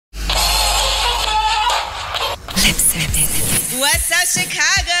What's up,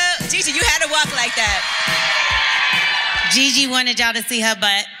 Chicago? Gigi, you had to walk like that. Gigi wanted y'all to see her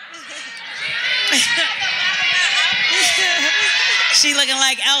butt. She looking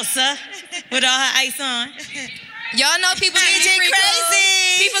like Elsa with all her ice on. Y'all know people gave me free clothes.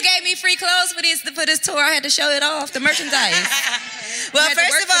 People gave me free clothes for this tour. I had to show it off, the merchandise. Well,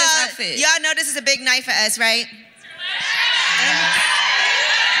 first of all, y'all know this is a big night for us, right?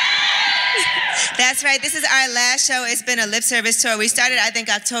 That's right. This is our last show. It's been a lip service tour. We started, I think,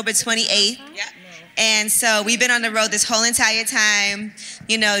 October 28th. Yeah. And so we've been on the road this whole entire time,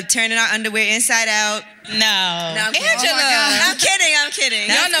 you know, turning our underwear inside out. No. Angela. I'm kidding.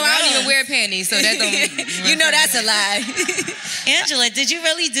 Y'all know I don't even wear panties, so that don't... You know that's a lie. Angela, did you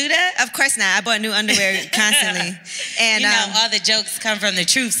really do that? Of course not. I bought new underwear constantly. And you know, all the jokes come from the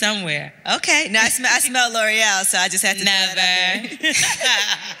truth somewhere. Okay. No, I smell L'Oreal, so I just had to Never.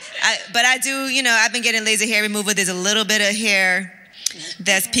 But I do, you know, I've been getting laser hair removal. There's a little bit of hair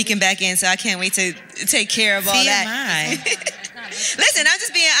that's peeking back in, so I can't wait to take care of all that. Listen, I'm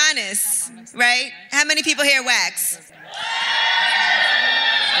just being honest, right? How many people here wax?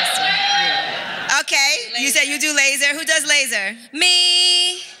 Okay, you said you do laser. Who does laser?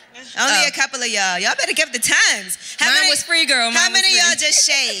 Me. Only a couple of y'all. Y'all better give the times. Mine was free, girl. How many of y'all just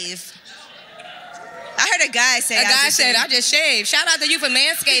shave? I heard a guy say I just shaved. Shout out to you for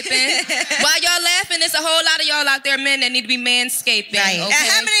manscaping. While y'all laughing, there's a whole lot of y'all out there, men, that need to be manscaping. Right. Okay? And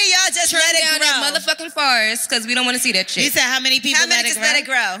how many of y'all just let it grow? That motherfucking forest, because we don't want to see that shit. You said how many people let it grow? Let it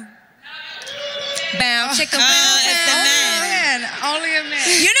grow? Bow, chicken, it's the men. Only a man.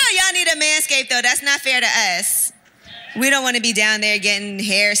 You know y'all need a manscape, though. That's not fair to us. We don't want to be down there getting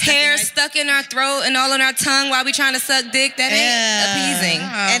hair stuck in our throat and all on our tongue while we trying to suck dick. That ain't appeasing.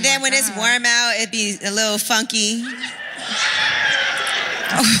 And then when it's warm out, it'd be a little funky.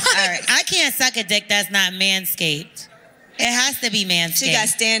 All right. I can't suck a dick that's not manscaped. It has to be manscaped. She got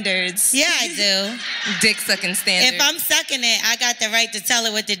standards. Yeah, I do. Dick sucking standards. If I'm sucking it, I got the right to tell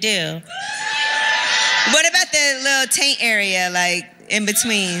it what to do. What about the little taint area, like in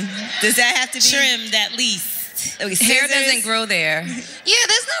between? Does that have to be trimmed at least? Hair doesn't grow there. Yeah,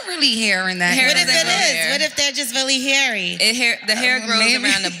 there's not really hair in that. What if it is? What if they're just really hairy? The hair grows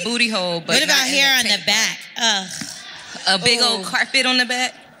around the booty hole, but what about hair on the back? Ugh. A big old carpet on the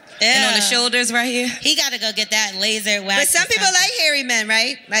back? Yeah. And on the shoulders right here? He got to go get that laser wax. But some people like hairy men,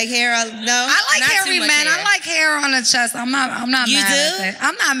 right? Like hair no? I like hairy men. Hair. I like hair on the chest. I'm not you mad do? at it.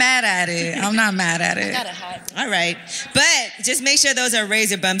 I'm not mad at it. I'm not mad at it. All right. But just make sure those are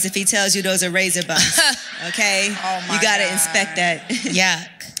razor bumps if he tells you those are razor bumps. Okay? Oh my You got to God. inspect that. Yuck.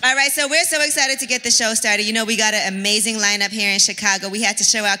 All right, so we're so excited to get the show started. You know, we got an amazing lineup here in Chicago. We had to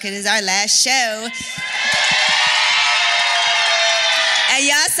show out because it's our last show. And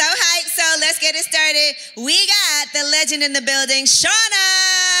y'all so hyped, so let's get it started. We got the legend in the building, Shawnna.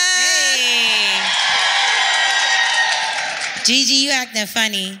 Hey. Gigi, you acting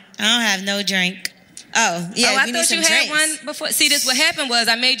funny. I don't have no drink. Oh, yeah, I thought you had one before. See, what happened was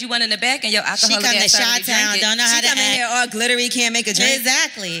I made you one in the back and your alcoholic She come to ass already Chi-Town, don't know how to act. She come in here all glittery, can't make a drink.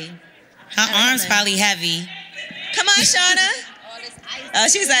 Exactly. Her arm's probably heavy. Come on, Shawnna. Oh,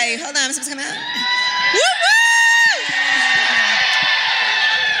 she's like, hold on, I'm supposed to come out. Woo, woo!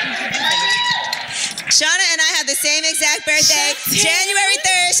 Shawnna and I have the same exact birthday, January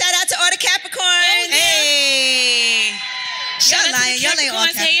 3rd. Shout out to all the Capricorns. Hey. Y'all lying. Y'all ain't all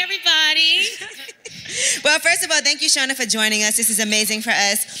Capricorns. Hey, everybody. Well, first of all, thank you, Shawnna, for joining us. This is amazing for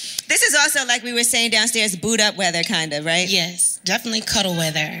us. This is also, like we were saying downstairs, boot up weather, kind of, right? Yes, definitely cuddle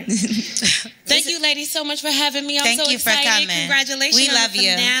weather. Thank you, ladies, so much for having me. I'm Thank so you for excited. coming. Congratulations We on love the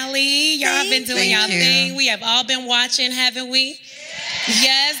finale. Y'all have been doing y'all thing. We have all been watching, haven't we?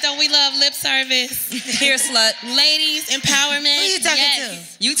 Yes, don't we love lip service? Here, slut. Ladies, empowerment. Who you talking to?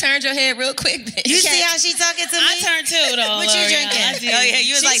 You turned your head real quick, bitch. You see how she talking to me? I turned too, though. What you drinking? Oh, yeah,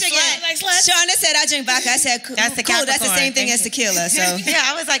 you was like slut. Shawnna said I drink vodka. I said, cool, that's the cool. That's the same Capricorn. thing as tequila, so. Yeah,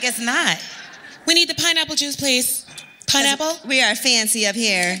 I was like, it's not. We need the pineapple juice, please. Pineapple? We are fancy up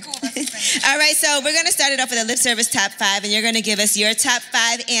here. All right, so we're going to start it off with a lip service top 5, and you're going to give us your top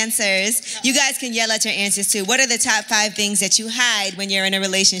 5 answers. You guys can yell out your answers, too. What are the top 5 things that you hide when you're in a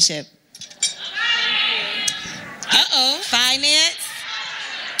relationship? Uh-oh. Finance?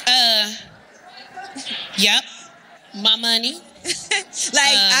 Yep. My money.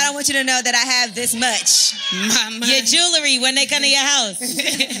 I don't want you to know that I have this much. My money. Your jewelry when they come to your house.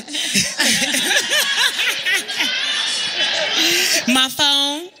 My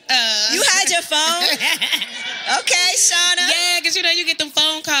phone. You hide your phone? Okay, Shawnna. Yeah, because, you know, you get them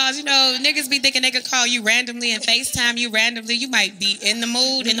phone calls, you know, niggas be thinking they could call you randomly and FaceTime you randomly. You might be in the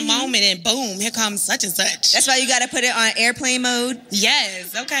mood, in the moment, and boom, here comes such and such. That's why you got to put it on airplane mode.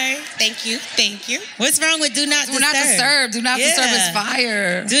 Yes, okay. Thank you. What's wrong with do not disturb? Do not disturb. Do not disturb is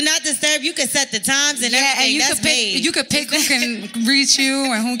fire. Do not disturb. You can set the times and everything. And you could pick who can reach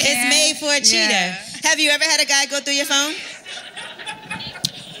you and who can't. It's made for a cheater. Yeah. Have you ever had a guy go through your phone?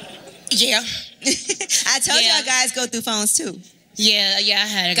 Yeah. I told y'all guys go through phones too. Yeah, I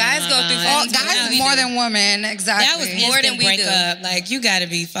had a guys go through phones. Guys more than women, exactly. That was more than we do. Like, you gotta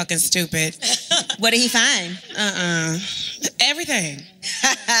be fucking stupid. What did he find? Everything.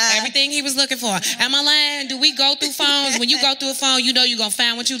 Everything he was looking for. Am I lying? Do we go through phones? When you go through a phone, you know you're gonna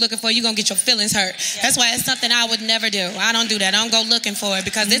find what you're looking for. You're gonna get your feelings hurt. That's why it's something I would never do. I don't do that. I don't go looking for it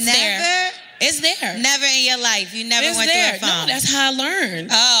because it's there. It's there. Never in your life. You never went through a phone. No, that's how I learned.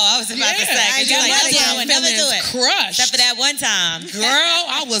 Oh, I was about to say. You're like, I would never do it. Crushed. Except for that one time. Girl,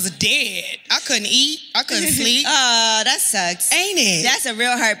 I was dead. I couldn't eat. I couldn't sleep. Oh, that sucks. Ain't it? That's a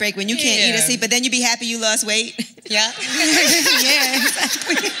real heartbreak when you can't eat or sleep, but then you be happy you lost weight. Yeah. Yeah,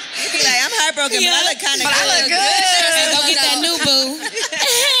 exactly. You be like, I'm heartbroken, but I look kind of good. I look good. Go get that new boo.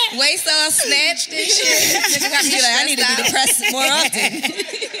 Waist all snatched and shit. You be like, I need to be depressed more often.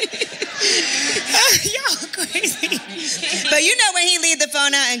 Y'all crazy. But you know when he leave the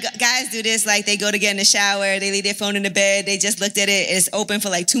phone out, and guys do this, like they go to get in the shower, they leave their phone in the bed, they just looked at it, it's open for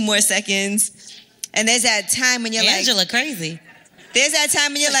like 2 more seconds. And there's that time when you're Angela crazy. There's that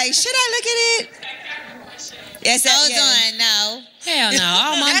time when you're like, should I look at it? Yes, Hold on, no. Hell no.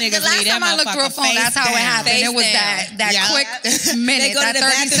 All my niggas The last leave that time I looked through a phone, that's how it happened. It was that quick minute, They go to that the 30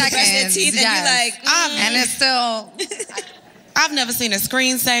 bathroom, brush their seconds. teeth, and you're like, and it's still... I've never seen a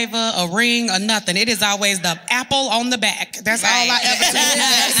screensaver, a ring, or nothing. It is always the apple on the back. That's all I ever see.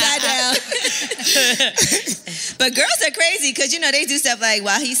 Upside down. But girls are crazy because, you know, they do stuff like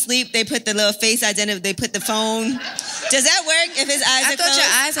while he sleep, they put the little face identity, they put the phone. Does that work if his eyes are closed?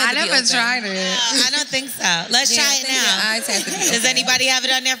 Your eyes had I to be never open. tried it. I don't think so. Let's try it now. Your eyes have to be Does open. anybody have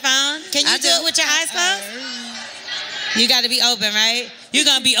it on their phone? Can you do it with your eyes closed? You got to be open, right? You're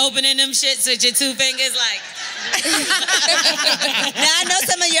going to be opening them shits with your 2 fingers like... Now, I know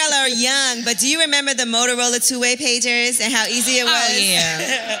some of y'all are young, but do you remember the Motorola 2-way pagers and how easy it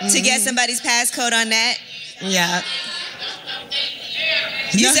was to get somebody's passcode on that? Yeah.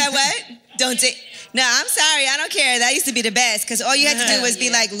 You said what? Don't take... No, I'm sorry. I don't care. That used to be the best because all you had to do was be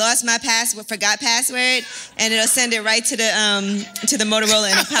like, lost my password, forgot password, and it'll send it right to the Motorola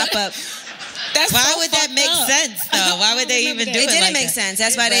and it'll pop up. Why would that make sense, though? Why would they even do it? It didn't like make sense.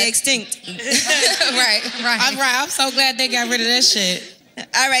 That's why they extinct. Right. I'm so glad they got rid of that shit.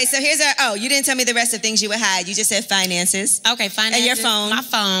 All right, so here's our... Oh, you didn't tell me the rest of things you would hide. You just said finances. Okay, finances. And your phone. My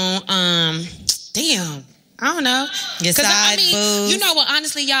phone, damn. I don't know. Your side boobs. you know what?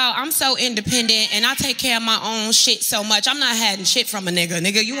 Honestly, y'all, I'm so independent and I take care of my own shit so much. I'm not hiding shit from a nigga.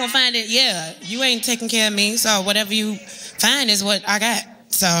 Nigga, you gonna find it? Yeah. You ain't taking care of me, so whatever you find is what I got.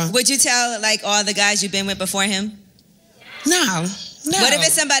 So. Would you tell, like, all the guys you've been with before him? No. What if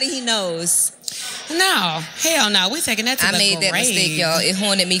it's somebody he knows? No. Hell no. We're taking that to the grave. I made that mistake, y'all. It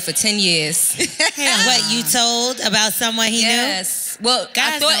haunted me for 10 years. What, you told about someone he knew? Yes. Well,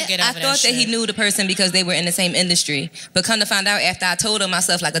 I thought that he knew the person because they were in the same industry. But come to find out, after I told him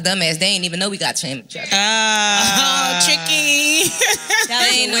myself like a dumbass, they ain't even know we got to each other. Oh, tricky.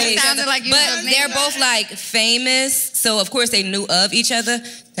 It sounded like you. But they're both like famous, so of course they knew of each other.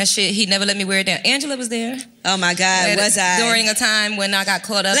 That shit, he never let me wear it down. Angela was there. Oh my God, was I? During a time when I got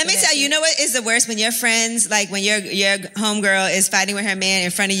caught up. Let me tell you, you know what is the worst? When your friends, like when your homegirl is fighting with her man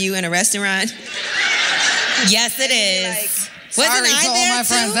in front of you in a restaurant. Yes, it is. Sorry to all my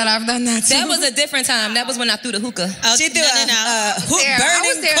friends that I've done that too. That was a different time. That was when I threw the hookah. She threw burning I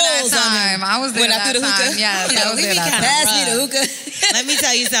was there coals that on time. him. I was there when that I threw the hookah. time. Yes, I was there that time. Pass me the hookah. Let me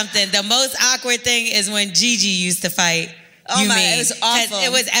tell you something. The most awkward thing is when Gigi used to fight. Oh my, it was awful.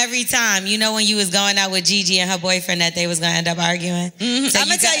 It was every time. You know when you was going out with Gigi and her boyfriend that they was going to end up arguing? Mm-hmm. So I'm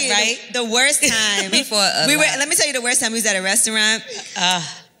going to tell you, right? The worst time. Let me tell you the worst time we was at a restaurant.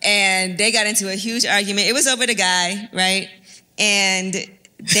 And they got into a huge argument. It was over the guy, right? And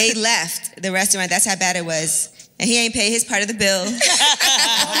they left the restaurant. That's how bad it was. And he ain't paid his part of the bill.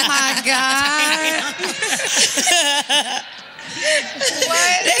 Oh my God.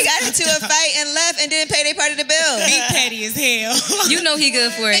 What? They got into a fight and left and didn't pay their part of the bill. He petty as hell. You know he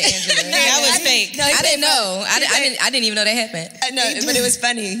good for it, Angela. That was fake. No, I didn't know. I didn't even know that happened. I know, but it was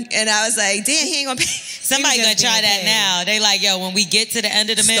funny. And I was like, damn, he ain't gonna pay. Somebody gonna try that now. They like, yo, when we get to the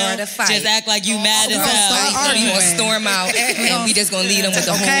end of the meal, just act like you mad as hell. We gonna storm out, and we just gonna leave them with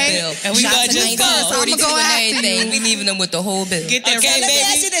the whole bill. And we gonna just go. 42 and everything. We leaving them with the whole bill. Get there, okay, let me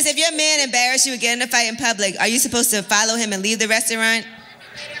ask you this: if your man embarrassed you and get in a fight in public, are you supposed to follow him and leave the restaurant?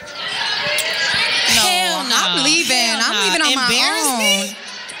 No, hell no. I'm leaving. I'm leaving on my own.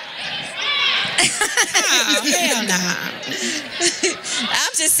 Oh, hell no.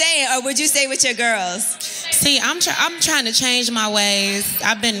 I'm just saying, or would you stay with your girls? See, I'm trying to change my ways.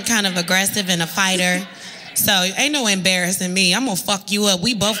 I've been kind of aggressive and a fighter. So ain't no embarrassing me. I'm gonna fuck you up.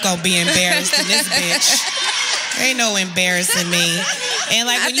 We both gonna be embarrassed in this bitch. Ain't no embarrassing me. And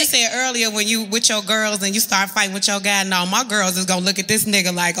like when you said earlier, when you with your girls and you start fighting with your guy, no, my girls is gonna look at this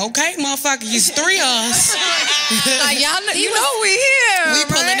nigga like, okay, motherfucker, you three of us. Like, y'all know, you know we here. We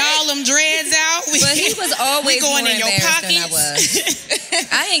pulling all them dreads out. But he was always going more in your embarrassed than I pockets.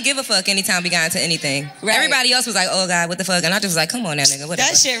 was. I ain't give a fuck anytime we got into anything. Right. Everybody else was like, oh God, what the fuck? And I just was like, come on now, nigga, whatever.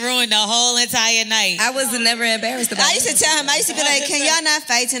 That shit ruined the whole entire night. I was never embarrassed about it. I used to tell him, I used to be like, can y'all not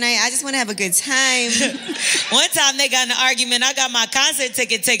fight tonight? I just want to have a good time. One time they got in an argument, I got my concert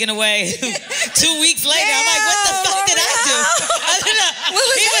ticket taken away. 2 weeks later, I'm like, what the fuck did I do? I don't know.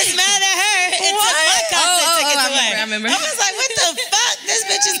 He was mad at her and took my concert tickets away. I remember. I was like, what the fuck? This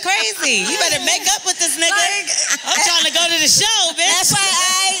bitch is crazy. You better make up with this nigga. I'm trying to go to the show, bitch.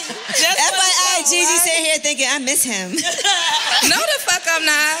 FYI, Gigi sitting here thinking, I miss him. No, the fuck I'm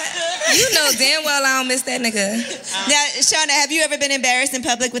not. You know damn well I don't miss that nigga. Now, Shawnna, have you ever been embarrassed in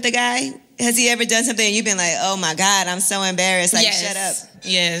public with a guy? Has he ever done something and you've been like, oh my God, I'm so embarrassed. Like, yes. Shut up.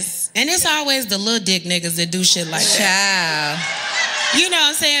 Yes. And it's always the little dick niggas that do shit like that. Child. You know what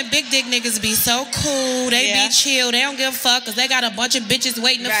I'm saying? Big dick niggas be so cool. They be chill. They don't give a fuck because they got a bunch of bitches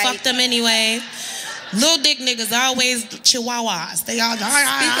waiting to fuck them anyway. Little dick niggas always chihuahuas. They all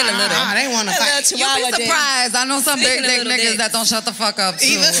speaking a little. They want to fight. You'll be surprised. I know some big dick niggas that don't shut the fuck up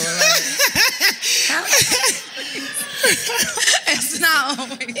too. It's not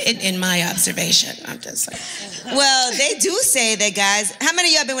always. In my observation, I'm just saying. Well, they do say that guys. How many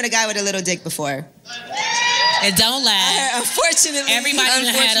of y'all been with a guy with a little dick before? It don't lie. Unfortunately, everybody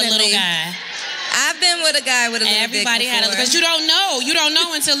had a little guy. I've been with a guy with a little dick Everybody had a, because you don't know. You don't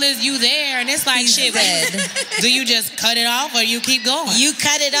know until it's you there, and it's like shit. Do you just cut it off or you keep going? You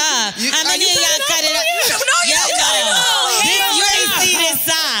cut it off. How many of y'all cut it off? No, you don't cut it off. You ain't see this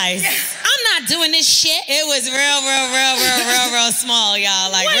size. I'm not doing this shit. It was real small,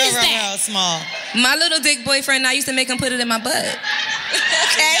 y'all. Like real small. My little dick boyfriend, I used to make him put it in my butt.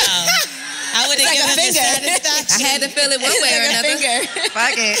 Okay. I would have given him the satisfaction. I had to feel it one way or another.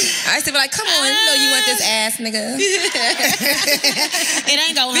 Fuck it. I used to be like, come on, you know you want this ass, nigga. It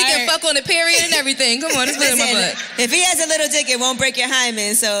ain't gonna hurt. We can fuck on the period and everything. Come on, let's put it in my butt. If he has a little dick, it won't break your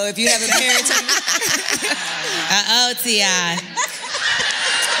hymen. So if you have a period, T.I.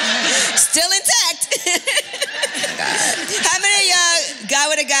 Still intact. How many of y'all got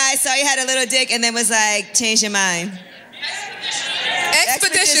with a guy, saw you had a little dick, and then was like, change your mind?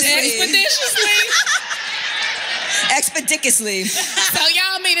 Expeditiously. So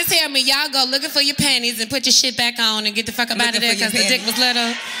y'all mean to tell me y'all go looking for your panties and put your shit back on and get the fuck up out of there because the dick was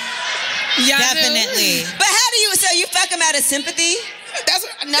little? Definitely. But how do you, so you fuck him out of sympathy? That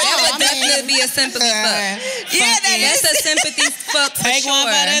would definitely be a sympathy fuck. Yeah, that's a sympathy fuck for Take sure. one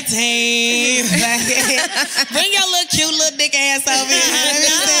for the team. Bring your little cute little dick ass over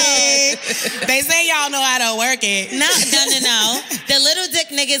here. They say y'all know how to work it. No. The little dick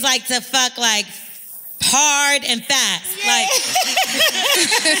niggas like to fuck like hard and fast. Like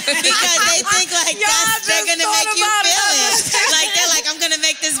because they think like they're gonna make you feel it. Like they're like, I'm gonna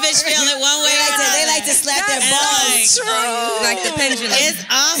make this bitch feel it one way or another. They like to slap their balls. Like the pendulum. It's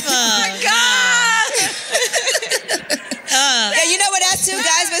awful. Oh my God. Yeah, you know what else too?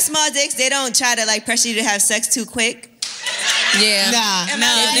 Guys with small dicks, they don't try to like pressure you to have sex too quick. Yeah. No,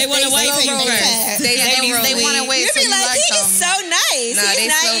 they want to wait till you first. They want to wait You till be you like, like he them. is so nice. Nah,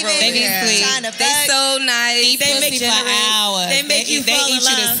 He's not even trying to fuck. They so nice. They make you for hours. They make you fall in eat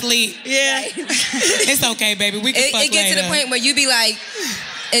you to love. sleep. Yeah. It's okay, baby. We can fuck It gets to the point where you be like,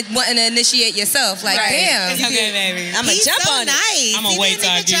 wanting to initiate yourself. Like, damn. It's okay, baby. I'm gonna jump on nice. I'm gonna wait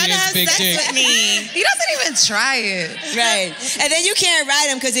till I give you this big dick. He doesn't even try it. Right. And then you can't ride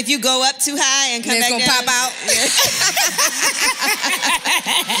him because if you go up too high and come It's back gonna down, pop out.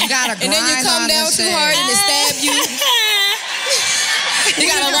 You gotta grind And then you come on down this too shit. hard and it stab you. You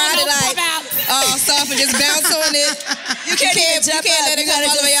gotta ride it like soft and just bounce on it. you can't let it go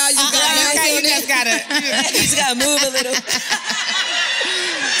all the way out. You gotta bounce on it. You just gotta You just gotta move a little.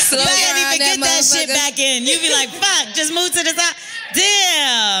 Slow can't even down get that shit back in. You be like, fuck, just move to the side.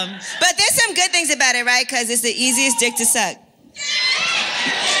 Damn. But there's some good things about it, right? Because it's the easiest dick to suck.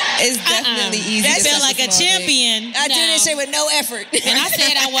 It's definitely easy. You feel like a champion. I do this shit with no effort. And I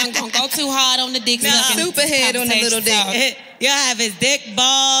said I wasn't gonna go too hard on the dick. Super head on the little dick. You'll have his dick,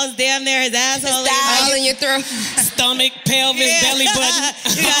 balls, damn near his asshole. All in your throat. Stomach, pelvis, belly button.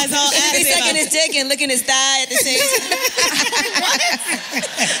 You guys all Be sucking his dick and licking his thigh at the same time.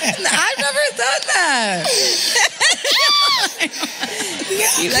 I've never done that.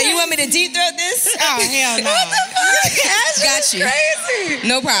 Like, you want me to deep throat this? Oh, hell no. Got you. Crazy.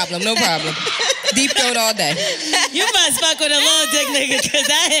 No problem. Deep throat all day. You must fuck with a little dick nigga because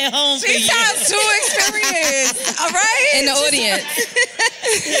I hit home for She you. sounds too experienced. All right. In the audience.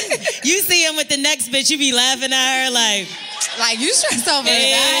 You see him with the next bitch, you be laughing at her like you stressed over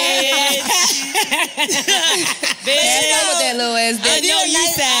bitch. Bitch. With that little ass I dick. know you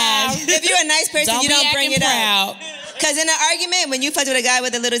sad. If you're a nice person, you don't bring it up. Because in an argument, when you fuck with a guy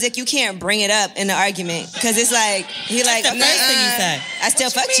with a little dick, you can't bring it up in the argument. Because it's like, he like, That's the first thing you say. I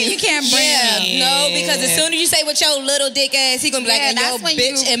still fucked you. You can't bring it up. No, because as soon as you say with your little dick ass, he gonna be like, and yo,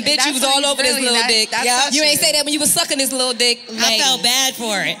 bitch, you was all over this little dick. You ain't say that when you was sucking this little dick. I felt bad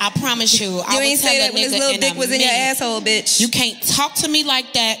for it. I promise you. You ain't say that when this little dick was in your asshole, bitch. You can't talk to me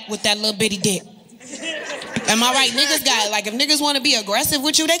like that with that little bitty dick. Am I right? Niggas got like if niggas want to be aggressive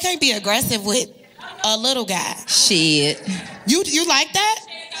with you, they can't be aggressive with a little guy. Shit. You like that?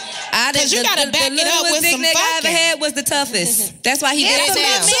 Because you gotta back it up with big some nigga I ever fucking. had was the toughest. That's why he did it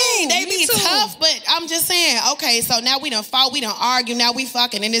now. They be tough, but I'm just saying. Okay, so now we done fought, we done argue, now we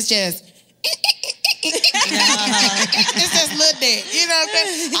fucking, and it's just. It's just little dick. You know what I'm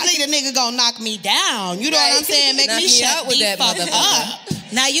saying? I need a nigga gonna knock me down. You know what I'm saying? Make me shut with that fuck up.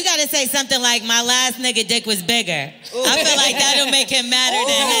 Now you gotta say something like, my last nigga dick was bigger. I feel like that'll make him madder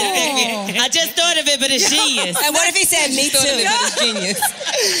than his dick. I just thought of it, but it's genius. And what if he said me too? It's genius.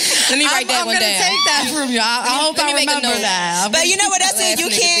 Let me write that one down. I'm going to take that from you. I hope I remember that. But you know what else? Last You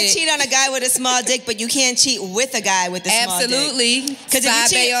nigga can't dick. cheat on a guy with a small dick, but you can't cheat with a guy with a small dick. Absolutely. Because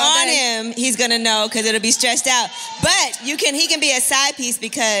if you cheat on him, he's gonna know because it'll be stressed out. But he can be a side piece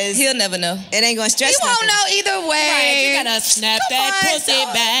because He'll never know. it ain't gonna stress He won't know either way. Right, you gotta snap that pussy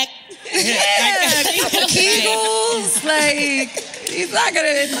back. Kegels, like, he's not gonna,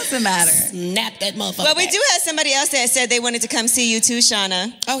 it doesn't matter. Snap that motherfucker. But we back. do have somebody else that said they wanted to come see you too,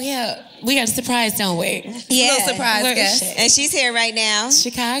 Shawnna. Oh yeah, we got a surprise, don't we? Yeah, Little surprise Where is guest. she? and she's here right now.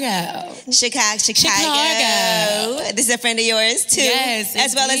 Chicago. Chicago. This is a friend of yours too, Yes,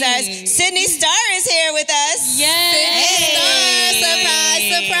 as well as ours. indeed. Sidney Starr is here with us. Yes.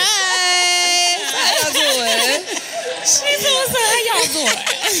 Surprise. How y'all doing? She's awesome. How y'all doing?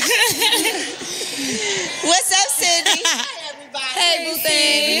 What's up, Sidney? Hey, boo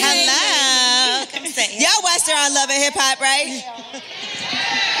thing. Hello. Y'all watched her on Love and Hip Hop, right?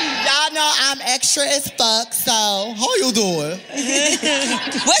 Y'all know I'm extra as fuck, so how you doing?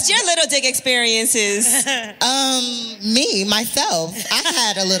 What's your little dick experiences? Myself. I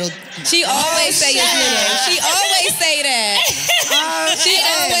had a little. She always say it's little. She always say that. She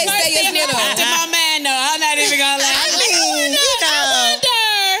always say it's little. To my man, though, I'm not even gonna lie. I mean, you know,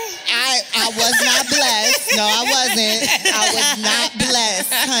 I was not blessed. No, I wasn't. I was not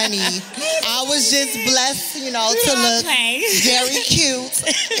blessed, honey. I was just blessed, to look very cute,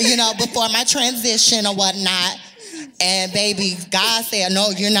 before my transition or whatnot. And baby, God said, no,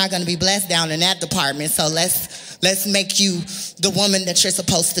 you're not going to be blessed down in that department. So let's make you the woman that you're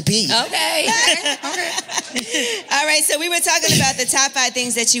supposed to be. Okay. All right, so we were talking about the top 5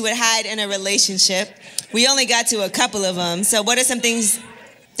 things that you would hide in a relationship. We only got to a couple of them. So what are some things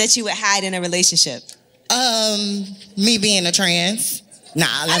that you would hide in a relationship? Me being a trans. Nah,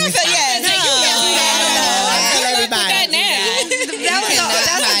 let me stop. Yeah, no. Tell everybody.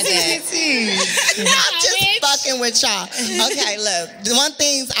 I'm just fucking with y'all. Okay, look. The one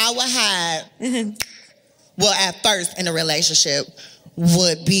things I would hide, well, at first in a relationship,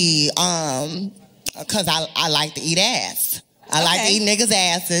 would be, because I like to eat ass. I like to eat niggas'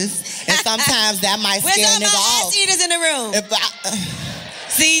 asses. And sometimes that might scare a nigga off. Ass eaters in the room?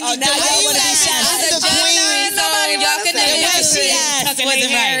 See, now y'all want to be shy. I'm the queen. Y'all can The way she asked wasn't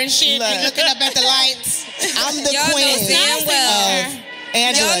right. Looking up at the lights. I'm the Y'all know queen. damn well.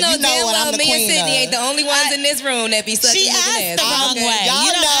 Angela, Y'all know you know damn what well I'm the me and queen Sydney of. ain't the only ones in this room that be sucking She niggas' asked ass. the wrong way. Y'all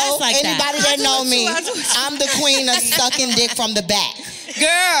You don't know, ask like that. anybody that know me, I'm the queen of sucking dick from the back.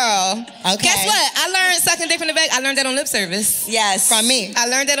 Girl. Okay. Guess what? I learned sucking dick from the back. I learned that on lip service. Yes. From me. I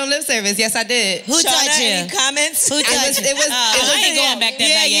learned that on lip service. Yes, I did. Who taught Shawnna, you? any comments? Who taught you? It was I ain't going back there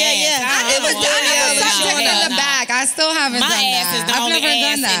by your ass. It was Something in the back. I still haven't done My that. ass is the I've only never ass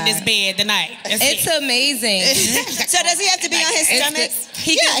done that. in this bed tonight. It's amazing. So does he have to be on his stomach?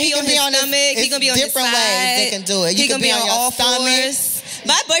 He can be on his stomach. He can be on his different side. ways they can do it. He You can can be be on your all stomach. fours.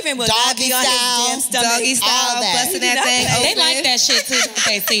 My boyfriend will not Doggy be on his style. damn stomach. Doggy All style, that. busting that thing They open. like that shit too.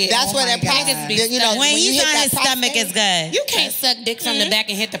 They see it. That's where my that God. you know, When you he's hit on that his stomach, prostate, it's good. You can't suck dick from the back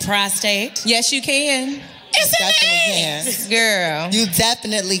and hit the prostate. Yes, you can. It's in definitely can. Girl. You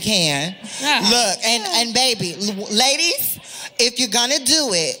definitely can. Look, and baby, ladies, if you're gonna do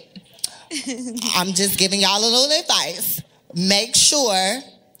it, I'm just giving y'all a little advice. Make sure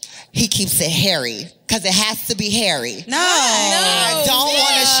he keeps it hairy, because it has to be hairy. No. I don't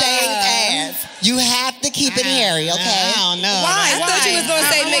want a shaved ass. You have to keep it hairy, okay? I don't know. I thought you was gonna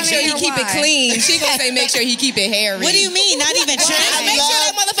say I make sure he wanna keep hear it why. clean. She gonna say make sure he keep it hairy. What do you mean? Not even Just trim? make sure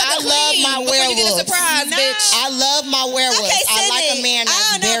that motherfucker I love clean my before you get a werewolves. surprise, bitch. I love my werewolves. Okay, I like a Sidney, man I that's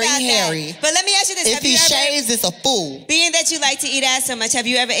don't know very about hairy. that. But let me ask you this: If have he you ever, shaves, it's a fool. being that you like to eat ass so much, have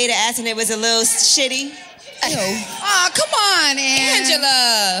you ever ate an ass and it was a little shitty? Oh, come on,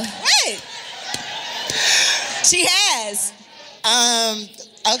 Angela. Right. She has.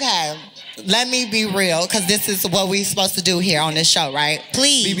 Okay. Let me be real, because this is what we're supposed to do here on this show, right?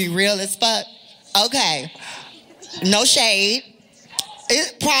 Please. We be real as fuck. Okay. No shade.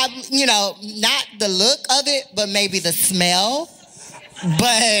 It probably, you know, not the look of it, but maybe the smell.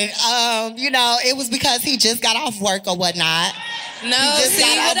 But, you know, it was because he just got off work or whatnot. No, just see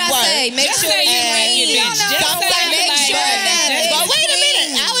got what off I work. say. Make Just sure say you you like it, clean. bitch. Just Don't say say you make like sure it. that But wait a minute,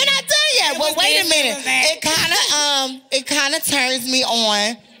 we're not done yet. But wait a minute. this, It kind of turns me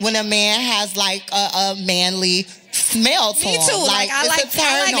on when a man has like a manly smell to Me him. too. Like, I like it's a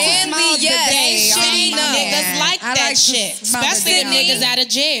turn on. manly, yes. They Shitty, no. Niggas like I that like to shit. smell the Especially the dick. niggas out of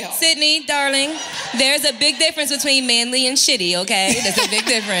jail. Sydney, darling, there's a big difference between manly and shitty, okay? There's a big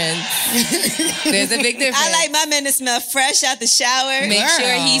difference. There's a big difference. I like my men to smell fresh out the shower. Make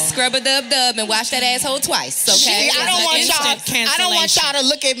sure he scrub a dub and wash that asshole twice, okay? See, I don't want instant y'all. I don't want y'all to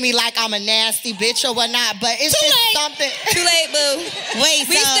look at me like I'm a nasty bitch or whatnot. But it's just something. Too late, boo. Wait,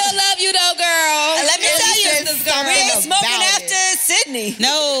 We still love you though, girl. Let me tell you, It's something we ain't smoking about after Sydney.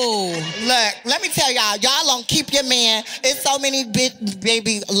 No. Look, let me tell y'all don't keep your man. It's so many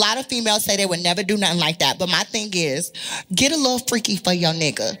baby. A lot of females say they would never do nothing like that. But my thing is, get a little freaky for your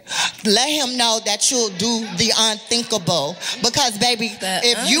nigga. Let him know that you'll do the unthinkable. Because baby,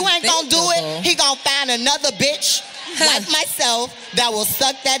 if you ain't gonna do it, he gonna find another bitch like myself that will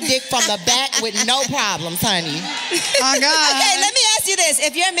suck that dick from the back with no problems, honey. Oh, God. Okay, let me ask you this.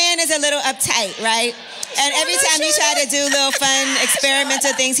 If your man is a little uptight, right? And every time you try to do little fun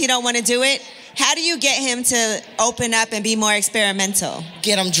experimental things, he don't want to do it. How do you get him to open up and be more experimental?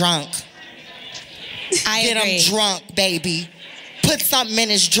 Get him drunk. I Get agree. him drunk, baby. Put something in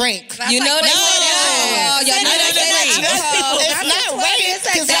his drink. You know they say that alcohol. Y'all know they say that alcohol. It's not rape,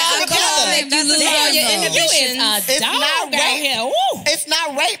 because y'all Alcohol make you lose all your inhibitions. It's not rape. It's not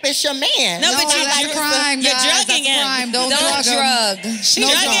rape. It's your man. No, but No, you're that's a crime, you're guys. drugging That's a him. crime. Don't Don't drug him. drug. She's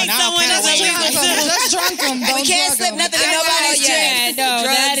drugging someone else. Just drunk him. Don't We can't drug slip him. nothing in nobody's drink. No,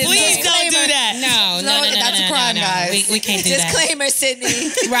 that is Please don't do that. No, that's a crime, guys. We can't do that. Disclaimer, Sydney.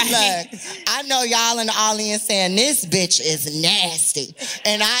 Right. Look, I know y'all in the audience saying this bitch is nasty.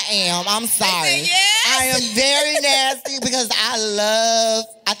 And I am. I'm sorry. yes. I am very nasty because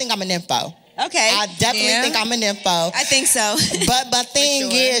I think I'm an nympho. Okay. I definitely think I'm an nympho. I think so. But thing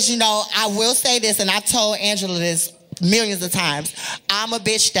is, you know, I will say this, and I've told Angela this millions of times. I'm a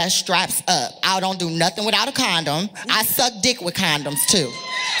bitch that straps up. I don't do nothing without a condom. I suck dick with condoms too.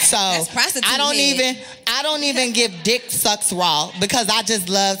 So That's prostitute I don't head. even give dick sucks raw because I just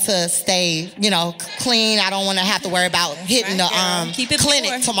love to stay, you know, clean. I don't want to have to worry about hitting the Keep it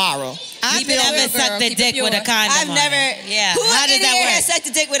clinic pure. tomorrow. I've Keep it never real, sucked girl. the Keep it dick with a pure. condom I've on never. it. Yeah. Who How does in that here work? has sucked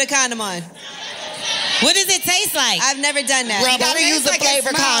a dick with a condom on? What does it taste like? I've never done that. You gotta use a flavor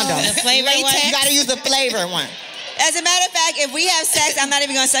condom. The flavor one? You gotta use a flavor one. As a matter of fact, if we have sex, I'm not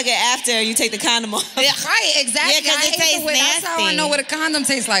even gonna suck it after you take the condom off. Right, exactly. Yeah, 'cause I it hate tastes the way- That's how I nasty. know what a condom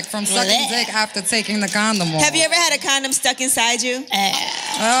tastes like, from sucking dick after taking the condom off. Have you ever had a condom stuck inside you?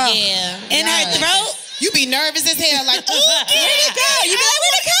 Oh. Yeah. In her throat? You be nervous as hell, like, ooh, Where'd it go? You be like,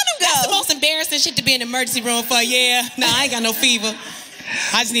 where'd the condom that's the go? most embarrassing shit to be in the emergency room for. Yeah, nah, I ain't got no fever.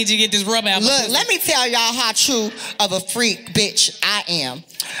 I just need you to get this rub out. Look, let me tell y'all how true of a freak bitch I am.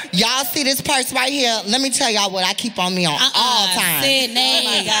 Y'all see this purse right here? Let me tell y'all what I keep on me on all time. Sidney. Oh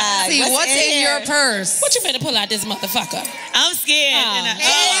my God. see what's in your purse. What you finna pull out this motherfucker? I'm scared. All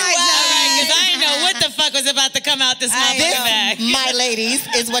right, because I didn't know what the fuck was about to come out this motherfucker bag. My ladies,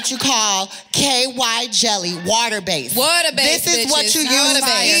 is what you call KY jelly, water-based. Water-based, This is bitches. what you use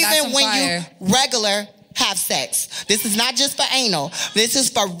even when you regular have sex. This is not just for anal. This is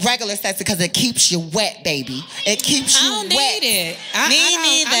for regular sex because it keeps you wet, baby. It keeps you wet. I don't need it. Me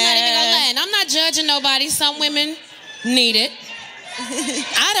neither. I'm not even gonna lie. And I'm not judging nobody. Some women need it.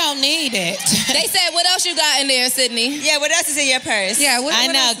 I don't need it. They said, what else you got in there, Sidney? Yeah, what else is in your purse? Yeah, I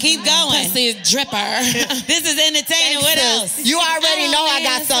know. Keep going. Pussy is dripper. This is entertaining. What else? You already know I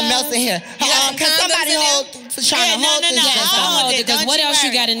got something else in here. Can somebody hold Shawnna? Hold this. Hold it. Because what else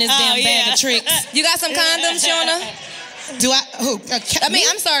you got in this damn bag of tricks? You got some condoms, Shawnna? Do I? Who? I mean,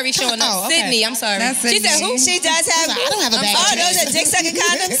 I'm sorry, Shawnna. Oh, okay. Sydney, I'm sorry. That's She said who? She does have. I don't have a bag of Oh, tricks. those are dick sucking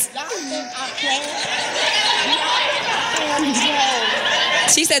condoms?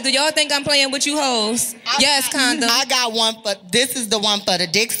 She said, do y'all think I'm playing with you hoes? Yes, condom. I got one for, this is the one for the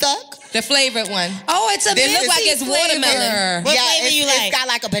dick suck. The flavored one. Oh, it's a It look like it's watermelon. What flavor you like? It's got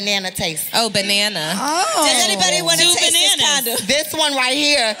like a banana taste. Oh, banana. Oh. Does anybody want to Two taste this bananas. condom? This one right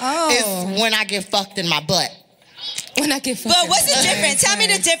here is when I get fucked in my butt. When I get fucked. But what's the difference? Tell me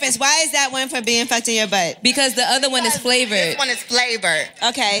the difference. Why is that one for being fucked in your butt? Because the other one is flavored. This one is flavored.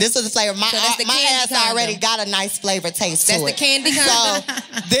 Okay. This is the flavor. My, So that's the my candy ass condom. already got a nice flavor taste That's to the it. candy condom.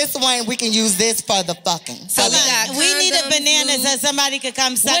 So this one, we can use this for the fucking. So we got We need a condoms, banana so somebody could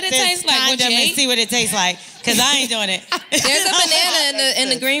come suck What it this tastes like, what condom you and ate? see what it tastes like. Because I ain't doing it. There's a banana in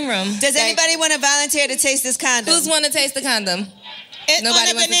the green room. Does anybody want to volunteer to taste this condom? Who's want to taste the condom? It's Nobody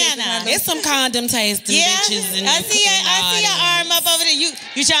on the wants to taste the banana. condom? It's some condom tasting Yeah, bitches. And I see your arm up over there. You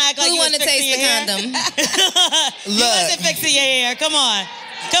trying to act like Who you want was to taste fixing the your hair? condom? You wasn't fixing your hair. Come on.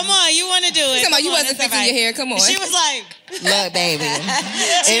 Come on, you want to do it. Come on, you on, wasn't it's all fixing your hair. Come on. She was like, Look, baby,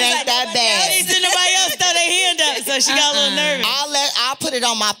 it ain't that she bad. said nobody else throw their hand up, so she got a little nervous. I'll put it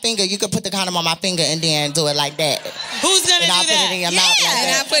on my finger. You can put the condom on my finger and then do it like that. Who's going to And do I'll put it in that? your mouth like And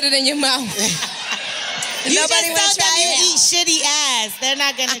I that. put it in your mouth. You Nobody just wanna told them try you it? eat shitty ass. They're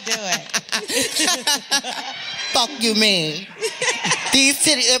not going to do it. Fuck you mean? These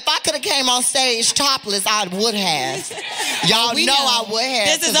titties, if I could have came on stage topless, I would have. Y'all know I would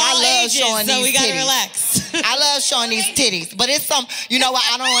have. This is 'cause all I love ages, showing so these we got to titties. relax. I love showing these titties. But it's some, you know what,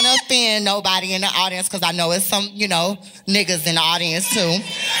 I don't want to offend nobody in the audience because I know it's some, you know, niggas in the audience too.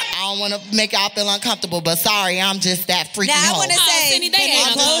 I don't want to make y'all feel uncomfortable, but sorry, I'm just that freaky Now, I hoe. wanna say- Sydney, they ain't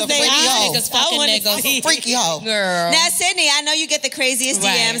I close uncomfortable. their These eyes. niggas I fucking wanna niggas. see. Freaky hoe. Girl. Now, Sydney, I know you get the craziest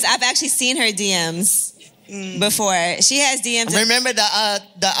Right. DMs. I've actually seen her DMs before. She has DMs. Remember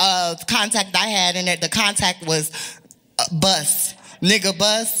the contact I had in it? The contact was Bus. Nigga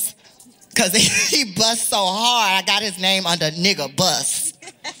Bus. Because he bust so hard, I got his name under Nigga Bus.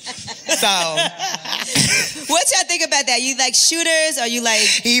 So. What y'all think about that? You like shooters or you like...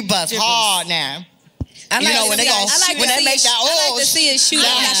 He bust hard now. I like You know, to when see they go, I like when to they see make it- that, I like to see it shoot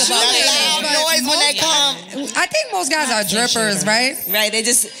up like a that volcano. loud noise when they come. I think most guys are drippers, right? Right, they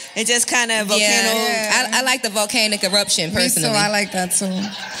just kind of volcano... Yeah, I like the volcanic eruption Me personally. too. I like that too. You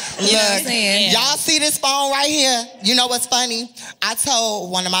know what I'm saying? Y'all see this phone right here? You know what's funny? I told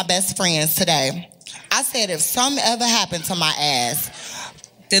one of my best friends today, I said, if something ever happened to my ass,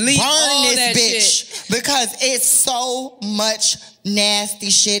 Delete burn all this that bitch. shit. Because it's so much nasty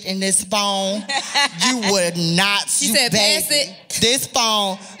shit in this phone. You would not. She said, pass it. This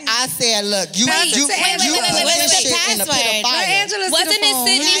phone, I said, look, you Wait, put wait, this what's the shit in the pit password? of fire. Angela, Wasn't it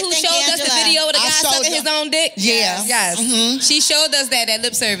Sidney who think showed us the Angela- video of the I guy showed sucking them. his own dick? Yeah. Yes. She showed us that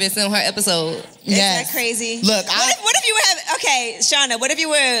lip service in her episode. Isn't Yes. that crazy? Look, what if you were okay, Shawnna, what if you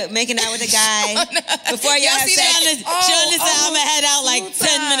were making out with a guy before y'all Y'all had see sex? that? Shawnna said I'm going to head out like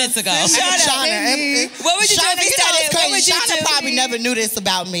 10 minutes ago. Shawnna, What would you do if Shawnna, we you know started? it's What crazy. would you Shawnna do? probably never knew this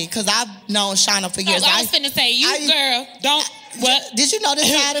about me because I've known Shawnna for years. I was finna say, girl, don't, what? Did you know this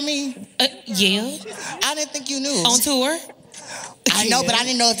side of me? Yeah. I didn't think you knew. On tour? I know, but I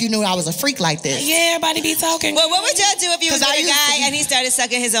didn't know if you knew I was a freak like this. Yeah, everybody be talking. Well, what would y'all do if you was 'Cause I with a used to guy be- and he started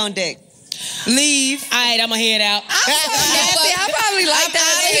sucking his own dick? Leave. All right, I'm going to head out. I probably like I'm that.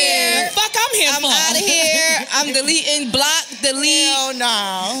 out of here. Fuck, I'm here I'm for. out of here. I'm deleting, block, delete. Hell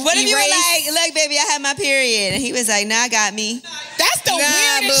no. What if you were Erase. like, look, baby, I had my period, and he was like, nah, I got me. That's the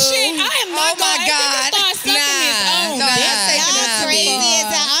weirdest boo. shit. I am not Oh my going God. to start sucking his own. Nah. dick. Y'all crazy as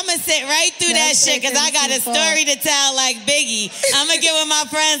hell. I'm going to sit right through that That's shit because I got a taking too story to tell like Biggie. I'm going to get with my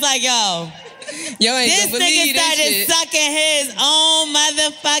friends like, yo, Yo, ain't this gonna believe nigga started this shit. sucking his own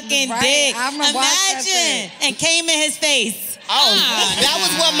motherfucking Right, dick. I'ma watch that Imagine. And came in his face. that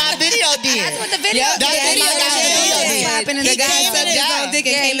was what my video did. That's what the video did. The guy sucked his own dick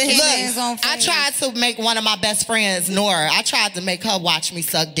and came in his hands on face. I tried to make one of my best friends, Nora, I tried to make her watch me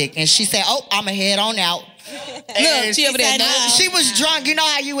suck dick. And she said, oh, I'm going to head on out. Look, she over there. She was drunk. You know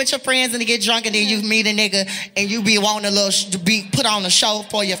how you with your friends and you get drunk and then you meet a nigga and you be wanting a little put on a show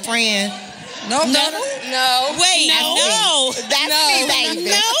for your friend. No. Wait, no. That's me, baby.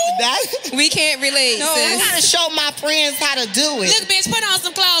 No. We can't relate, sis. I gotta show my friends how to do it. Look, bitch, put on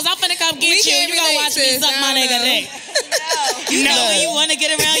some clothes. I'm finna come get you. You gonna watch me suck my nigga dick. You know when you wanna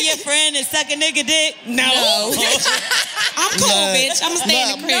get around your friend and suck a nigga dick? No. I'm cool, bitch. I'ma stay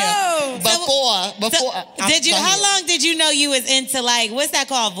in the crib. Before. How long did you know you was into, like, what's that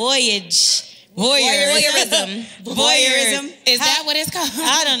called? Voyeurism. Is that what it's called?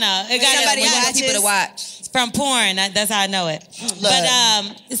 I don't know. It got somebody watch people to watch from porn. That's how I know it. But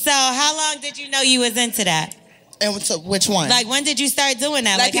so how long did you know you was into that? And so which one? Like, when did you start doing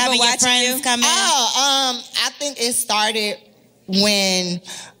that? Like having people your friends come in? I think it started when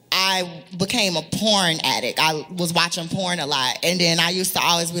I became a porn addict. I was watching porn a lot, and then I used to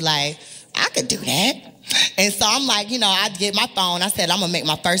always be like, I could do that. And so I'm like, I'd get my phone. I said, I'm going to make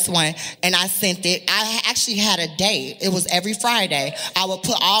my first one. And I sent it. I actually had a date. It was every Friday. I would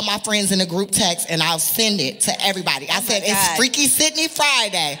put all my friends in a group text and I'll send it to everybody. I said, it's Freaky Sidney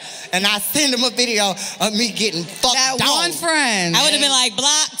Friday. And I send them a video of me getting fucked that one friend. I would have been like,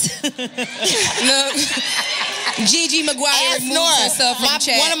 blocked. Look. Gigi McGuire removed herself from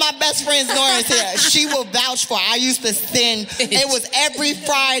chat. One of my best friends, Nora, is here. She will vouch for it. I used to send, it was every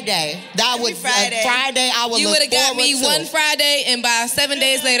Friday. Friday I would you look would have got me to. one Friday, and by 7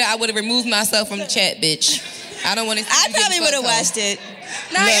 days later, I would have removed myself from the chat, bitch. I don't want to. I probably would have watched it.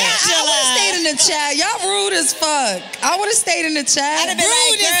 Nah, I would have stayed in the chat. Y'all rude as fuck. I would have stayed in the chat. I'd have been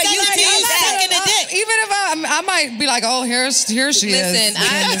like, girl, you sucking a dick. Even if I might be like, oh, here she is. Listen,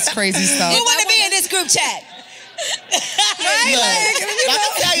 this crazy stuff. Who want to be in this group chat? Right? Let me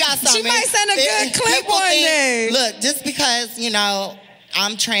tell y'all something. She might send a good clip one day. Look, just because,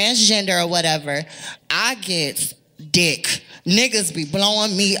 I'm transgender or whatever, I get dick. Niggas be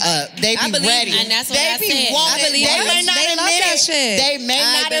blowing me up. They be ready. And that's what they I be said. wanting. They may not admit it. They may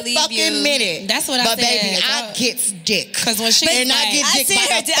not have fucking admit it. That's what I said. But baby, I get dick. Because when she and I get dick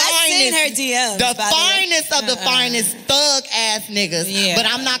by the finest, DMs, the finest of the finest thug ass niggas. Yeah. But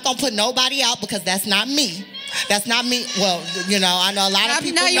I'm not gonna put nobody out because that's not me. That's not me. Well, I know a lot of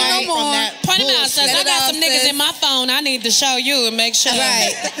people know from that. Point them out, sis. I got some niggas in my phone I need to show you and make sure.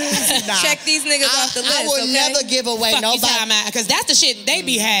 Right. Check these niggas off the list. I would never give away nobody. Because that's the shit they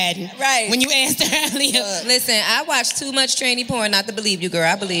be hiding. Right. When you asked earlier. Listen, I watch too much tranny porn not to believe you, girl.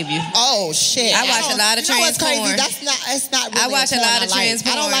 I believe you. Oh, shit. I watch a lot of trans porn. It's not really I watch a lot of trans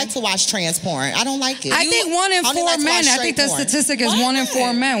porn. I don't like to watch trans porn. I don't like it. I think 1 in 4 men, I think the statistic is 1 in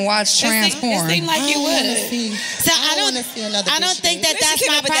 4 men watch trans porn. It seemed like you would. So I don't think that's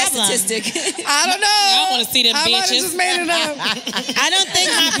my problem. I don't know. I don't want to see them bitches. I just made it up.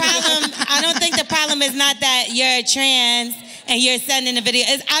 I don't think the problem is not that you're trans and you're sending a video.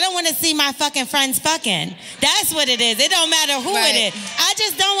 I don't want to see my fucking friends fucking. That's what it is. It don't matter who it is. I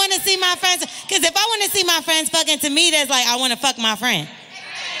just don't want to see my friends. Because if I want to see my friends fucking, to me, that's like I want to fuck my friend.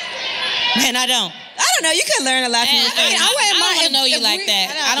 Man, I don't. I don't know. You can learn a lot from your friends. I don't want to know you like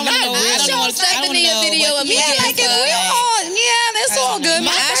that. I don't want to know. I don't want to know. Video of me getting fucked. That's all good.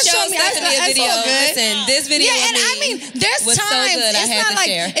 I showed Stephanie a video. Listen, this video and I mean, there's times. It's not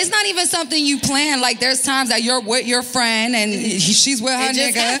like it's not even something you plan. Like there's times that you're with your friend and she's with her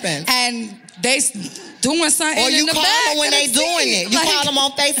nigga, and they doing something. Or you in the call back them when they doing it. You call them on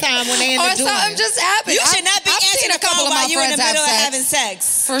FaceTime when they in the doing it. Or something just happened. You should not be answering a couple of my friends in the middle of having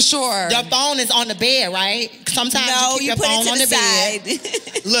sex. For sure. Your phone is on the bed, right? Sometimes you keep your put phone it to on the side.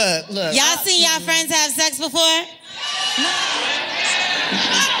 bed. Look. Y'all seen y'all friends have sex before?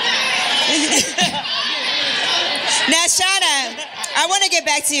 Now, Shawnna, I want to get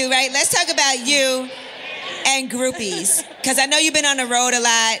back to you, right? Let's talk about you and groupies. Because I know you've been on the road a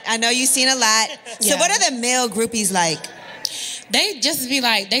lot. I know you've seen a lot. So what are the male groupies like? They just be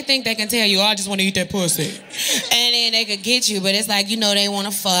like, they think they can tell you, oh, I just want to eat that pussy. And then they could get you, but it's like, they want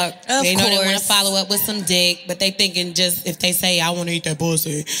to fuck. They know they want to follow up with some dick, but they thinking just if they say, I want to eat that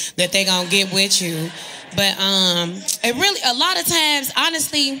pussy, that they going to get with you. But it really, a lot of times,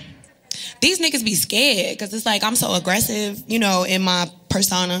 honestly, these niggas be scared because it's like I'm so aggressive, in my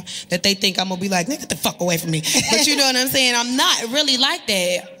persona that they think I'm going to be like, nigga, get the fuck away from me. But you know what I'm saying? I'm not really like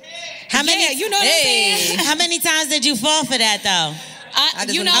that. How many? You know what I'm saying? How many times did you fall for that though? I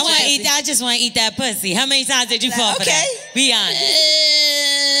just want to eat that pussy. How many times did you fall for that? Be honest.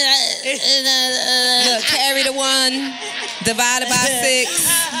 Look, carry the one. divided by 6.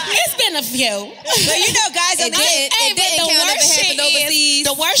 It's been a few. But you know, guys, it didn't count if it happened overseas.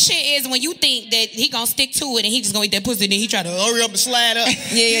 The worst shit is when you think that he gonna stick to it and he just gonna eat that pussy and then he try to hurry up and slide up.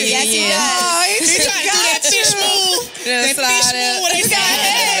 Yeah. Oh, he try to do that fish move. That fish move where they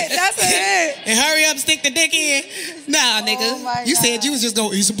slide. That's it. And hurry up and stick the dick in. Nah, nigga. You said you was just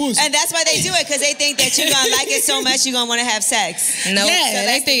gonna eat some pussy. And that's why they do it, because they think that you're gonna like it so much you're gonna want to have sex. No. Yeah,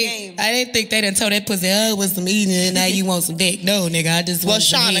 I didn't think they done told that pussy, oh, it was some eating and now you want some dick. No, nigga, I just want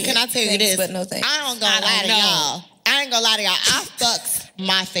some Shawnna, can I tell you this? But no thanks. I ain't gonna lie to y'all. I fucks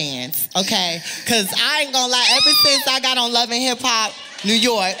my fans, okay? Because I ain't gonna lie, ever since I got on Love and Hip Hop New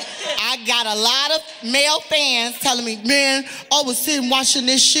York, I got a lot of male fans telling me, man, I was sitting watching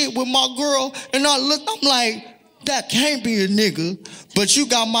this shit with my girl, and I looked, I'm like, that can't be a nigga, but you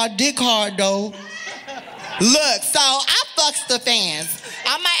got my dick hard, though. Look, so I fucks the fans.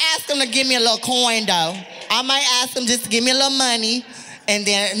 I might ask them to give me a little coin, though. I might ask them just to give me a little money. And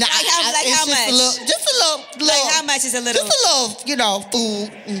then, how much? Just a little. Like, how much is a little? Just a little,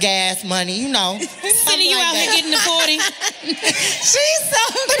 food and gas money, Cindy, you out here getting the 40? She's so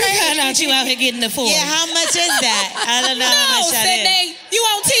crazy. I know you out here getting the 40. Yeah, how much is that? I don't know how much that is. Sydney, you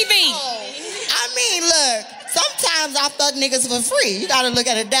on TV. I mean, look, sometimes I fuck niggas for free. You gotta look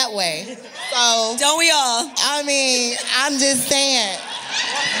at it that way. So, don't we all? I mean, I'm just saying.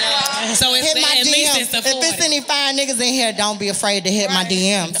 So it's hit my at DM. least it's a 40. If it's any fine niggas in here, don't be afraid to hit my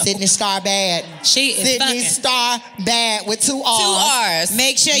DM. Sidney Starr bad. She is Sidney Starr bad with 2 R's. 2 R's.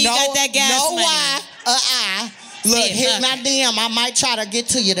 Make sure you got that gas no money. Y, I. Look, hit my DM. I might try to get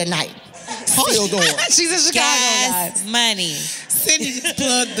to you tonight. Still doing. She's in Chicago, Gas money. Cindy just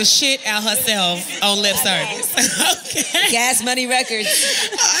plugged the shit out herself on lip service. Okay. Gas Money Records.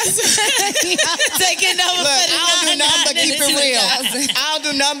 Taking over Look, for the I don't do nothing but keep it real. I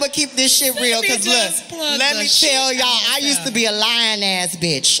don't do nothing but keep this shit real. Because look, let me tell y'all, I used to be a lying ass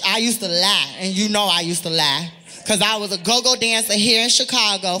bitch. I used to lie. And you know I used to lie. Because I was a go-go dancer here in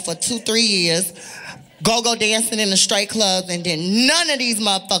Chicago for 2-3 years. Go-go dancing in the straight clubs, and then none of these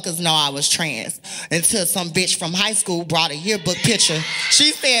motherfuckers know I was trans until some bitch from high school brought a yearbook picture.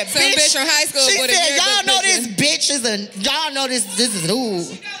 She said, some bitch from high school she put a said, yearbook y'all know picture. this bitch is a, y'all know this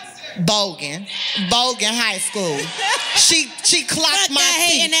is, Bogan High School. She clocked my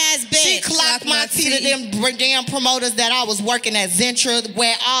teeth. Ass bitch. She clocked my teeth to them damn promoters that I was working at Zentra,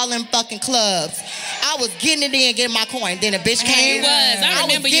 where all them fucking clubs. I was getting it in, getting my coin. Then a bitch came. I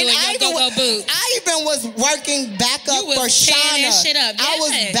remember you in your go-go boots. I even was working backup for Shawnna. That shit up. Yes. I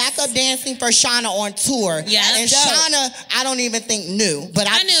was backup dancing for Shawnna on tour. Yeah, and Shawnna, I don't even think knew, but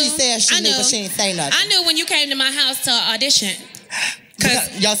she said she knew, but she didn't say nothing. I knew when you came to my house to audition.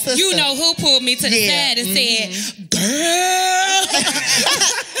 Because your sister. You know who pulled me to the side and said, girl.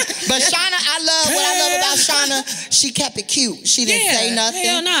 But Shawnna, what I love about Shawnna, she kept it cute. She didn't say nothing.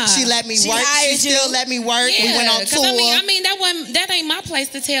 Hell nah. She let me work. She still let me work. Yeah, we went on tour. I mean that ain't my place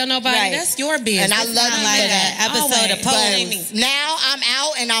to tell nobody. Right. That's your business. And I love you for that episode of Pole. Now I'm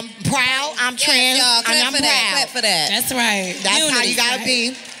out and I'm proud. I'm trans. Y'all, and I'm proud. Clap for that. That's right. That's how you gotta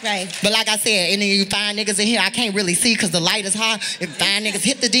be. Right. But like I said, any of you fine niggas in here, I can't really see because the light is hot. If fine niggas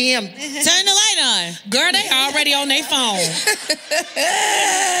hit the DM, turn the light on. Girl, they already on their phone.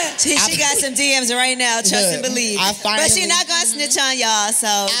 She got some DMs right now, trust and believe. But she's not gonna snitch on y'all, so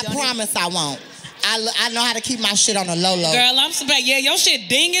I promise I won't. I know how to keep my shit on the low. Girl, I'm surprised. Yeah, your shit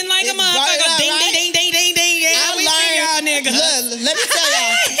dinging like a motherfucker. Ding, ding, ding, ding, ding. Yeah, we see y'all niggas. Look,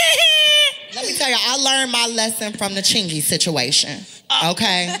 let me tell y'all, I learned my lesson from the Chingy situation.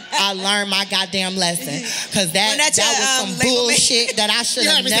 Okay, I learned my goddamn lesson because that was some bullshit that I should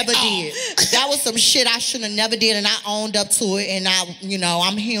have never did. That was some shit I should have never did, and I owned up to it. And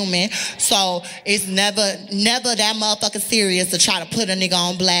I'm human, so it's never that motherfucker serious to try to put a nigga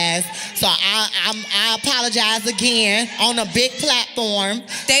on blast. So I apologize again on a big platform.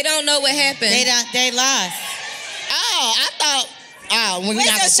 They don't know what happened. They lost. Oh, I thought. Wait,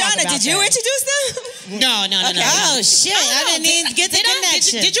 so Shawnna, did you introduce them? No. Okay. No. Oh shit! I didn't even get the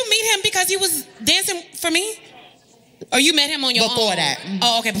connection. Did you meet him because he was dancing for me? Or you met him on your before own? That.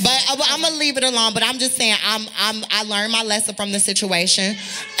 Oh, okay. But I'm gonna leave it alone. But I'm just saying, I learned my lesson from the situation,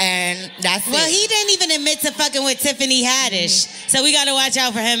 and that's it. Well, he didn't even admit to fucking with Tiffany Haddish, so we gotta watch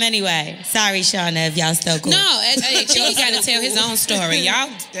out for him anyway. Sorry, Shawnna, if y'all still cool. No, he gotta tell his own story. Y'all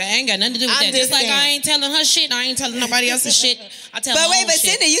ain't got nothing to do with that. Just like I ain't telling her shit, I ain't telling nobody else's shit. I tell my own shit.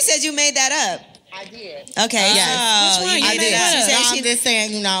 Sidney, you said you made that up. I did. Okay. Yes. Which one? I did. I'm just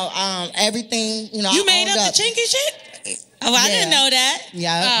saying, everything, You made up the Chinky shit? Oh, I didn't know that.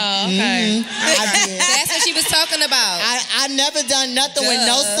 Yeah. Oh, okay. I did. That's what she was talking about? I never done nothing with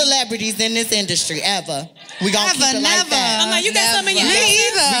no celebrities in this industry ever. We gonna keep it like that. I'm like, you got something in your Me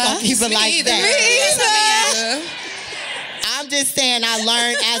either. We gonna keep it like that. Me either. I'm just saying I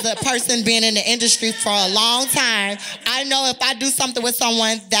learned as a person being in the industry for a long time. I know if I do something with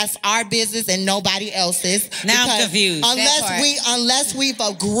someone, that's our business and nobody else's. Now I'm confused. Unless we've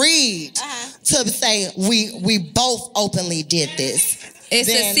agreed to say we both openly did this. It's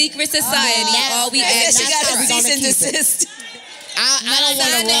a secret society. All we ask is cease and desist. I don't want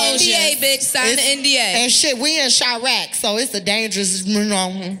to sign the NDA, bitch. Sign the NDA. And shit, we in Chirac, so it's a dangerous, you know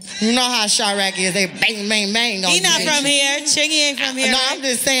how Chirac is. They bang, bang, bang. He not from here. Chingy ain't from here. No, I'm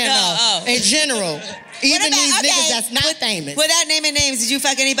just saying, in general. Even these niggas that's not famous. Without naming names, did you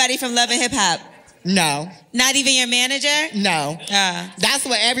fuck anybody from Love and Hip Hop? No. Not even your manager? No. That's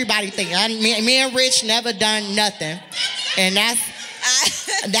what everybody thinks. Me and Rich never done nothing. And that's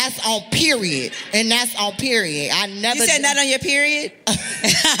on period. And that's on period. I never. You said not on your period? What?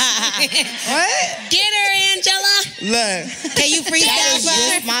 Get her, Angela. Look. Can you freestyle? That is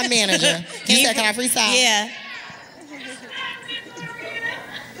just my manager. You said, can I freestyle? Yeah.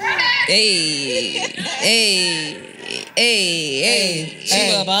 Hey.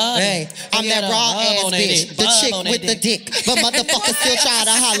 I'm that raw ass bitch, the chick with the dick, but motherfuckers still try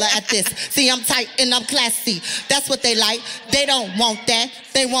to holler at this. See, I'm tight and I'm classy. That's what they like. They don't want that.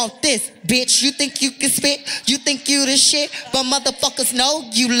 They want this, bitch. You think you can spit? You think you the shit? But motherfuckers know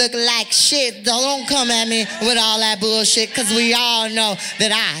you look like shit. Don't come at me with all that bullshit, cause we all know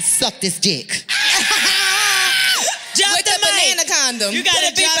that I suck this dick. With the banana condom. You gotta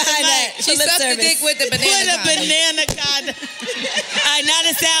be behind that. She sucked the dick with the banana condom. With a banana condom. All right, now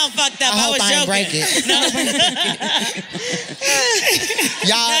the sound fucked up. I hope was I ain't joking. break it.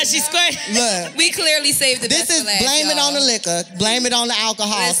 Y'all, no, she squirted. Look. We clearly saved the best for last, blame it on the liquor. Blame it on the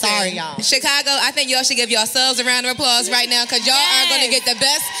alcohol. Listen, sorry, y'all. Chicago, I think y'all should give yourselves a round of applause right now, because y'all are going to get the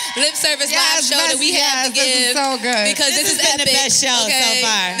best lip service live show that we have to give. This is so good. Because this has is been the best show so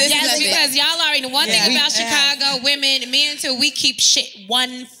far. Yes, because y'all already know one thing about Chicago women, men too, we keep shit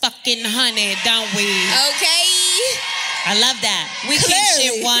 100, don't we? Okay. I love that. We keep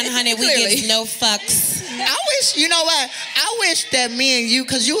shit 100. We give no fucks. I wish, you know what? I wish that me and you,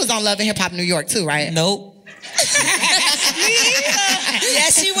 because you was on Love and Hip Hop New York too, right? Nope.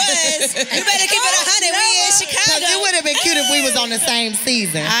 Yes, she was. You better keep it 100. We in Chicago. Because it would have been cute if we was on the same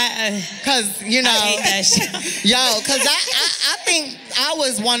season. Because, you know. I hate that shit. Yo, because I think I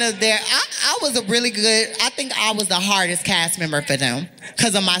was one of their, I was a really good, I think I was the hardest cast member for them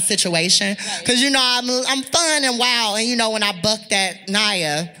because of my situation. Because, you know, I'm fun and wild. And, you know, when I bucked at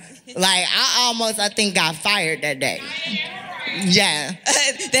Naya, like, I think, got fired that day. Yeah.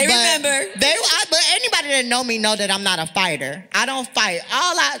 Remember. But anybody that know me know that I'm not a fighter. I don't fight.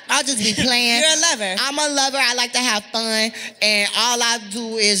 I'll just be playing. You're a lover. I'm a lover. I like to have fun. And all I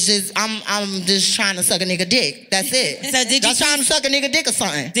do is just, I'm just trying to suck a nigga dick. That's it. So did you trying to suck a nigga dick or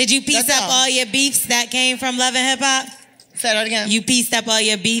something. Did you piece up all your beefs that came from Love and Hip Hop? Say that again. You pieced up all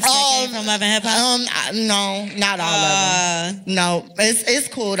your beefs that came from Love and Hip Hop? No, not all of them. No, it's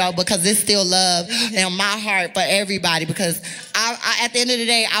cool though because it's still love in my heart for everybody because I at the end of the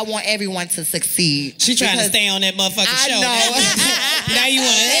day, I want everyone to succeed. She trying to stay on that motherfucking show. I know. Now you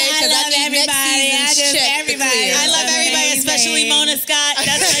want to. I love everybody. I love everybody, especially Mona Scott.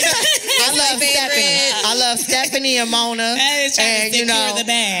 That's I love Stephanie. I love Stephanie and Mona. And you know, the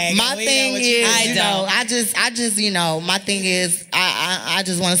bag. My thing is, I just, you know, my thing is, I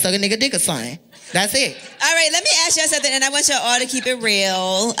just want to suck a nigga dick or something. That's it. All right, let me ask y'all something, and I want y'all all to keep it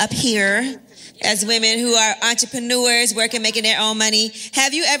real up here. As women who are entrepreneurs, working, making their own money,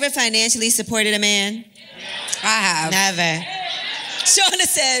 have you ever financially supported a man? I have. Never. Shawnna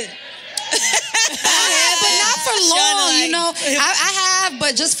said. I have, but not for long, you know. I have,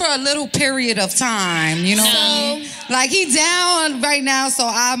 but just for a little period of time, you know. So, like he down right now, so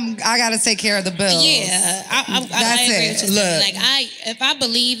I gotta take care of the bills. Yeah, I agree with you. Like if I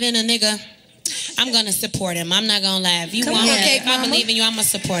believe in a nigga, I'm gonna support him. I'm not gonna lie. If you want, if I believe in you, I'm gonna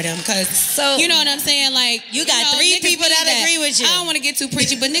support him. Cause you know what I'm saying. Like you got 3 people that agree with you. I don't want to get too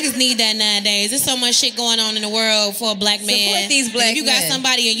preachy, but niggas need that nowadays. There's so much shit going on in the world for a black man. Support these black men. If you got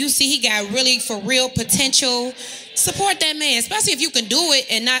somebody and you see he got really for real potential, support that man. Especially if you can do it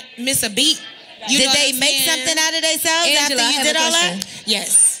and not miss a beat. Did they make something out of themselves after you did all that?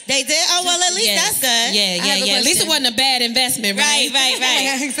 Yes. They did? Oh, well, at least that's good. Yeah. At least it wasn't a bad investment, right? Right.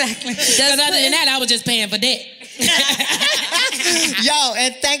 Yeah, exactly. Because other than that, I was just paying for debt. Yo,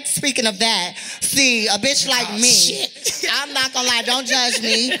 and speaking of that, see, a bitch like me, I'm not gonna lie, don't judge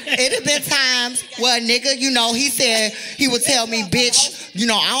me. It have been times where a nigga, you know, he said, he would tell me, bitch, you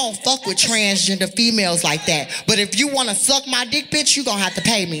know, I don't fuck with transgender females like that. But if you wanna suck my dick, bitch, you gonna have to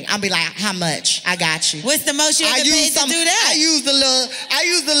pay me. I'll be like, how much? I got you. What's the most you ever paid to do that? I use the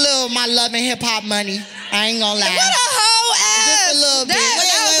little my love and hip hop money. I ain't gonna lie. What a whole ass. Just a little bit.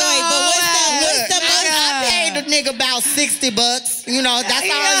 Wait, but what's the most? I paid the nigga about $60. You know, that's all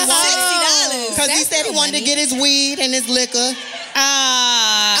he wanted. $60. Because he said he wanted to get his weed and his liquor.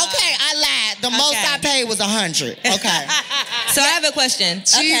 Okay, I lied. The most I paid was $100. Okay. So I have a question.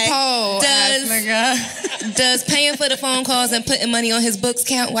 Does paying for the phone calls and putting money on his books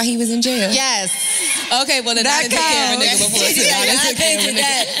count while he was in jail? Yes. Okay, well then I didn't take care of a nigga before too.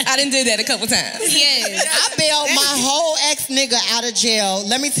 I didn't do that a couple times. Yes. I bailed my whole ex-nigga out of jail.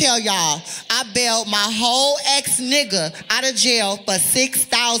 Let me tell y'all, I bailed my whole ex-nigga out of jail for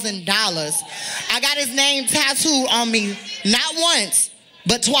 $6,000. I got his name tattooed on me, not once,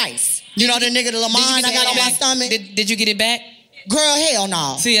 but twice. You know the nigga, the Lamont I got on my stomach? Did you get it back? Girl, hell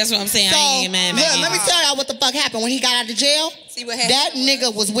no. See, that's what I'm saying. So, I ain't mad. Look, let me tell y'all what the fuck happened when he got out of jail. See what happened? That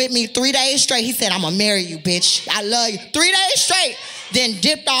nigga was with me 3 days straight. He said, I'm gonna marry you, bitch. I love you. 3 days straight. Then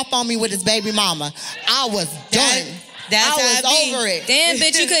dipped off on me with his baby mama. I was done. I was over it. Damn,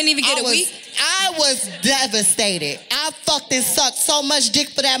 bitch, you couldn't even get a week? I was devastated. I fucked and sucked so much dick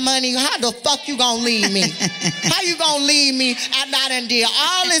for that money. How the fuck you gonna leave me? How you gonna leave me after I done did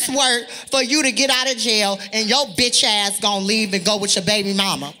all this work for you to get out of jail and your bitch ass gonna leave and go with your baby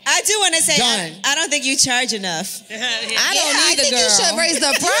mama? I do want to say, I don't think you charge enough. I don't either, girl. You should raise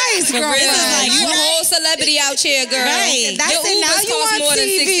the price, girl. You a whole celebrity out here, girl. Right. Your Ubers cost more than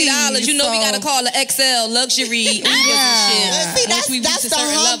 $60. You know we gotta call the XL luxury Ubers and shit. See, that's the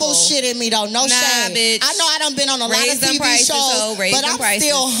humble shit in me though. No shame. Bitch. I know I done been on a lot of TV shows, but I'm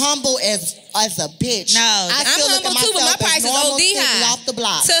still humble as a bitch. No, I'm humble too, but my price is OD high. Off the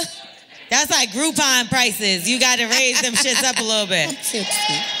block. That's like Groupon prices. You got to raise them shits up a little bit. I'm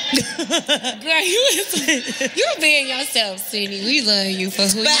tipsy. Girl, you're being yourself, Sidney. We love you for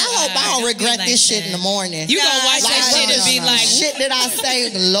who you are. But I hope I don't regret this shit in the morning. You gonna watch that shit and be like, shit did I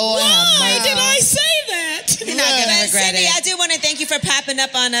say? Lord have mercy. why did I say that? You're not gonna regret it. I do want to thank you for popping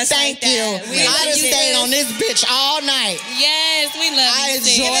up on us. Thank you. I just stayed on this bitch all night. Yes, we love you. I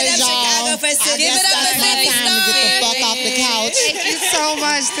enjoyed y'all. Give it up for Sidney Starr. Give it up for Sidney Starr. To get the fuck off the couch. Thank you so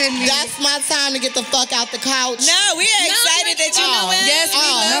much, Sidney. That's my time to get the fuck out the couch. No, we are excited that you know it. Yes, we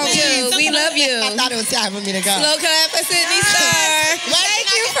love you. We love you. I thought it was time for me to go. Slow clap for Sidney Starr. Thank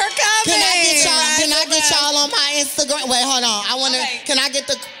you for coming. Can I get y'all on my Instagram? Wait, hold on. Can I get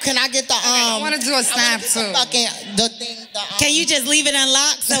the I want to do a snap too. Can you just leave it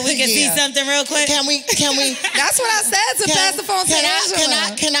unlocked so we can see something real quick? Can we? That's what I said to pass the phone to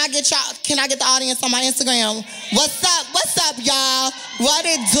Angela. Can I get y'all? Can I get the audience on my Instagram? What's up, y'all? What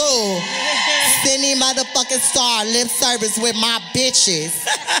it do? Sidney motherfucking Starr, lip service with my bitches.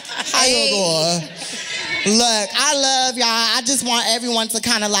 How you doing? Look, I love y'all. I just want everyone to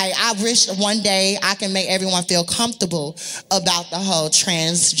kind of like, I wish one day I can make everyone feel comfortable about the whole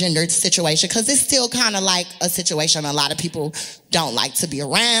transgender situation, because it's still kind of like a situation a lot of people don't like to be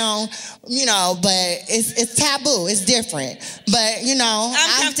around, you know, but it's taboo. It's different. But, you know.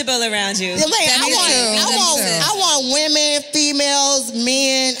 I'm comfortable around you. I want women, females,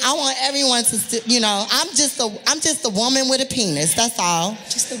 men. I want everyone to, you know, I'm just a woman with a penis. That's all.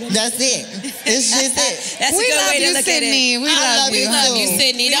 That's it. It's just it. That's a good way to look at it. We love you. We love you,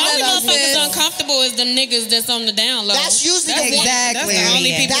 Sidney. The only motherfuckers uncomfortable is the niggas that's on the down low. That's usually That's the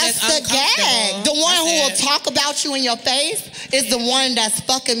only people that's the gag. The one who will talk about you in your face is the one that's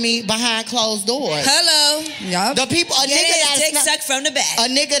fucking me behind closed doors. Hello. Yep. The people, a nigga that's not, sucked from the back. A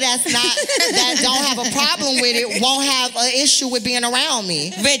nigga that's not, that don't have a problem with it won't have an issue with being around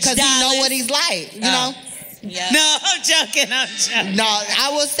me. Because he know what he's like, you know? Yeah. No, I'm joking. No,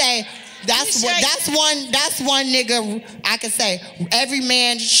 I will say, that's one nigga I could say every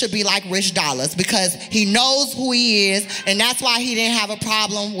man should be like Rich Dollars, because he knows who he is, and that's why he didn't have a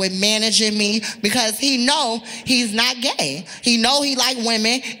problem with managing me, because he know he's not gay. He know he like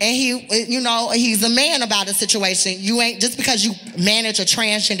women, and he, you know, he's a man about the situation. You ain't, just because you manage a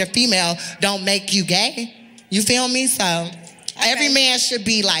transgender female don't make you gay. You feel me? So every man should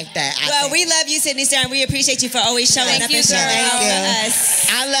be like that. Well, we love you, Sidney Starr, and we appreciate you for always showing up and showing out for us.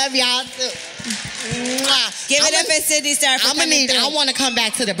 I love y'all too. Give it up for Sidney Starr for coming through. I want to come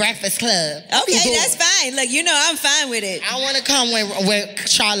back to the Breakfast Club. Okay, that's fine. Look, you know I'm fine with it. I want to come with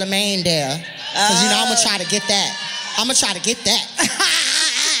Charlemagne there, because you know I'm gonna try to get that. I'm gonna try to get that.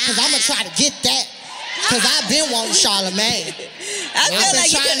 Because I'm gonna try to get that. Because I've been wanting Charlamagne. I've been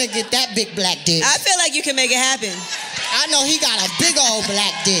trying to get that big black dick. I feel like you can make it happen. I know he got a big old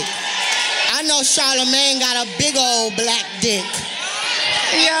black dick. I know Charlamagne got a big old black dick.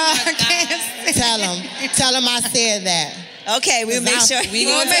 Yeah, I can't see. Tell him I said that. Okay, we'll make sure.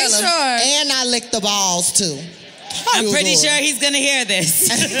 We'll make sure. And I licked the balls too. I'm pretty sure he's gonna hear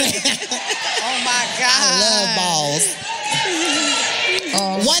this. Oh my God. I love balls.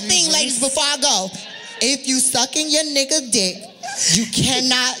 One thing, ladies, before I go, if you sucking your nigga dick, you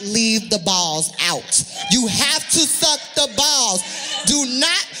cannot leave the balls out. You have to suck the balls. Do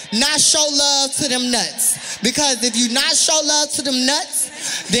not show love to them nuts. Because if you not show love to them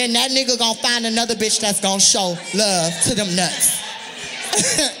nuts, then that nigga gonna find another bitch that's gonna show love to them nuts.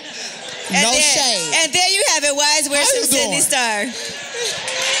 No shade. And there you have it, wise words from Sidney Starr.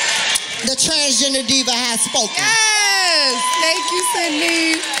 The transgender diva has spoken. Yes, thank you,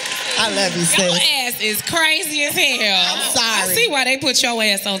 Sidney. I love you, sis. Your ass is crazy as hell. I'm sorry. I see why they put your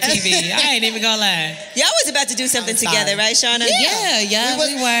ass on TV. I ain't even gonna lie. Y'all was about to do something together, right, Shawnna? Yeah,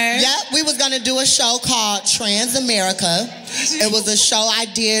 we were. Yep, we was gonna do a show called Trans America. It was a show I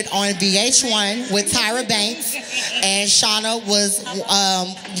did on VH1 with Tyra Banks, and Shawnna was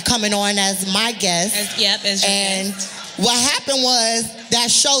coming on as my guest. As your guest. What happened was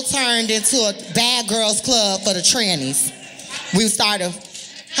that show turned into a bad girls club for the trannies. We started,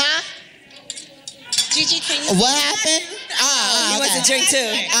 Gigi, can you? What happened? He wants to drink too.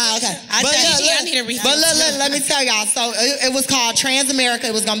 Okay. I need a refill. But look, let me tell y'all. So it was called Trans America.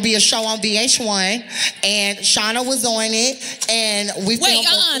 It was gonna be a show on VH1, and Shawnna was on it, and we Wait,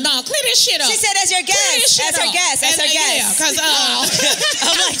 no, clear this shit up. She said as your guest. As her guest. As her guest. Yeah, because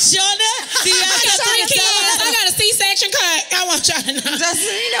I'm like, Shawnna, do you I got 3 kids. I got a C-section cut. I want y'all to know. Just,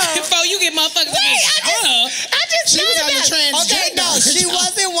 Before you get motherfuckers She was on the transgender. Okay, no, she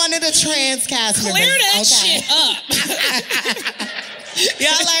wasn't one of the trans cast members. Clear that shit up.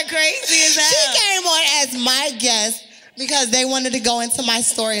 Y'all are crazy as hell. She came on as my guest because they wanted to go into my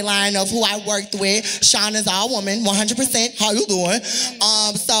storyline of who I worked with. Shawnna's all woman, 100%. How you doing?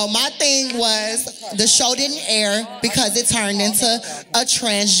 So my thing was the show didn't air because it turned into a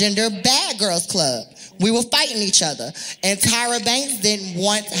transgender bad girls club. We were fighting each other. And Tyra Banks didn't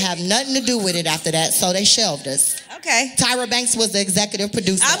want to have nothing to do with it after that, so they shelved us. Okay. Tyra Banks was the executive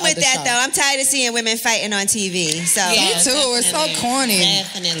producer I'm with of the that, show. though. I'm tired of seeing women fighting on TV. So me too. It's so corny.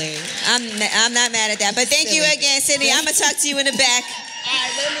 Definitely. I'm not mad at that. But thank you again, Sidney. I'm going to talk to you in the back.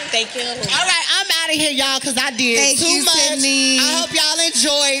 Thank you. All right, I'm out of here, y'all, because I did too much. Sidney. I hope y'all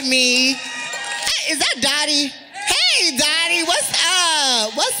enjoyed me. Hey, is that Dottie? Hey, Dottie, what's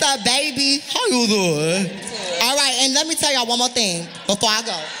up? What's up, baby? How you doing? All right, and let me tell y'all one more thing before I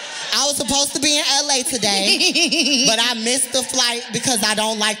go. I was supposed to be in LA today, but I missed the flight because I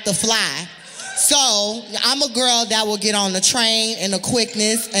don't like to fly. So I'm a girl that will get on the train and the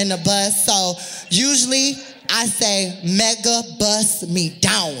quickness and the bus. So usually I say, mega bust me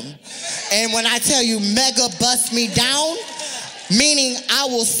down. And when I tell you mega bust me down, meaning I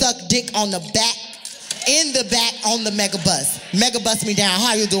will suck dick on the back, in the back on the mega bus. Mega bust me down.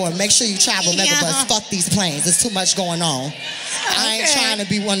 How you doing? Make sure you travel mega bus. Fuck these planes. There's too much going on. I ain't trying to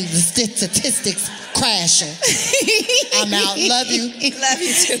be one of the statistics crashing. I'm out. Love you. Love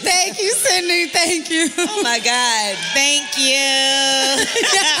you too. Thank you, Sidney. Thank you. Oh my God. Thank you.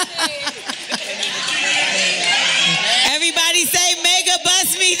 Everybody say mega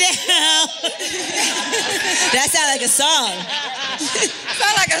bust me down. That sounds like a song.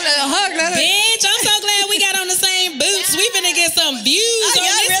 Sound like a little hug. Bitch, I'm so glad we got on the same boots. We finna get some views on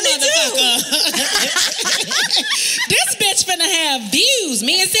this really motherfucker. This bitch finna have views.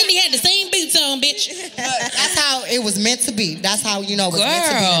 Me and Sidney had the same boots on, bitch. That's how it was meant to be. That's how you know it was meant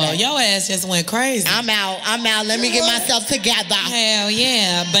to be. Girl, your ass just went crazy. I'm out. Let me get myself together. Hell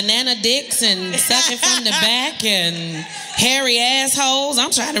yeah. Banana dicks and sucking from the back and hairy assholes.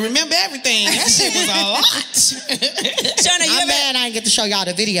 I'm trying to remember everything. That shit was a lot. Shawnna, I'm mad I didn't get to show y'all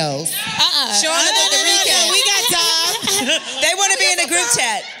the videos. Shawnna, we got time. They want to be in the group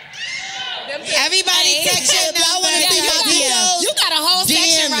chat. Everybody section. If y'all want to see my videos, you got a whole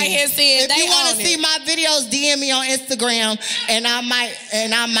section right here saying if you want to see my videos, DM me on Instagram, and I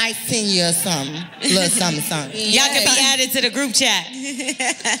might send you something, little something. Y'all can be added to the group chat.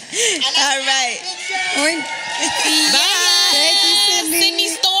 All right. Bye. Thank you, Sidney. Sidney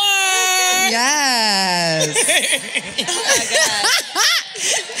Starr. Yes. Oh my God.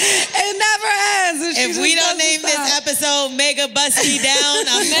 It never ends. If we don't name this episode Mega Bust Me Down,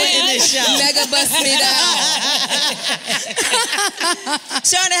 I'm quitting this show. Mega bust me down.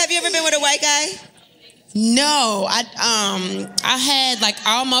 Shawnna, have you ever been with a white guy? No, I had like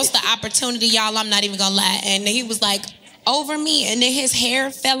almost the opportunity, y'all. I'm not even gonna lie, and he was like over me, and then his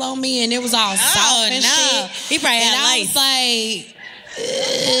hair fell on me, and it was all soft and shit. He probably had I lice. was like,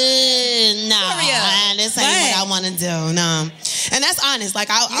 nah, this ain't what I want to do. No, and that's honest. Like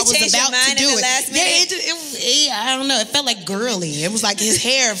I was about to do it. I don't know. It felt like girly. It was like his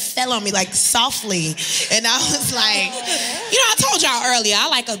hair fell on me like softly, and I was like, I told y'all earlier, I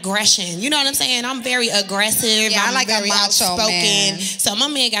like aggression. You know what I'm saying? I'm very aggressive. Yeah, I'm I like very a macho outspoken. man. So my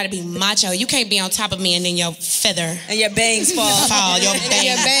man got to be macho. You can't be on top of me and then your feather And your bangs fall. your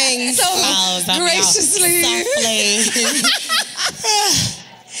bangs falls on me all graciously. softly.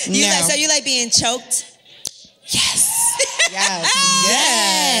 So you like being choked? Yes.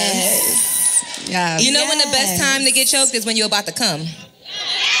 Yes. You know when the best time to get choked is when you're about to come.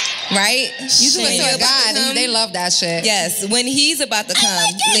 Right? You do it to a guy. They love that shit. Yes, when he's about to come.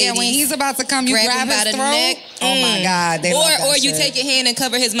 Yeah, when he's about to come, you grab him by his the throat. neck. Oh my God. They love that Or you shit. take your hand and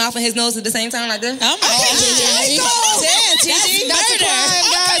cover his mouth and his nose at the same time like this. Oh my God. Damn, Gigi. That's a crime,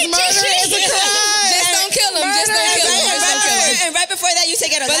 guys. Murder is a crime. Just don't kill him. Just don't kill him. And right before that, you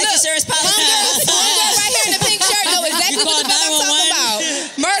take out a life insurance policy. Homegirl right here in the pink shirt know exactly what the fuck I'm talking about.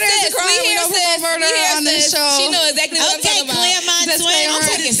 Murder is a crime. We don't promote murder on this show. She knows exactly what I'm talking about. Clear my twin. I'm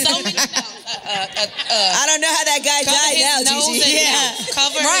taking so many I don't know how that guy died now, Gigi.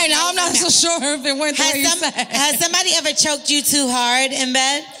 Right now, I'm not so sure if it went the way you said. Has somebody ever choked you too hard in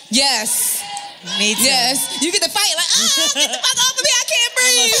bed? Yes. Me too. Yes. You get to fight like, get the fuck off of me. I can't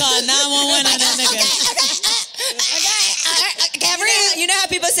breathe. I'm gonna call 911 on that nigga. You know how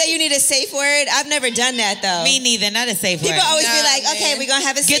people say you need a safe word? I've never done that though. Me neither, not a safe word. People always be like, okay, we're gonna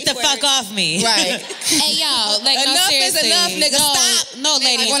have a safe Get the word. fuck off me. Right. Hey y'all, like Enough no, is enough, nigga. Stop. No,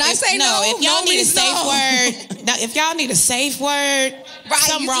 ladies. When I say no, if y'all no need a means safe no. word, now if y'all need a safe word,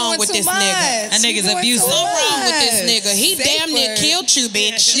 something you wrong doing with too this much. nigga. That nigga's You doing abusive. too Something wrong with this much. nigga. He Safe damn near word. killed you,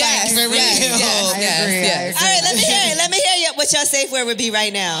 bitch. Yes, Like, for real. yes, yes, I yes, agree, yes. All right, let me hear it. Let me hear what your safe word would be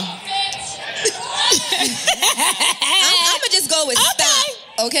right now. I'm gonna just go with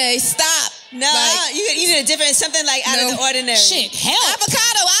stop. Okay, stop. No, Like, you need a different, something like out of the ordinary. Shit, help.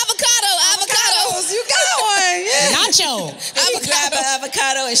 avocado. You got one. Yeah. Nacho. You grab an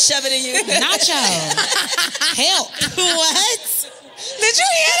avocado and shove it in you. Nacho. Help. What? Did you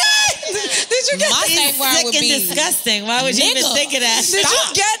hear that? Did you get My that? safe word Sick would and be disgusting. Why would you even nigga. think of that? Did you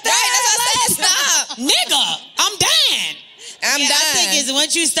get that? Stop. nigga. I'm done. I'm Yeah, done. I think it's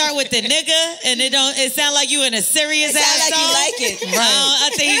once you start with the nigga and it sound like you in a serious It sound ass like you song. like it. I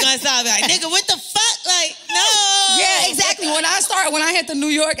think you're gonna start like, nigga, what the fuck? Like, no. Yeah, exactly. When I hit the New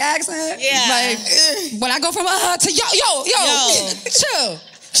York accent, like when I go from to yo,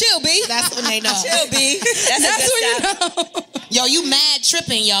 chill, B. That's when they know. Chill, B. That's That's a good when you stop. know. Yo, you mad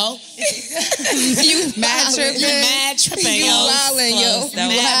tripping, yo. You mad tripping. You mad tripping, You yo. wildin', yo. That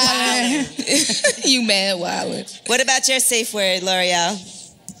was You mad wildin'. What about your safe word, L'Oreal?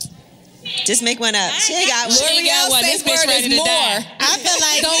 Just make one up. She ain't got one. She ain't got one. This safe bitch word ready is to more. die. I feel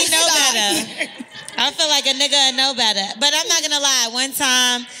like Don't we know stop. better. I feel like a nigga know better. But I'm not gonna lie. One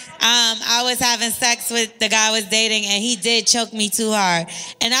time, I was having sex with the guy I was dating, and he did choke me too hard.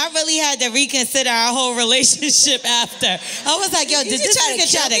 And I really had to reconsider our whole relationship after. I was like, yo, did this nigga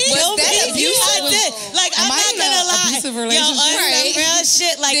try to kill me? that abusive? I did. Like, I'm Am I not in gonna a lie. abusive Yo, on relationship? some real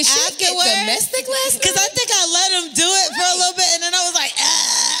shit, like Did she get afterwards. domestic last night? Because I think I let him do it for a little bit, and then I was like,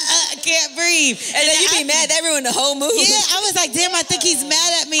 I can't breathe. And then you be mad. That ruined the whole mood. Yeah, I was like, damn, I think he's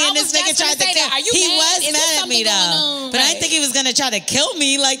mad at me, and this nigga tried to kill me. He was mad at me, though. But I didn't think he was going to try to kill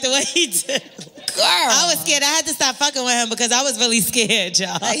me like the way he did. Girl. I was scared. I had to stop fucking with him because I was really scared,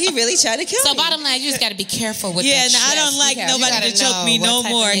 y'all. Like, he really tried to kill So me. bottom line, you just got to be careful with Yeah, that and I shit. don't like careful. nobody You to gotta choke me know no what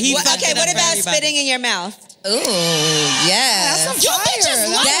type of more. nigga. He Well, fucked okay, it what up for about everybody. spitting in your mouth? Ooh, yes. That's some You fire. bitches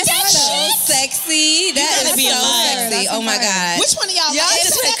love That's that so shit. sexy. That gotta is be so alive. sexy. That's Oh my fire. God. Which one of y'all Y'all like?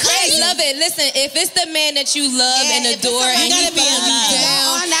 just crazy. Love it. Listen, if it's the man that you love and if it's adore somebody- and he gotta be fucking you alive. down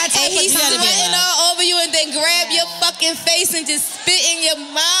On that type and of he's time. sweating all over you and then grab your fucking face and just spit in your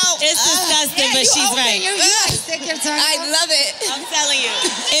mouth. It's disgusting, but she's right. Stick your tongue I out. love it. I'm telling you.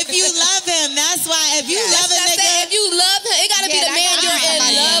 If you love him, that's why. If you love a That's what I said. nigga, If you love him, it gotta be Yeah, the that man gotta you're be in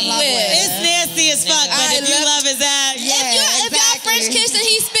somebody love in love with. with. it's nasty as fuck. But I if you love his ass, If y'all exactly. French kiss and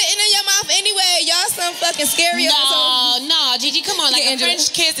he's spitting in your mouth anyway, y'all some fucking scary assholes. No, Gigi, come on. Like Yeah, a Angela.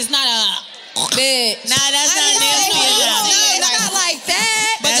 French kiss is not a... Bitch. nah, that's not nasty No, enough. it's not like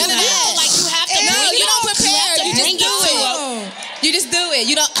that. That's You not. know, like you have to No, bring you don't prepare. You bring just it do to it. You just do it.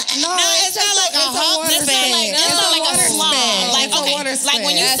 You don't. No, it's not like a hawk spit. It's not like a slob. Like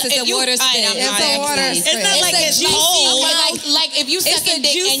when you it's a water spit. It's a water spit. It's not like it's cold. Like if you suck a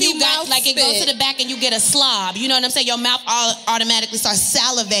dick and you got like it goes to the back and you get a slob. You know what I'm saying? Your mouth automatically starts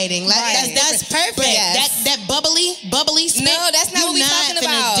salivating. Like that's perfect. That bubbly spit. No, that's not what we're talking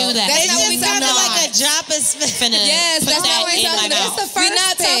about. Do that. That's It's not what just we're kind talking of about. like a drop of spit. Yes, that's not what we're talking about. It's the first We're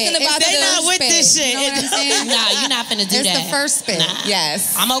not talking about They the not with this shit. You know what I'm saying? Nah, you're not finna do It's that. the first spit.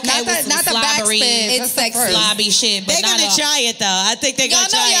 Yes. I'm okay with some Not the back slobbery. spit. It's sexy. Slobby shit, but They're not gonna try it though. I think they're Y'all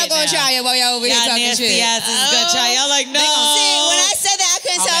gonna know try y'all it. gonna try it while y'all over here Y'all talking nasty shit. asses is gonna try. Y'all like, no. See, when I said that, I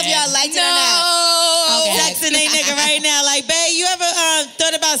couldn't tell if y'all liked it or not. No. Texting a nigga right now, like, babe, you ever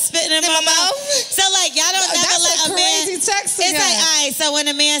thought about spitting in my mouth? So like, y'all don't never let That's a a man. crazy text. It's like, all right. So when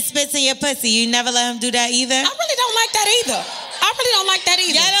a man spits in your pussy, you never let him do that either. I really don't like that either.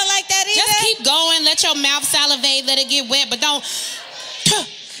 Y'all don't like that either. Just keep going. Let your mouth salivate. Let it get wet, but don't.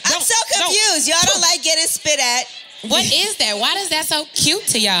 I'm so confused. Y'all don't like getting spit at. What is that? Why is that so cute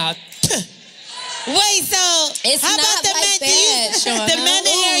to y'all? Wait, so It's how about not the like men? that, Shawnna. The men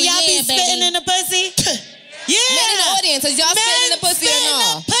in here, y'all be yeah, spitting baby. in the pussy? Yeah. Men in the audience, is y'all spitting in the pussy or spitting no?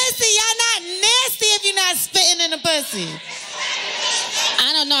 in the pussy. Y'all not nasty if you're not spitting in the pussy. I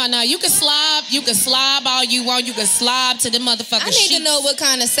don't know. No, you can slob all you want. You can slob to the motherfucker. I need to know what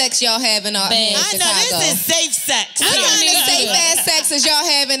kind of sex y'all having out here in I know Chicago. this is safe sex. What kind of safe ass sex is y'all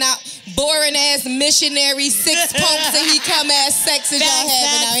having out? Boring ass missionary 6 pumps and he come ass sex is y'all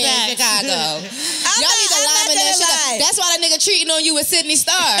having out here in Chicago. Y'all need to liven that shit up. That's why the nigga cheating on you with Sidney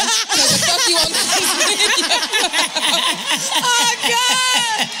Starr. Cause the fuck you on Oh,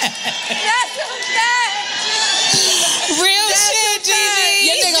 God. That's so bad. real shit,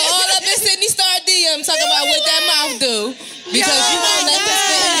 Gigi. Your nigga all up in Sidney Starr DM talking about what that mouth do. Because you won't let this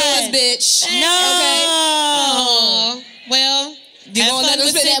spit in yours, bitch. No. Okay? Oh, well. You gonna let him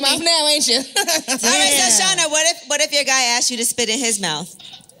spit that mouth now, ain't you? All right, so Shawnna, what if your guy asked you to spit in his mouth?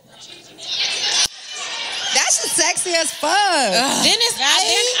 That's just sexy as fuck. Then it's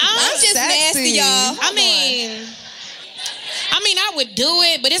I'm just sexy. nasty, y'all. I mean, I would do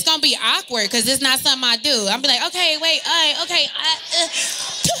it, but it's gonna be awkward because it's not something I do. I'm be like, okay, wait, okay,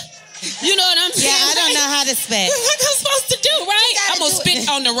 you know what I'm saying? Yeah, I don't know how to spit. What I'm supposed to do, right? I'm gonna spit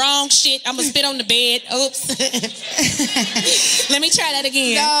on the wrong shit. I'm gonna spit on the bed. Oops. Let me try that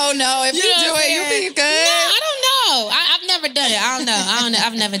again. No. If you know do what it, I'm you saying? be good. No, I don't know. I've never done it. I don't know.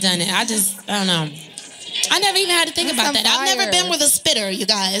 I've never done it. I don't know. I never even had to think about that. I've never been with a spitter, you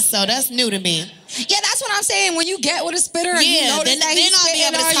guys, so that's new to me. Yeah, that's what I'm saying. When you get with a spitter and you notice that he's I'll be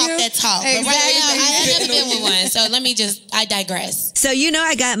able to talk that talk. But right now, Exactly. I've never been with one, so I digress. So you know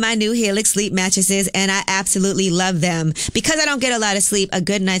I got my new Helix sleep mattresses and I absolutely love them. Because I don't get a lot of sleep, a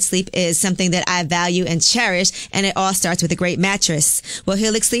good night's sleep is something that I value and cherish, and it all starts with a great mattress. Well,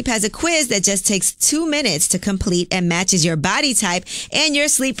 Helix Sleep has a quiz that just takes 2 minutes to complete and matches your body type and your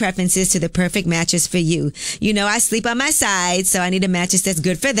sleep preferences to the perfect mattress for you. You know I sleep on my side, so I need a mattress that's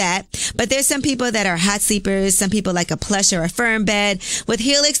good for that. But there's some people that are hot sleepers. Some people like a plush or a firm bed. With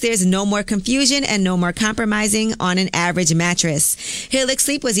Helix, there's no more confusion and no more compromising on an average mattress. Helix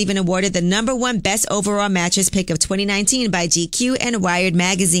Sleep was even awarded the #1 best overall mattress pick of 2019 by GQ and Wired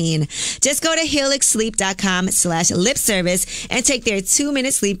Magazine. Just go to helixsleep.com/lipservice and take their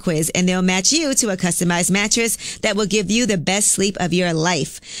 2-minute sleep quiz, and they'll match you to a customized mattress that will give you the best sleep of your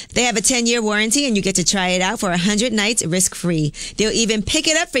life. They have a 10-year warranty, and you get to try it out for 100 nights risk-free. They'll even pick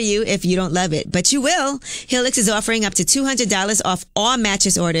it up for you if you don't love it, but you will. Helix is offering up to $200 off all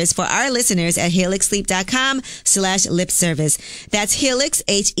mattress orders for our listeners at helixsleep.com/lipservice. That's Helix,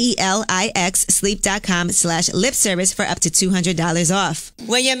 HELIX, sleep.com/lipservice for up to $200 off.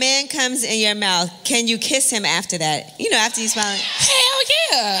 When your man comes in your mouth, can you kiss him after that? You know, after you smile. Hell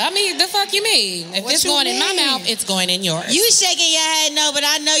yeah. I mean, the fuck you mean? If it's going in my mouth, it's going in yours. You shaking your head no, but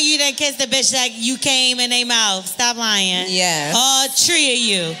I know you done kissed the bitch that you came in their mouth. Stop lying. Yes. All 3 of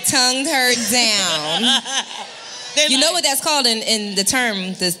you. Tongued her down. You know what that's called in the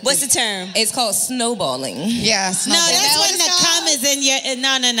term? What's the term? It's called snowballing. Yes. No, that's when the cum is in your.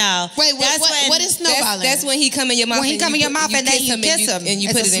 No. Wait, what is snowballing? That's when he come in your mouth. When he come in your mouth and then you kiss him. and you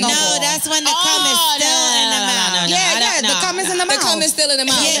It's put a it in. snowball. No, that's when the cum is still in the mouth. The cum is in the The mouth. cum is still in the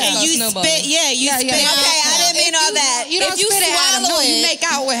mouth. Yeah, That's you snowballing. spit. Yeah, you spit. Okay, I didn't mean all that. You don't If you spit it at him. No, swallow you it- make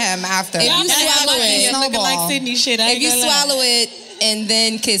out with him after. If you Y'all swallow looking it, Snowball. Sidney shit. if you swallow it and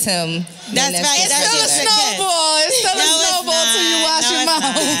then kiss him, then That's right. It's That's still a just a snowball. It's still No, a it's snowball till you not. wash No, your it's mouth.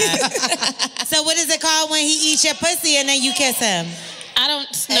 So what is it called when he eats your pussy and then you kiss him? I don't.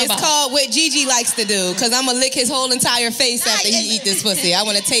 It's called what Gigi likes to do, because I'm going to lick his whole entire face after he eat this pussy. I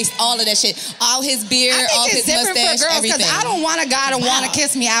want to taste all of that shit. All his beard, all his mustache, everything. I don't want a guy to want to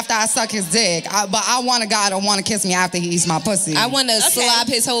kiss me after I suck his dick. But I want a guy to want to kiss me after he eats my pussy. I want to slob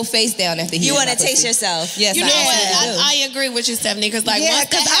his whole face down after he eats my pussy. You want to taste yourself. Yes, you know what? I agree with you, Stephanie, because like once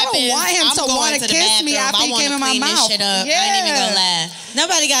that happens, I don't want him to want to kiss me after he came in my mouth. Shit up. I ain't even gonna lie.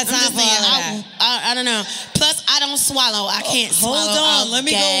 Nobody got time for all that. I don't know. Plus, I don't swallow. I can't swallow. Hold on. Let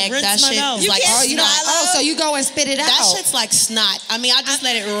me go rinse my nose. You can't swallow? So you go and spit it out. That shit's like snot. I mean, I just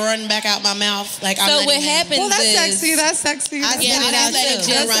let it run back out my mouth. Like, so what happens is... Well, that's sexy. That's sexy. I let it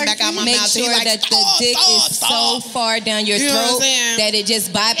just run back out my mouth. Make sure that the dick is so far down your throat that it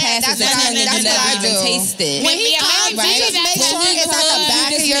just bypasses the tongue and you never even taste it. When he comes, he just make sure it's at the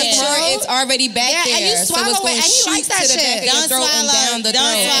back of your throat. It's already back there. And you swallow it, and he likes that shit. Don't swallow. Don't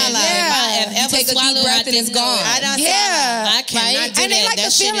swallow. Yeah. You take a deep breath and it's gone. I don't swallow. I cannot do and they that. like the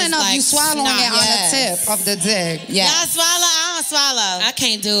feeling of you swallowing it on the tip of the dick. Y'all swallow? I don't swallow. I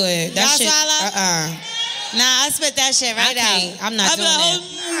can't do it. Y'all swallow? Nah, I spit that shit right out. I'm not doing that.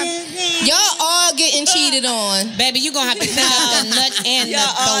 Y'all all getting cheated on. Baby, you gonna have to clean up the nut and the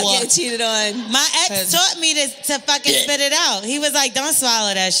all throw getting cheated on. My ex taught me to fucking spit it out. He was like, don't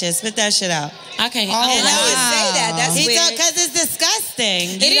swallow that shit. Spit that shit out. I can't. And I would say that. That's weird. Because it's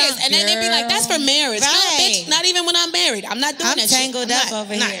disgusting. It is. And then they'd be like, that's for marriage. Right. No, bitch, not even when I'm married. I'm not doing that shit. I'm tangled up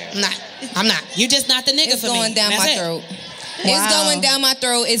over here. I'm not. You just not the nigga it's for me. It's going down my throat. Wow. It's going down my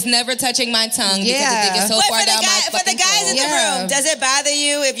throat. It's never touching my tongue because the dick is so far down my fucking For the guys in the room, does it bother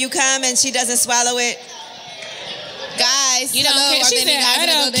you if you come and she doesn't swallow it? Guys, you don't care. She said, I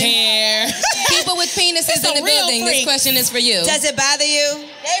don't care. People with penises in the building, this question is for you. Does it bother you?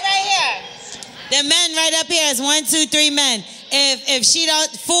 They right here. The men right up here is 1, 2, 3 men. If she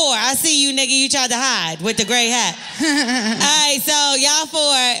don't, 4, I see you, nigga, you tried to hide with the gray hat. All right, so y'all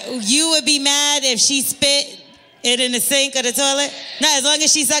 4, you would be mad if she spit it in the sink or the toilet? No, as long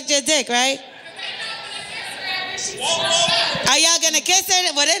as she sucked your dick, right? Are y'all gonna kiss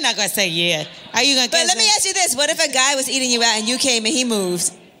her? Well, they're not gonna say yeah. Are you gonna kiss her? But let me ask you this. What if a guy was eating you out and you came and he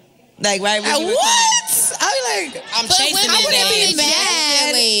moved? Like, right when you were what? I mean, like, I'm chasing I wouldn't it. be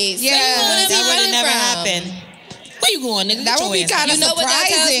mad. Yeah. That would have never happened. Where you going, nigga? That would be kind of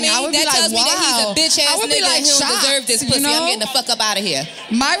surprising. I would be like, wow. That he's a bitch ass nigga and he don't deserve this pussy. You know? I'm getting the fuck up out of here.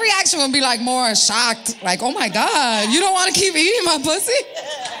 My reaction would be like more shocked. Like, oh my God, you don't want to keep eating my pussy?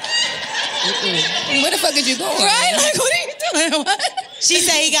 Where the fuck did you go? Right? Like, what are you doing? What? She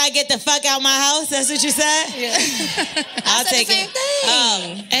said he gotta get the fuck out my house. That's what you said? Yeah. I'll take the same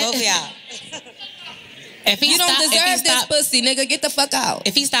it. thing. Both of y'all. If you don't deserve this pussy, nigga. Get the fuck out.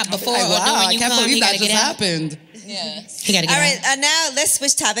 If he stopped before Like, or wow, when you I can't come, believe he that gotta just get out. happened. Yeah. He gotta get All out. right, now let's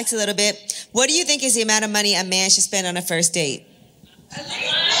switch topics a little bit. What do you think is the amount of money a man should spend on a first date?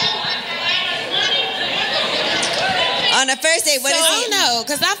 On a first date, what is I don't know,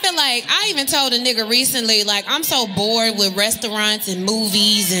 because I feel like, I even told a nigga recently, like, I'm so bored with restaurants and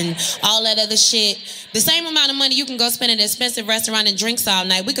movies and all that other shit. The same amount of money you can go spend at an expensive restaurant and drinks all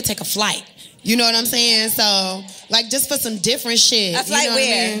night, we could take a flight. You know what I'm saying? So, like, just for some different shit. A flight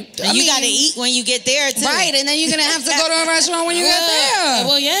where? And you gotta eat when you get there, too. Right, and then you're going to have to go to a restaurant when you get there.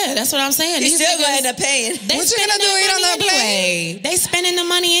 Well, yeah, that's what I'm saying. You still going to end up paying. What you going to do? Eat on that plane? They spending the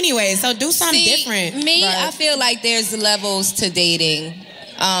money anyway, so do something different. Me, I feel like there's levels to dating.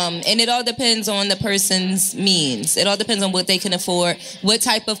 And it all depends on the person's means. It all depends on what they can afford, what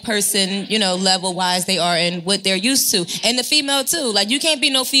type of person, you know, level-wise they are, and what they're used to. And the female, too. Like, you can't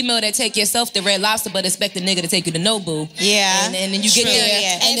be no female that take yourself to Red Lobster but expect a nigga to take you to Nobu. Yeah. And then you get there.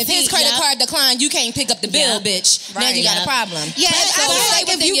 Yeah. And if his credit card declined, you can't pick up the bill, bitch. Now you got a problem. Yeah, I feel like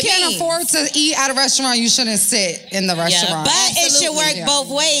if you can't afford to eat at a restaurant, you shouldn't sit in the restaurant. But it should work both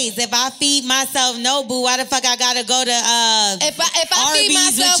ways. If I feed myself Nobu, why the fuck I gotta go to If I feed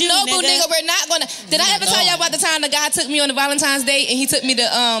myself Nobu, nigga, we're not gonna. Did I ever tell y'all about the time the guy took me on a Valentine's Day and he took me to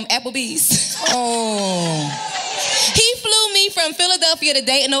Applebee's? Oh. He flew me from Philadelphia to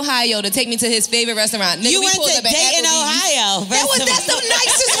Dayton, Ohio to take me to his favorite restaurant. Nigga, You went to Dayton, Ohio. That's the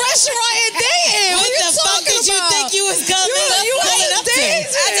nicest restaurant in Dayton. What the fuck did you think you was coming up to?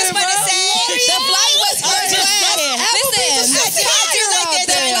 I just want to say, the flight was first class. Listen,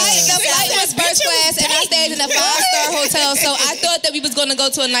 the flight was first class, and I stayed in a 5-star hotel, so I thought that we was gonna go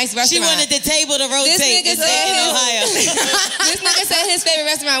to a nice restaurant. She wanted the table to rotate. This nigga said in Ohio. This nigga said his favorite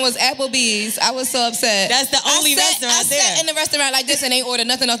restaurant was Applebee's. I was so upset. That's the only restaurant there. I sat in the restaurant like this and ain't ordered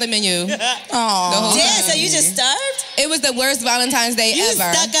nothing off the menu. Oh. damn, so you just starved? It was the worst Valentine's Day You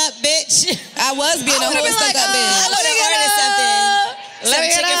ever. stuck up, bitch. I was being a whole stuck up bitch. I would have ordered something. So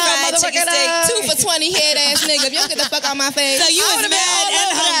chicken fried, chicken steak. 2 for $20 head ass nigga. If you don't get the fuck out my face. So you was mad and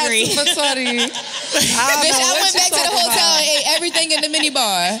hungry. For 20. Bitch, I went back to the hotel and ate everything in the mini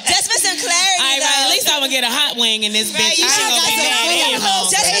bar. Just for some clarity, All right, though. at least I'm gonna get a hot wing in this bitch. You I ain't gonna be mad at home.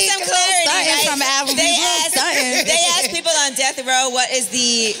 Just for some clarity, From right? They asked people on death row what is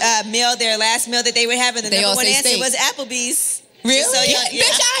the meal, their last meal that they were having. The They number all one say answer steak. was Applebee's. Really? So, yeah.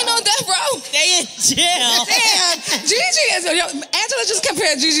 Bitch, I ain't on death row. They in jail. Damn, Gigi is. Angela just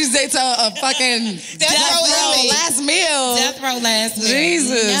compared Gigi's day to a fucking Death row inmate. last meal. Death row last meal.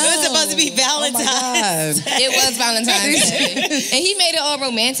 Jesus. It was supposed to be Valentine's. It was Valentine's Day. And he made it all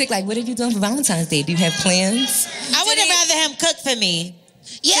romantic. Like, what are you doing for Valentine's Day? Do you have plans? I would have rather him cook for me.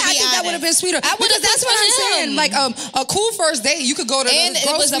 Yeah, I think that would have been sweeter. Because that's what I'm saying. Like a cool first date, you could go to And the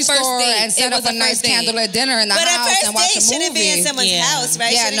it was grocery a first store date. and set It up was a a nice first date. candlelit dinner in the But a house first and watch date a shouldn't be in movie. someone's house,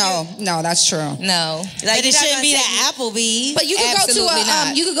 right? Yeah, Shouldn't no, that's true. No. Like, But it you're not shouldn't be gonna that Applebee's. But you could Absolutely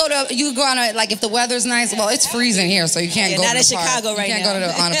not. you could go on a, like if the weather's nice. Well, it's freezing here, so you can't Yeah, go not to in the park. Chicago right You can't now. go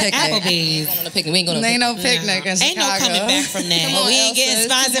to on a picnic. Applebee's. On a picnic. We ain't going to Ain't no picnic in Ain't no Chicago. coming back from that. Come on, We ain't getting Elsa.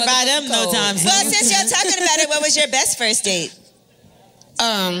 It's sponsored too by them no cold. time Well, soon. since y'all talking about it, what was your best first date?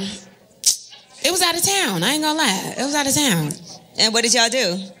 It was out of town. I ain't gonna lie. It was out of town. And what did y'all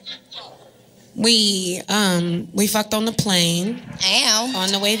do? We fucked on the plane Ow.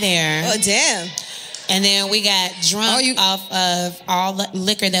 on the way there. Oh, damn. And then we got drunk off of all the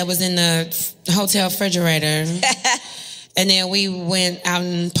liquor that was in the hotel refrigerator. And then we went out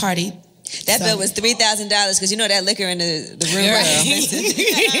and partied. That bill was $3,000 because you know that liquor in the room.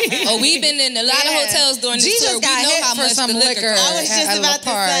 Right. Oh, we've been in a lot of hotels during this Jesus tour. We got know hit how for much some the liquor. I was just about to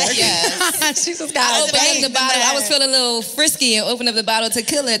say. Yes. Jesus I got opened up the bottle. I was feeling a little frisky and opened up the bottle of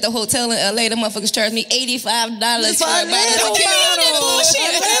tequila at the hotel in LA. The motherfuckers charged me $85 for a bottle of tequila.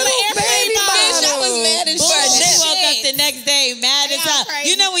 Bullshit. Baby Bitch, I was mad as She shit. woke up the next day mad as hell.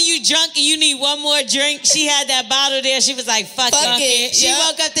 You know when you drunk and you need one more drink? She had that bottle there. She was like, fuck it. She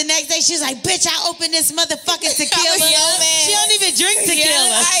woke up the next day. She was like, bitch, I opened this motherfucking tequila. She don't even drink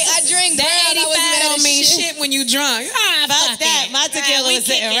tequila. I drink That brown. I was 85 mad don't as mean shit. shit when you drunk. Fuck that. My tequila was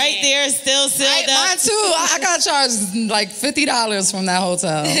sitting right there, still sealed up. Mine too. I got charged like $50 from that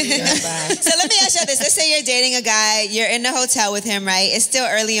hotel. So let me ask you this. Let's say you're dating a guy. You're in the hotel with him, right? It's still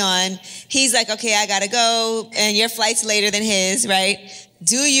early on. He's like, okay, I got to go. And your flight's later than his, right?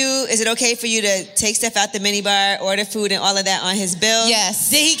 Is it okay for you to take stuff out the minibar, order food and all of that on his bill?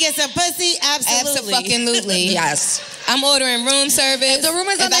 Yes. Did he get some pussy? Absolutely. Absolutely. Yes. I'm ordering room service. If the room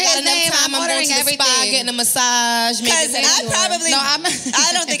is under I got his enough name, time, I'm I'm going ordering to the spa, everything. getting a massage. Because I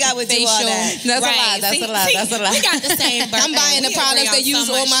don't think I would do all Facial. that. That's a lie. That's a lie. That's a lie. We got the same birthday. I'm buying the We products agree they on use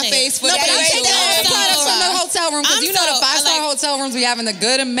so on much my shit. face for No, the but I facial. take the products from the hotel room because I'm you know the so- 5-star like- hotel rooms be having the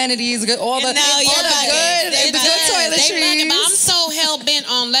good amenities, all the No, you're bugging. good They bugging, but I'm toiletries. so hell bent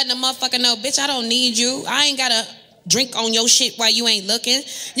on letting a motherfucker know, bitch, I don't need you. I ain't gotta drink on your shit while you ain't looking.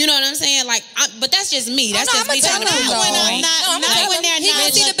 You know what I'm saying? Like, but that's just me. That's just me trying to prove them, a though. point. Not when they're He not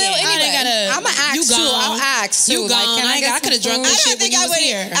gonna see the bill looking. anyway. I'm going to ask You too. gone. I'll ask too. You Like, gone. can I get I could have drunk I this don't shit when think you I was would.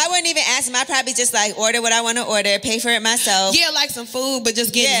 here. I wouldn't even ask him. I'd probably just like order what I want to order, pay for it myself. Yeah, like some food, but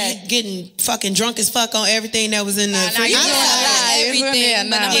just getting fucking drunk as fuck on everything that was in the Now you freezer. doing a lot. everything,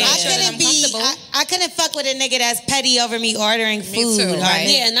 but I'm Yeah. not I sure couldn't I'm be. comfortable. I couldn't fuck with a nigga that's petty over me ordering food. too, right?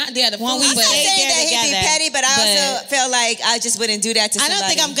 Yeah, not the other When food, we I'm but not stayed saying there that he'd be together, petty, but I also feel like I just wouldn't do that to I somebody. don't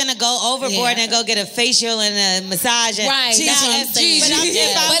think I'm gonna go overboard and go get a facial and a massage. And Right, that's what I'm saying. But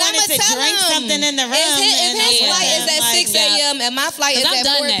if I But wanted I'ma to tell drink him, something in the room, If his then flight is at 6 a.m. and my flight is 'Cause I've at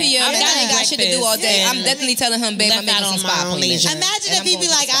done 4 that. p.m. I've and I done ain't got shit to do all day, breakfast I'm definitely telling him, babe, I'm left out making some on my spa own appointments. leisure. Imagine if he be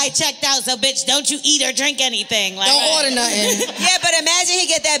like, I checked out, so bitch, don't you eat or drink anything. Like, Don't order nothing. Yeah, but imagine he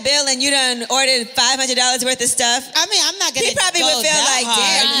get that bill and you done ordered $500 worth of stuff. I mean, I'm not gonna. He probably go would feel that like, hard,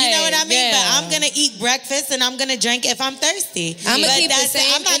 damn. you know what I mean? Yeah. But I'm gonna eat breakfast and I'm gonna drink if I'm thirsty. I'm gonna But keep the that's it.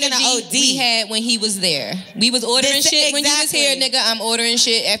 same I'm not gonna energy OD. we had when he was there. We was ordering This- shit when you was here, exactly. nigga. I'm ordering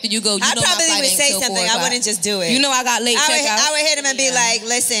shit after you go. You I know my probably flight would ain't say till 4 something. I o'clock. wouldn't just do it. You know I got late checkout. I would hit him and be like,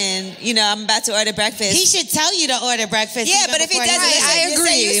 listen, I'm about to order breakfast. He should tell you to order breakfast. Yeah, even but if he before doesn't, leaves. listen, I you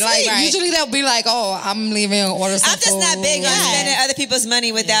say you agree. Like sleep. usually they'll be like, "Oh, I'm leaving and order some I'm just not food." big on spending other people's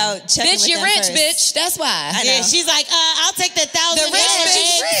money without checking Bitch, with you're them rich, first. bitch. That's why. I know. Yeah, she's like, I'll take the $1,000. The rich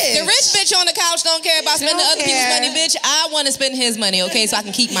bitch, rich. the rich bitch on the couch don't care about spending Don't other people's care. money, bitch. I want to spend his money, okay, so I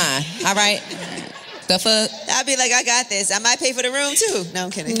can keep mine. All right. The fuck? I'd be like, I got this. I might pay for the room too. No,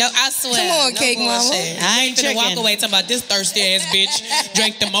 I'm kidding. No, I swear. Come on, no Cake Mama. bullshit. I ain't finna walk tricking. away talking about this thirsty ass bitch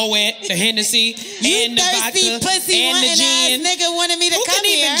drank the Moet, the Hennessy, You and the thirsty vodka, pussy and the wanting gin. ass nigga wanted me to Who come can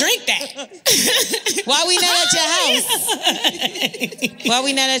here. even drink that? Why we not at your house? Why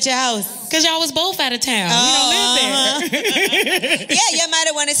we not at your house? Because y'all was both out of town. We don't live there. Yeah, you might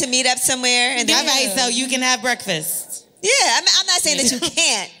have wanted to meet up somewhere. And then, All right, so you can have breakfast. yeah, I'm not saying that you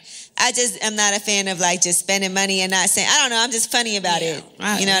can't. I just am not a fan of like just spending money and not saying. I don't know. I'm just funny about it.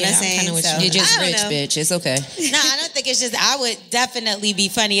 You know what I'm saying? kinda with So, you. You're just I don't rich, know. bitch. It's okay. No, I don't think it's just. I would definitely be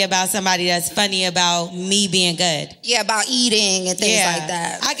funny about somebody that's funny about me being good. Yeah, about eating and things like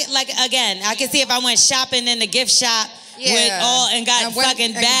that. I could, like, again, I can see if I went shopping in the gift shop with Yeah. all and got And went fucking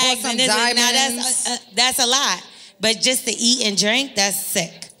and bought bags some and this and now diamonds. that's a lot. But just to eat and drink, that's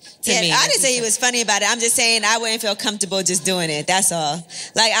sick to me. I didn't say he was funny about it. I'm just saying I wouldn't feel comfortable just doing it. That's all.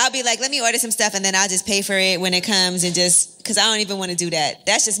 Like I'll be like, let me order some stuff and then I'll just pay for it when it comes and just because I don't even want to do that.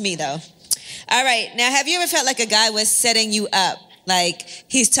 That's just me though. All right. Now, have you ever felt like a guy was setting you up? Like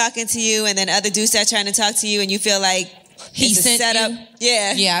he's talking to you and then other dudes start trying to talk to you and you feel like He it's a sent setup? you?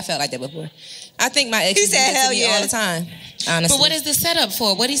 Yeah. Yeah, I felt like that before. I think my ex He used to said, do that hell to me yeah. all the time. Honestly. But what is the setup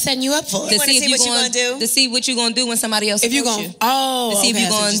for? What he setting you up for? to wanna see if see you what you gonna do? To see what you gonna do when somebody else If you approach going, oh, To see if okay, you I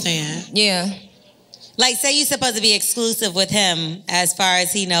see what going, you're saying. yeah. Like, say you're supposed to be exclusive with him as far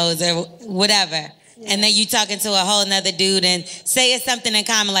as he knows or whatever. And then you talking to a whole nother dude and say it's something in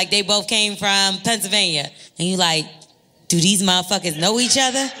common, like they both came from Pennsylvania. And you like, do these motherfuckers know each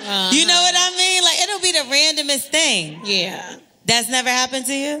other? You know what I mean? Like, it'll be the randomest thing. Yeah. That's never happened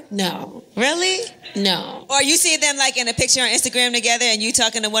to you? No. Really? No. Or you see them like in a picture on Instagram together and you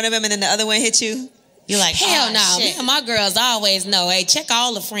talking to one of them and then the other one hit you? You're like, Hell oh, no. Me shit. and my girls always know, hey, check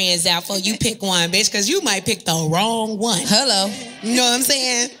all the friends out before you pick one, bitch, because you might pick the wrong one. Hello. You know what I'm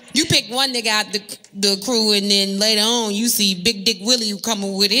saying? You pick one nigga out the crew and then later on you see Big Dick Willie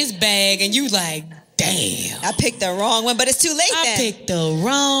coming with his bag and you like, damn. I picked the wrong one, but it's too late I then. picked the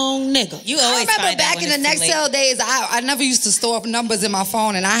wrong nigga. You I always remember find out back when in the it's too late. Nextel days, I never used to store up numbers in my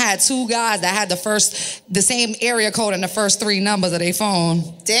phone, and I had two guys that had the same area code in the first three numbers of their phone.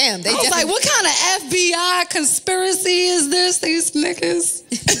 Damn, they I was like, what kind of FBI conspiracy is this, these niggas?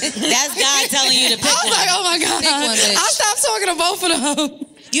 That's God telling you to pick I was one. like, oh my God. one, bitch. I stopped talking to both of them.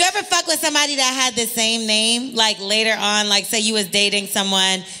 You ever fuck with somebody that had the same name, like later on, like say you was dating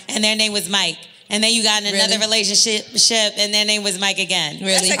someone and their name was Mike, and then you got in another relationship and their name was Mike again?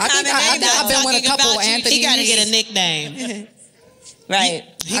 Really? That's a I think common name. I've been with a Talking couple about you, Anthony's. He got to get a nickname. Right.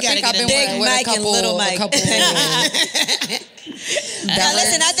 He I got to think I've get a been nickname. with a Mike and couple, Little Mike. a couple. Now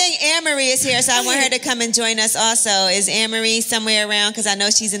listen, I think Anne-Marie is here, so I want her to come and join us also. Is Anne-Marie somewhere around? Because I know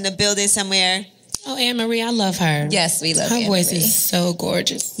she's in the building somewhere. Oh, Anne-Marie, I love her. Yes, we love Her voice Anne-Marie. is so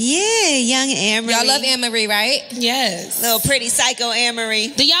gorgeous. Yeah, young Anne-Marie. Y'all love Anne-Marie, right? Yes. Little pretty psycho Anne-Marie.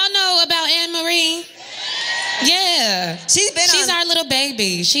 Do y'all know about Anne-Marie? Yeah. She's She's our little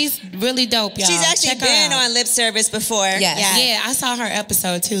baby. She's really dope, y'all. She's actually Check her been out. on Lip Service before. Yes. Yeah, I saw her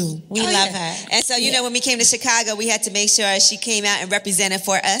episode too. We love her. And so, you know, when we came to Chicago, we had to make sure she came out and represented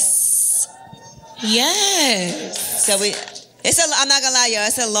for us. Yes. So I'm not gonna lie, y'all,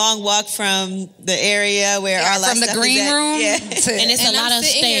 it's a long walk from the area where all our From the stuff green is at. room Yeah. And it's And a lot I'm of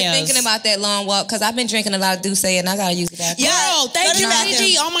sitting here stairs. thinking about that long walk because I've been drinking a lot of Douce and I gotta use the bathroom. Yeah. Girl, Go thank to you, the bathroom.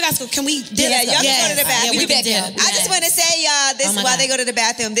 Gigi. Oh my gosh, can we dip? Yeah, y'all can Yes. go to the bathroom. Yeah, we We can back dip. up. I just want to say, y'all, this Oh my while God. they go to the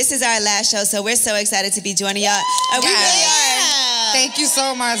bathroom, this is our last show, so we're so excited to be joining y'all. We really are. Thank you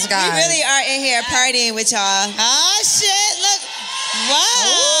so much, We guys. really are in here partying with y'all. Oh shit! Look,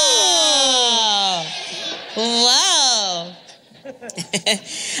 whoa, whoa.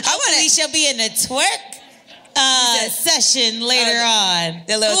 Hopefully she'll be in the twerk session later on.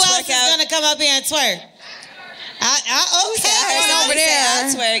 the little Who else twerk is out? gonna come up here and twerk? Okay, Over there.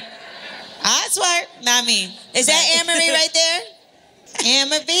 I'll twerk. I twerk. Not me. Is that Anne-Marie right there?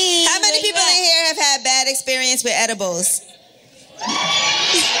 Anne-Marie. How many people in here have had bad experience with edibles?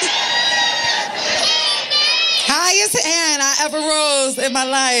 Highest hand I ever rose in my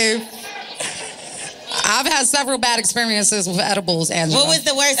life. I've had several bad experiences with edibles, Angela. What was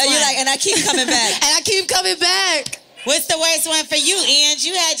the worst Oh, one? you're like, and I keep coming back. And I keep coming back. What's the worst one for you, Ange?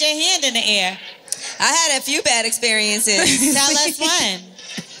 You had your hand in the air. I had a few bad experiences. Tell us one.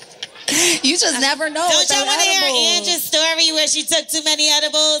 You just never know. Don't with y'all them want to hear edibles. Ange's story where she took too many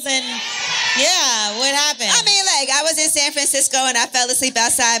edibles and yeah, what happened? I mean, like, I was in San Francisco and I fell asleep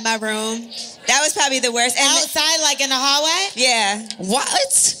outside my room. That was probably the worst. And outside, like in the hallway? yeah.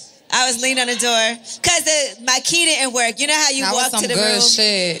 What? I was leaning on the door because my key didn't work. You know how you That was walk some to the good room,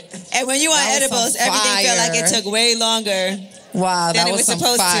 shit. and when you on That was edibles, some everything felt like it fire. took way longer. Wow, than that it was some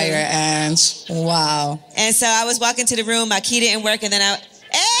supposed fire, to. Ange. Wow. And so I was walking to the room, my key didn't work, and then I,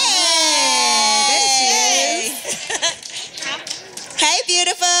 hey! Hey,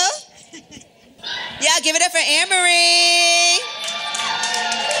 beautiful. Y'all give it up for Anne-Marie.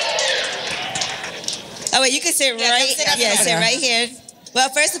 Oh, wait, you can sit sit right here. Well,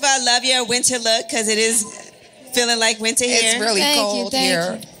 first of all, I love your winter look because it is feeling like winter here. It's really cold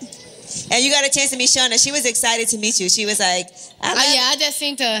here. And you got a chance to meet Shawnna. She was excited to meet you. She was like, I just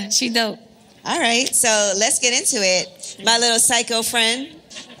seen her. She dope. All right, so let's get into it. My little psycho friend.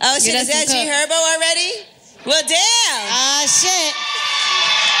 Oh, shit, is that G Herbo already? Well, damn. Ah, shit.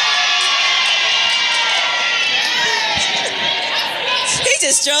 He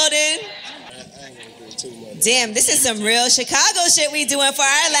just strolled in. Damn, this is some real Chicago shit we doing for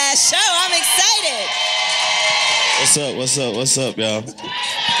our last show. I'm excited. What's up, y'all?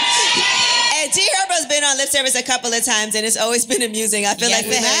 And G Herbo's been on lip service a couple of times, and it's always been amusing. I feel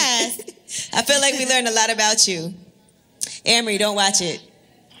like we learned a lot about you. Amory, don't watch it.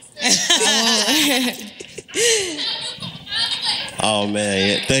 Oh man,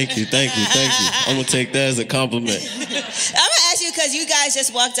 yeah. Thank you. I'm gonna take that as a compliment. I'm gonna ask you because you guys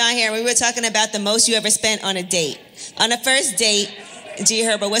just walked on here and we were talking about the most you ever spent on a date. On a first date, G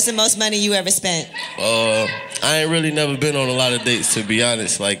Herbo, what's the most money you ever spent? I ain't really never been on a lot of dates, to be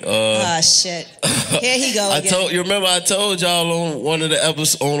honest. Like, oh shit. Here he go again. I told y'all on one of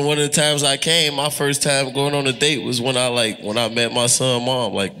the times I came, my first time going on a date was when I met my son's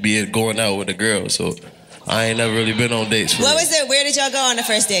mom, like going out with a girl. So I ain't never really been on dates. What was it? Where did y'all go on the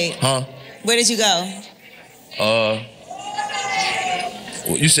first date? Huh? Where did you go?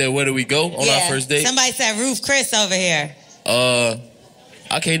 You said where did we go on our first date? Somebody said Roof Chris over here.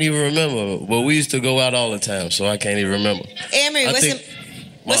 I can't even remember, but we used to go out all the time, so I can't even remember. Amory,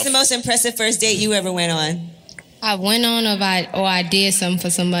 what's the most impressive first date you ever went on? I went on or I did something for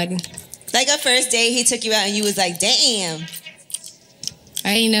somebody. Like a first date, he took you out and you was like, damn.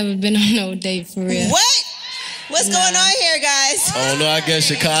 I ain't never been on no date for real. What? What's going on here, guys? I don't know. I guess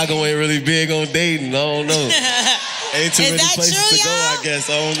Chicago ain't really big on dating. I don't know. Ain't too many places to go, I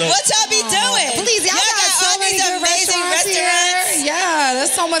guess. I don't know. What y'all be doing? Please, y'all got so many good amazing restaurants. Here. Yeah,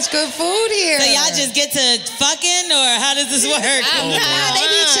 there's so much good food here. So y'all just get to fucking, or how does this work? They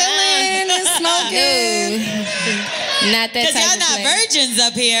be chilling and smoking. Not that type of Because y'all not virgins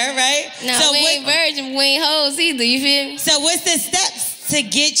up here, right? No, so we ain't virgin. We ain't hoes either. You feel me? So what's the steps to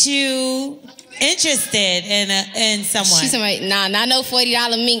get you interested in someone? She's like, nah, not no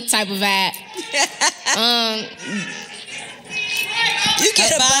 $40 mink type of vibe. You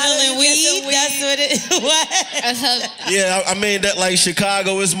get a bottle of weed. That's what it. What? Yeah, I mean that like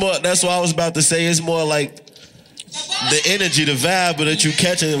Chicago is more. That's what I was about to say. It's more like the energy, the vibe that you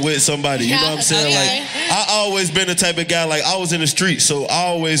catching with somebody. You know what I'm saying? Okay. Like I always been the type of guy. Like I was in the street, so I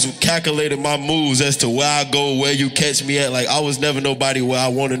always calculated my moves as to where I go, where you catch me at. Like I was never nobody where I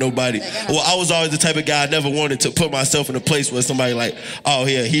wanted nobody. Well, I was always the type of guy I never wanted to put myself in a place where somebody like, oh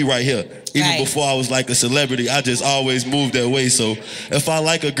yeah, he right here. Even before I was like a celebrity, I just always moved that way. So if I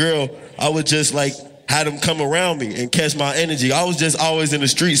like a girl, I would just like have them come around me and catch my energy. I was just always in the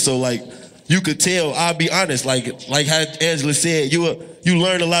streets, so like you could tell. I'll be honest, like how Angela said, you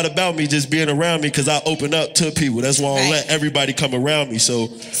learn a lot about me just being around me because I open up to people. That's why I don't let everybody come around me. So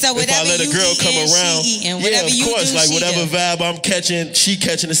if I let a girl come around, yeah, of course, like whatever vibe I'm catching, she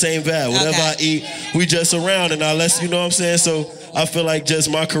catching the same vibe. Whatever I eat, we just around, and you know what I'm saying. So I feel like just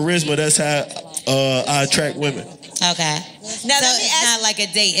my charisma, that's how I attract women. Okay. Now, so it's not like a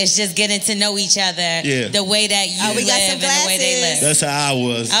date. It's just getting to know each other. Yeah. The way that you live and the way they live. That's how I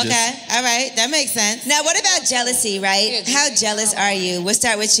was. Okay. All right. That makes sense. Now, what about jealousy, right? How jealous are you? We'll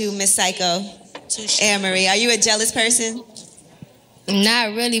start with you, Miss Psycho. Anne-Marie, are you a jealous person?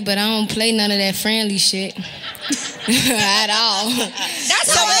 Not really, but I don't play none of that friendly shit. At all.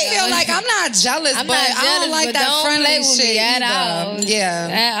 That's how I feel. Like I'm not jealous, but I don't like that friendly shit at all. Yeah,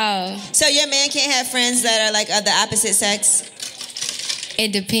 at all. So your man can't have friends that are like of the opposite sex?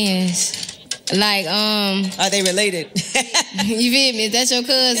 It depends. Like, are they related? You feel me? Is that your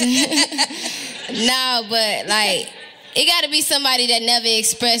cousin? No, but like, it got to be somebody that never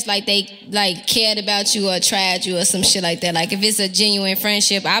expressed like they like cared about you or tried you or some shit like that. Like if it's a genuine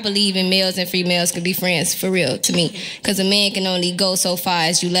friendship, I believe in males and females could be friends for real to me. Because a man can only go so far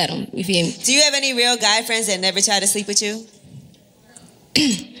as you let him. You feel me? Do you have any real guy friends that never try to sleep with you?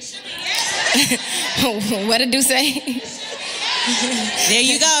 What did you say? There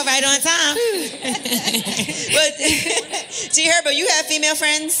you go, right on time. But G Herbo, you have female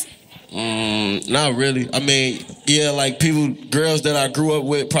friends? Not really. I mean, Yeah, like girls that I grew up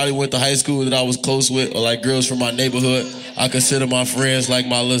with, probably went to high school that I was close with, or like girls from my neighborhood. I consider my friends like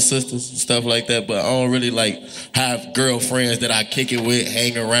my little sisters and stuff like that, but I don't really like have girlfriends that I kick it with,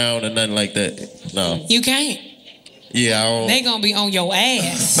 hang around, or nothing like that. No. You can't. Yeah, I don't. They gonna be on your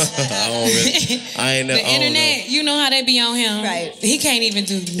ass. I don't really. I ain't never. The internet, you know how they be on him. Right. He can't even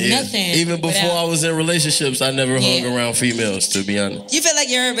do nothing. Even before I was in relationships, I never hung around females, to be honest. You feel like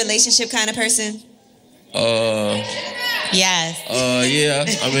you're a relationship kind of person? Yes. Yeah.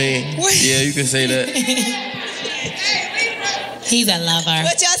 I mean, yeah, you can say that. He's a lover.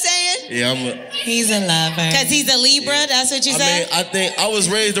 What y'all saying? Yeah, He's a lover. Because he's a Libra, that's what you said? I mean, I think I was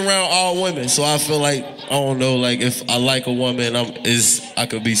raised around all women, so I feel like, I don't know, like if I like a woman, I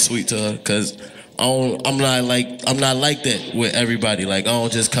could be sweet to her, because I'm not like that with everybody. Like, I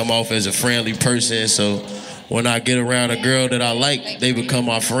don't just come off as a friendly person, so when I get around a girl that I like, they become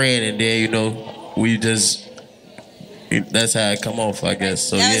my friend, and then, you know, we just... That's how I come off, I guess.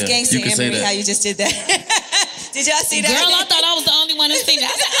 So that yeah, was gangster, you can say Emery, that. how you just did that. Did y'all see that? Girl, I thought I was the only one who seen that.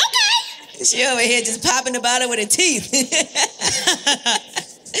 I said, okay. She over here just popping the bottle with her teeth.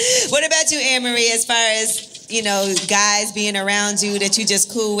 What about you, Anne-Marie, as far as, you know, guys being around you that you just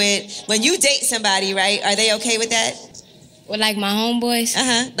cool with? When you date somebody, right, are they okay with that? Well, like my homeboys?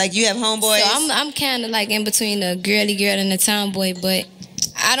 Like you have homeboys? So I'm kind of like in between the girly girl and the tomboy, but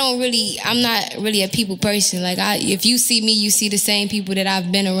I'm not really a people person. Like, if you see me, you see the same people that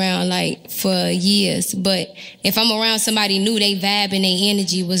I've been around, like, for years. But if I'm around somebody new, they vibe and their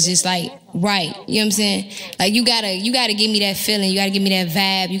energy was just, like, right. You know what I'm saying? Like, you gotta give me that feeling. You gotta give me that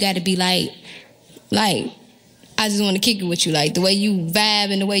vibe. You gotta be like, I just want to kick it with you. Like, the way you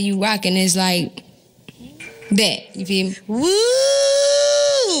vibe and the way you rocking is, like, that. You feel me? Woo!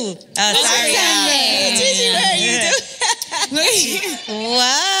 Oh, sorry, y'all.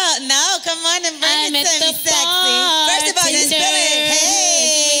 Wow, no, come on and bring it to me, sexy. First of all, you spill it.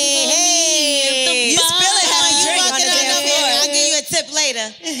 Hey, you spill it. How you walking on the floor? I'll give you a tip later.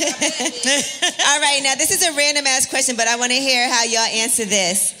 All right, now this is a random ass question, but I want to hear how y'all answer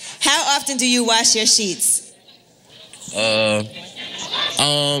this. How often do you wash your sheets? Yeah,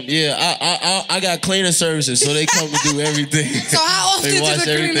 I got cleaning services, so they come to do everything. So how often does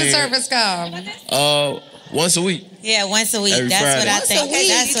the cleaning service come? Once a week. Yeah, once a week. Every That's Friday. what I think.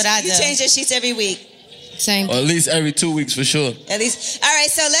 That's what I do. You change your sheets every week? Same. Or at least every 2 weeks for sure. At least. All right,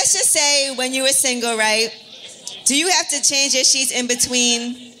 so let's just say when you were single, right? Do you have to change your sheets in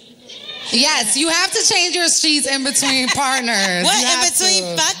between? Yes, you have to change your sheets in between partners. What, in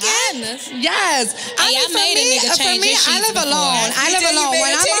between fucking? Yes. I made a nigga change his sheets I live alone.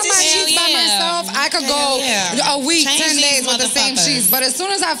 When I'm on my sheets by myself, I could go a week, 10 days with the same sheets. But as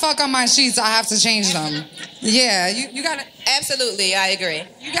soon as I fuck on my sheets, I have to change them. Yeah, you gotta. Absolutely, I agree.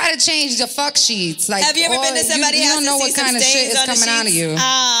 You gotta change the fuck sheets. Like, have you ever been to somebody's house you don't know what kind of shit is coming out of you.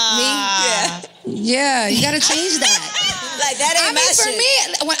 Yeah, you gotta change that. Like, that ain't my shit. For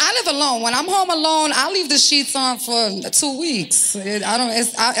me, when I live alone, when I'm home alone, I leave the sheets on for 2 weeks.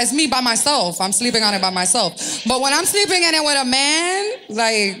 It's me by myself. I'm sleeping on it by myself. But when I'm sleeping in it with a man,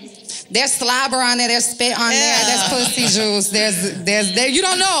 like, there's slobber on there, there's spit on there, there's pussy juice, there's you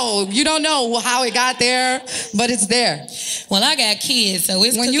don't know how it got there, but it's there. Well, I got kids, so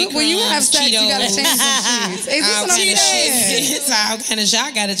it's when you have sex, Cheetos. You gotta change some sheets. Is this what I'm saying? It's all kind of shit.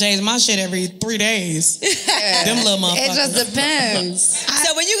 I gotta change my shit every 3 days. Yeah. Them little motherfuckers. It just depends.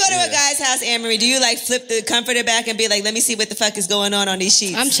 So when you go to a guy's house, Anne-Marie, do you like flip the comforter back and be like, let me see what the fuck is going on these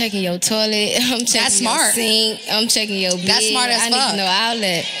sheets? I'm checking your toilet. I'm checking your sink. I'm checking your bed. That's smart as I fuck. need to know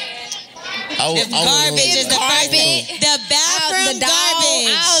outlet. Garbage is the first thing. The bathroom garbage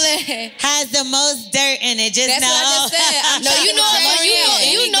has the most dirt in it. Just That's what I just said. No, you know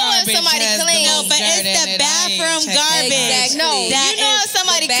if somebody clean. No, but it's the bathroom garbage. Exactly. No, you know if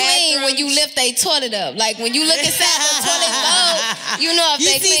somebody clean when you lift their toilet up. Like when you look inside the toilet bowl, you know if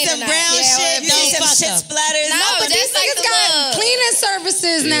they clean or not. You see some brown shit, you see some shit splatters. No, but these niggas got cleaning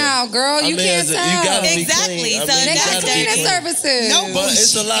services now, girl. You can't tell. You gotta be exactly. clean. So they got cleaning services. No, but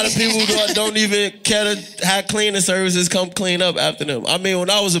it's a lot of people who don't even care to have cleaning services come clean up after them. I mean, when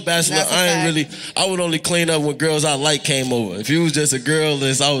I was a bachelor, I would only clean up when girls I like came over. If you was just a girl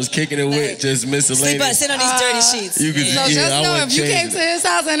that I was kicking it with, just miscellaneous. Sit on these dirty sheets. You could, so just know if you came to his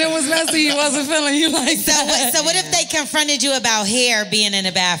house and it was messy, he wasn't feeling you like that. So what if they confronted you about hair being in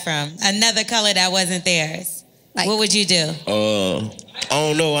the bathroom, another color that wasn't theirs? Like, what would you do? I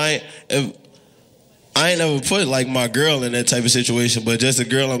don't know. I ain't never put like my girl in that type of situation, but just a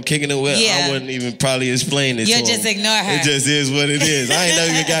girl I'm kicking it with, I wouldn't even probably explain it. You'll just ignore her. It just is what it is. I ain't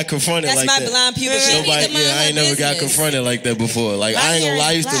never even got confronted like that. That's my blonde pubic. I ain't never got confronted like that before. Like I ain't gonna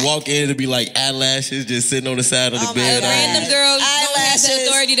lie, I used to walk in to be like eyelashes just sitting on the side of the bed. Random girls eyelashes. Don't have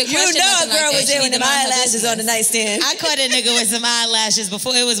the authority to question. You know a girl like was there with them eyelashes on the nightstand. I caught a nigga with some eyelashes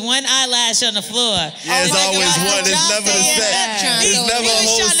before. It was one eyelash on the floor. Yeah, it's always one. It's never the set. It's never a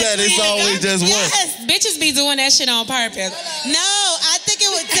whole set. It's always just one. Bitches be doing that shit on purpose. No, I think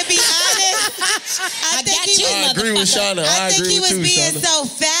it was, to be honest, I agree with Shawnna. I think he was being Shawnna. so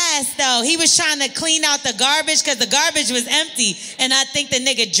fast, though. He was trying to clean out the garbage because the garbage was empty. And I think the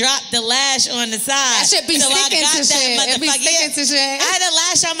nigga dropped the lash on the side. That shit be sticking to shit. It be sticking to shit. I had a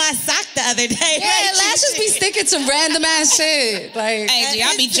lash on my sock the other day. Yeah, lashes be sticking to random ass shit. Like, hey, G,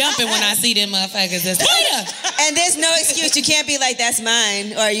 I be jumping when I see them motherfuckers. And there's no excuse. You can't be like, that's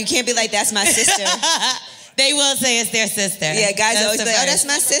mine. Or you can't be like, that's my sister. They will say it's their sister. Yeah, guys always be like, oh, that's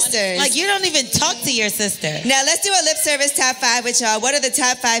my sister. Like, you don't even talk to your sister. Now, let's do a lip service top 5 with y'all. What are the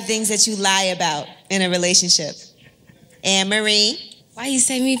top 5 things that you lie about in a relationship? Anne-Marie? Why you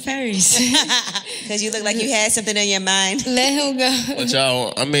say me first? Because you look like you had something in your mind. Let him go. But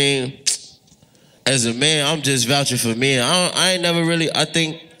y'all, I mean, as a man, I'm just vouching for men. I ain't never really, I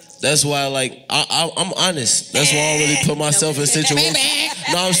think that's why, like, I'm honest. That's why I don't really put myself in situations.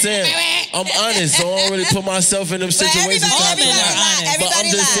 No, I'm saying, I'm honest, so I don't really put myself in them situations. All men are honest. But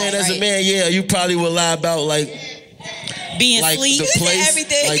I'm just saying, as a man, yeah, you probably would lie about, like, being like asleep. the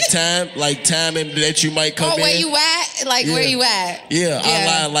place, like time and that you might come in. where you at? Like, where you at? Yeah,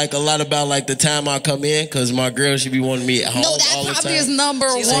 I lie like a lot about like the time I come in because my girl should be wanting me at home all the time. No, that probably is number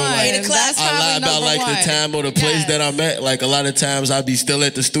one. Like, That's I lie about like the time or the place that I'm at. Like a lot of times I be still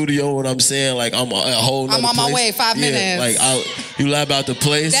at the studio when I'm saying like I'm a whole nother I'm on my place. way, 5 minutes. Like you lie about the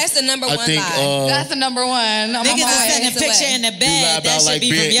place. That's the number I one think, lie. That's the number one. I'm Niggas on my is way. sending a picture in the bed. That should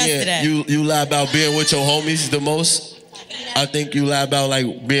be from yesterday. You lie about being with your homies the most. I think you lie about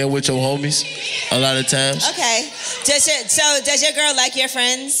like being with your homies a lot of times. Okay. Does your girl like your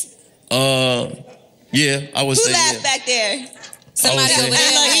friends? Yeah, I would say. Who laughed back there? Somebody over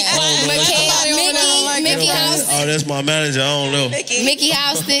there. Mickey House. Oh, that's my manager. I don't know. Mickey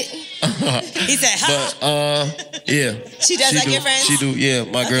House it. He said, but yeah. She does like your friends? She do, yeah.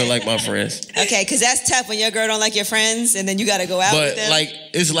 My girl like my friends. Okay, because that's tough when your girl don't like your friends and then you got to go out with them. But like,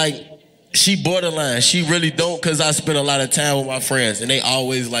 it's like, she borderline. She really don't because I spend a lot of time with my friends and they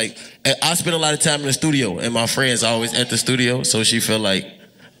always like, I spend a lot of time in the studio and my friends are always at the studio, so she feel like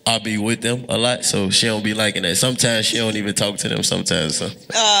I'll be with them a lot, so she don't be liking that. Sometimes she don't even talk to them sometimes. So. When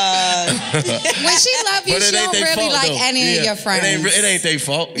she love you, she don't really fault, like though. any of your friends. It ain't their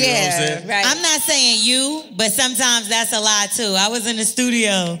fault. You know what I'm saying? Right. I'm not saying you, but sometimes that's a lie too. I was in the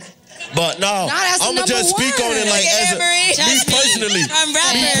studio. But no, I'm gonna just speak on it like as me personally.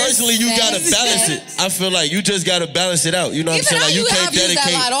 Me personally, you gotta balance it. I feel like you just gotta balance it out. You know what I'm saying? Like you can't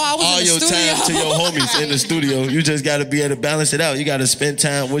dedicate all your time to your homies in the studio. You just gotta be able to balance it out. You gotta spend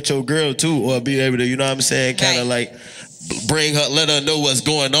time with your girl too, or be able to, you know what I'm saying, kind of like bring her, let her know what's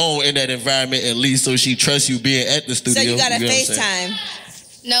going on in that environment at least, so she trusts you being at the studio. So you gotta know FaceTime.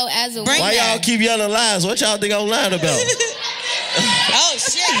 No, as a Why y'all keep yelling lies? What y'all think I'm lying about? Oh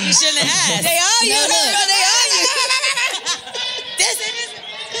shit! You shouldn't have asked. They are you. No, look. They are you.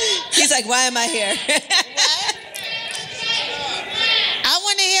 He's like, why am I here? I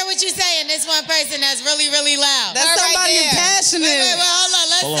want to hear what you're saying. This one person that's really, really loud. That's somebody passionate. Wait, hold on.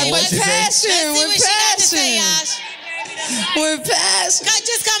 Let's see what she got to say, Yash. With passion.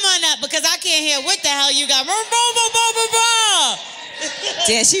 Just come on up because I can't hear what the hell you got.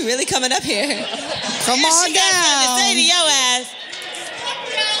 Damn, she really coming up here. Come on she got something to say to your ass.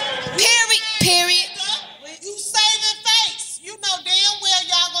 Period. You saving face. You know damn well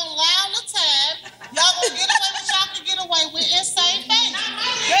y'all gonna lie all the time. Y'all gonna get away with y'all can get away with and save face.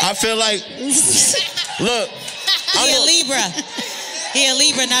 I feel like, look. He a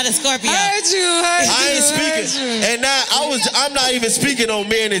Libra, not a Scorpio. Heard you. I ain't speaking. And now I'm not even speaking on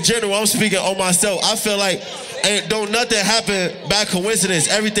men in general. I'm speaking on myself. I feel like don't nothing happen by coincidence.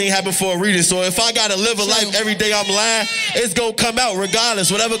 Everything happened for a reason. So if I gotta live a life every day I'm lying, it's gonna come out regardless.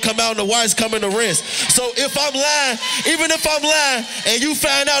 Whatever come out in the wires come in the rinse. So if I'm lying, even if I'm lying and you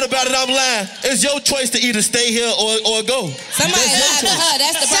find out about it, I'm lying, it's your choice to either stay here or go. Somebody lied to her.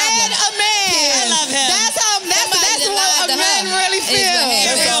 That's the problem. Said a man. I love him. That's what a man really feels.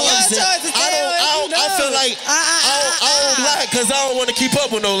 That's all I'm saying. I feel like, I don't lie because I don't want to keep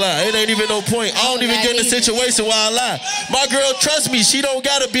up with no lie. It ain't even no point. I don't even get in a situation where I lie. My girl, trust me, she don't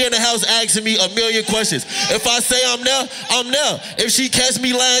got to be in the house asking me a million questions. If I say I'm there, I'm there. If she catch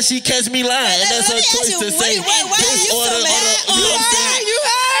me lying, she catch me lying. And that's her choice to say this or the other. You know what I'm saying? You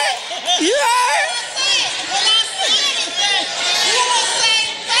heard?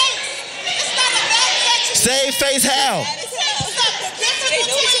 Same face how?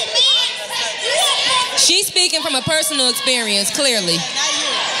 She's speaking from a personal experience, clearly.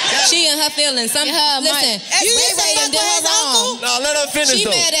 She and her feelings. Listen, Ray done did her wrong. No, let her finish She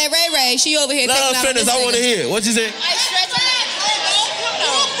though. mad at Ray. She over here Let taking her out finish. I want to hear. What you say?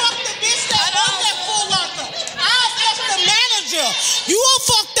 You won't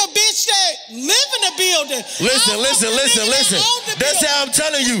fuck the bitch that live in the building. Listen. That's how I'm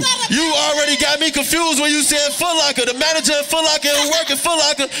telling you. You already got me confused when you said Foot Locker. The manager at Foot Locker and work at Foot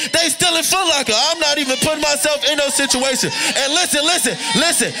Locker, they still in Foot Locker. I'm not even putting myself in those situations. And listen.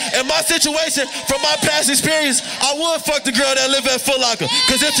 In my situation, from my past experience, I would fuck the girl that live at Foot Locker.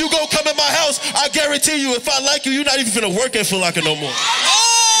 Because if you go come in my house, I guarantee you, if I like you, you're not even finna work at Foot Locker no more.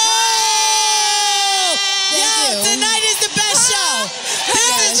 Tonight is the best show.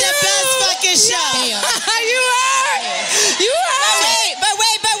 This is your best fucking show. You heard? But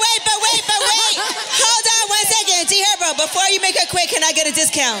wait. Hold on 1 second. G Herbo, before you make her quit, can I get a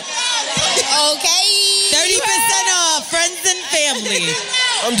discount? Okay. 30% off, friends and family.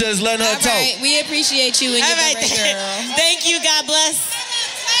 I'm just letting her talk. All right, we appreciate you and your girl. Thank you, God bless.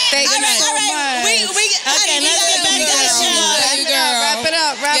 Thank you so much. Okay, let's get back to the show. Wrap it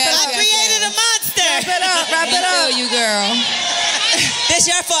up. I created a monster. Wrap it up. You girl. This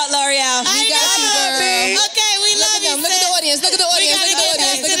your fault, L'Oreal. We got you, girl. Okay, we love you, Look at the audience. We gotta get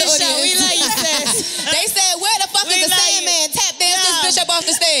back to the show. We love you, sis. They said, where the fuck is the Sandman? Tap dance this bitch up off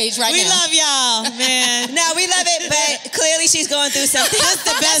the stage right now. We love y'all, man. No, we love it, but clearly she's going through something. This is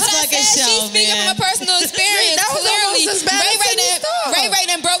the best fucking show, She's speaking man. from a personal experience. That was Clearly, almost as bad as Sidney Starr. Ray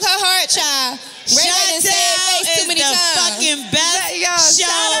done broke her heart, child. Ray done said face too many the times. fucking best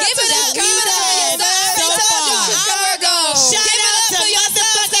show. Give it up, that we've had so far. Shout out to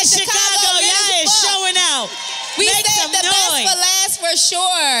motherfucking Chicago. Y'all is showing out. We Make saved some the best noise. for last for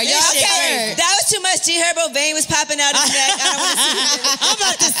sure. This Y'all shit heard. That was too much. G Herbo vein was popping out his neck. I don't want to see it. I'm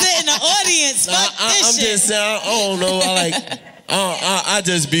about to sit in the audience. Fuck this I'm shit. just saying, I don't know. I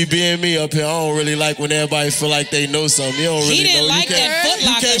just be being me up here. I don't really like when everybody feel like they know something. You don't really He didn't know. like that Foot You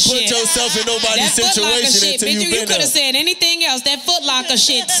Locker can't put shit. yourself in nobody's That Foot Locker situation shit, until bitch. you've You been could there. have said anything else. That Foot Locker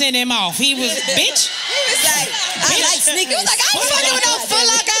shit sent him off. He was, bitch. It's like, I like sneakers. He was like, I ain't fucking with no Foot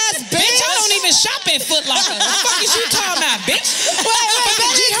Locker ass bitch. Bitch, I don't even shop at Foot Locker. What the fuck is you talking about, bitch?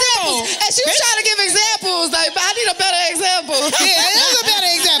 Better examples. And she was trying to give examples. Like, I need a better example. Yeah, that's a better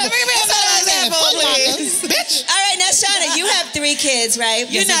example. Give me a better example, please. Bitch. All right, now Shawnna, you have 3 kids, right?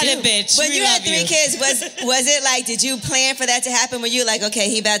 You're not a bitch. When We you had love 3 you. kids, was it like, did you plan for that to happen? Were you like, okay,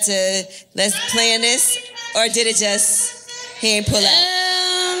 he about to, let's plan this? Or did it just, he ain't pull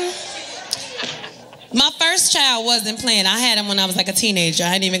out? My first child wasn't planned. I had him when I was like a teenager.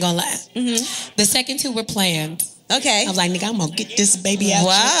 I ain't even gonna lie. Mm-hmm. The second 2 were planned. Okay. I was like, nigga, I'm gonna get this baby out.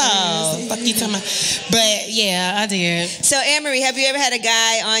 Wow. Fuck you talking about. But yeah, I did. So, Anne-Marie, have you ever had a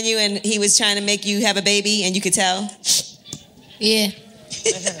guy on you and he was trying to make you have a baby and you could tell? Yeah.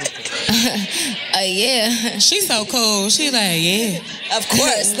 Yeah. She's so cool. She like, yeah. Of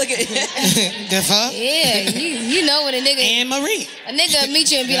course. Look at it. The fuck? Yeah. You know when a nigga Anne-Marie. A nigga meet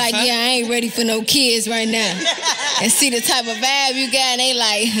you and be like, yeah, I ain't ready for no kids right now. And see the type of vibe you got, and they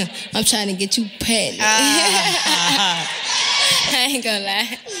like, I'm trying to get you pregnant. I ain't gonna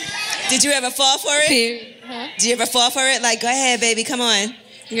lie. Did you ever fall for it? Period. Huh? Did you ever fall for it? Like, go ahead, baby, come on.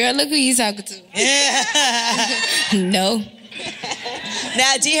 Girl, look who you talking to. No.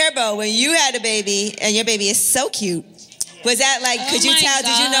 Now, G Herbo, when you had a baby, and your baby is so cute, was that like, could you my tell,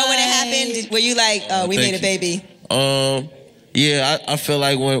 did you know when it happened? Were you like, oh, we made a baby? Yeah, I feel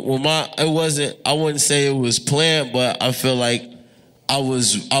like when it wasn't, I wouldn't say it was planned, but I feel like I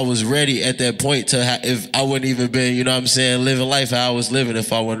was ready at that point to if I wouldn't even been, you know what I'm saying, living life how I was living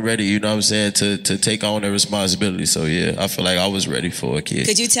if I wasn't ready, you know what I'm saying, to take on that responsibility. So yeah, I feel like I was ready for a kid.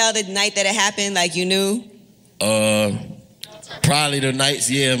 Could you tell the night that it happened, like you knew? Probably the nights,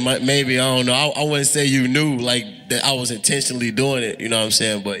 yeah, maybe, I don't know. I wouldn't say you knew, like, that I was intentionally doing it, you know what I'm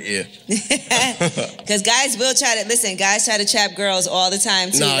saying, but yeah. Because guys will try to, listen, guys try to trap girls all the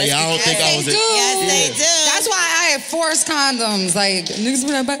time, too. Nah, yeah, I don't think I was. Yes, they do. That's why I had forced condoms. Like, niggas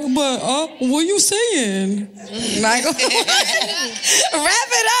be like, but what you saying? Like, wrap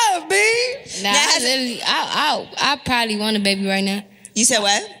it up, B. Nah, I probably want a baby right now. You said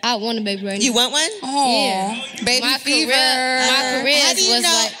what? I want a baby right now. You want one? Oh, Yeah. baby My fever. My career How do you was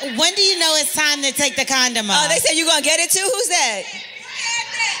know? like. When do you know it's time to take the condom off? Oh, they said you gonna get it too? Who's that?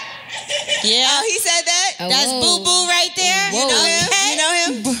 Yeah. Oh, he said that? Oh, That's whoa. Boo Boo right there. Whoa. You know him? Okay. You know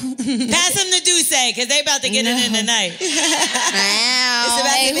him? Pass him the Duce, because they about to get it in tonight. It's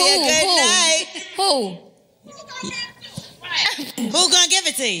about to be a good night. Who? Who gonna give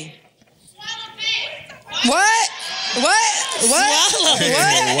it to you? What? What? Swallow. Hey,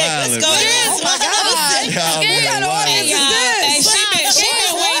 What's wildin', going man. on? Oh my God. Y'all What man, kind of wildin'. audience is this? Hey, she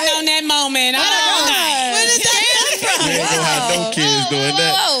been waiting on that moment all night. Where did that come from? We ain't gonna have no kids doing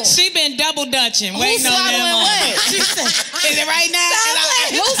that. Whoa. She been double dutching, waiting on that swallowing moment. what? She said, is it right now?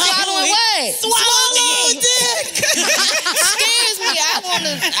 Who swallowing what? Swallow dick. Excuse me. Who's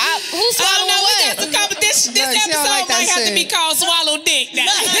I don't swallowing know. We what? got some competition. This Look, she don't episode like that might have to shit. be called Swallow Dick. Now.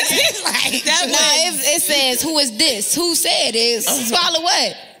 It's like that. Nah, it says who is this? Who said it? Swallow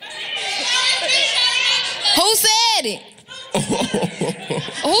what? Who said it?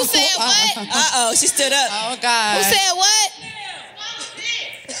 Who said what? Uh-oh, she stood up. Oh God. Who said what?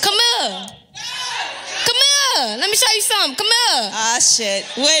 Come here. Come here. Let me show you something. Come here. Ah, shit.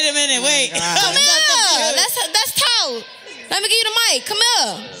 Wait a minute. Wait. Come here. That's tough. Let me give you the mic. Come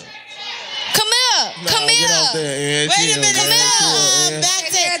here. Come here. Come Get out here. there, Ed. Wait a Chill, minute. man. Chill, Ed. Back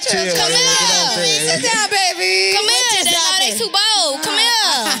to Chill, Come Ed. here. Get out there, Sit Ed. down, baby. Come here. just They know they happened? too bold. Come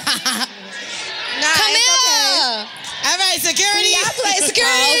here. Nah, Come it's here. All right, security. I play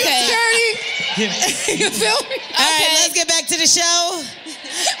security. Oh, okay. Security. You feel me? All right, let's get back to the show.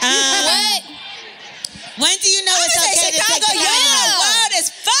 What? When do you know it's Say okay to take Chicago, the y'all condom are off? wild as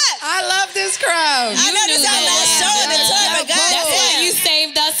fuck. I love this crowd. I know this is our last show in the tour, but That's why goddamn. you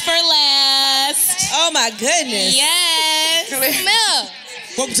saved us for last. Oh my goodness. Yes. Come here.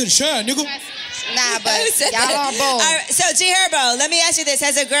 Welcome to the show, nigga. Nah, but Who said y'all that? on board. All right, so G Herbo, let me ask you this: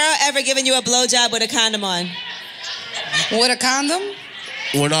 has a girl ever given you a blowjob with a condom on? With a condom?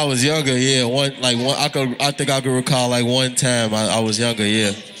 When I was younger, yeah, I think I could recall like one time I was younger,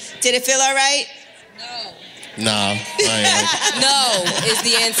 yeah. Did it feel all right? Nah, I ain't like No is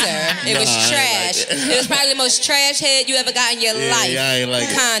the answer. It was Nah, I ain't trash. like that. It was probably the most trash head you ever got in your life. Yeah, I ain't like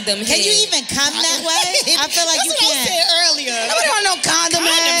it. Condom Can head. you even come that way? I feel like you can't. earlier. Nobody want no condom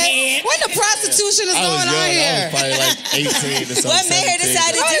head. When the prostitution is I was going young. on I here? was probably like 18 or something. What made her 17.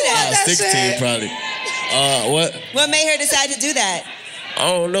 decide to do I that? was 16 shit. probably. What? What made her decide to do that? I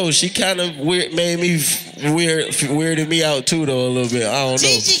don't know. She kind of made me weirded me out too though a little bit. I don't know.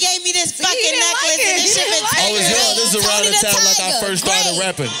 Gigi gave me this fucking didn't like necklace it. and this He shit didn't been like I was taken. young. This is around the time like I first started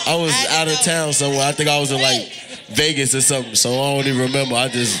rapping. I was out of town somewhere. I think I was in like Vegas or something. So I don't even remember. I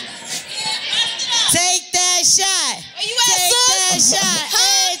just Take that shot. Take that shot.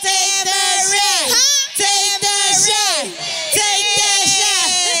 Hey, take that shot. Take that shot. Take that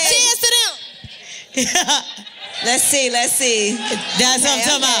shot. Cheers to them. Let's see. That's what I'm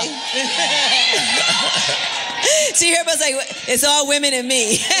talking about. G Herbo's like, it's all women and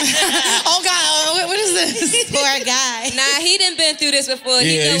me. Oh God, what is this? Poor guy. Nah, he done been through this before.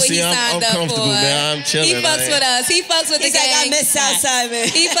 He Yeah, know you what see, he I'm signed up comfortable, for. man. I'm chilling. He I fucks ain't- with us. He fucks with He's the like, I gang. miss Southside, man.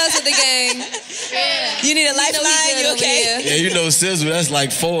 He fucks with the gang. You need a You know we lifeline? good You over okay? here. Yeah, you know Sizzle, that's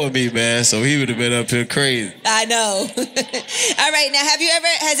like 4 of me, man. So he would have been up here crazy. I know. All right, now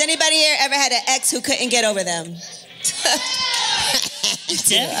has anybody here ever had an ex who couldn't get over them?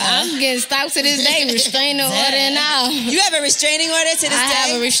 I'm getting stopped to this day, restraining order and all. You have a restraining order to this I day?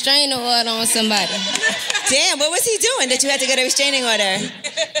 have a restraining order on somebody. Damn, what was he doing that you had to get a restraining order?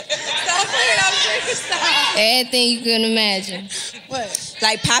 Everything you can imagine. What?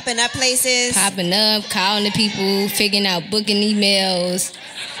 Like popping up places? Popping up, calling the people, figuring out booking emails.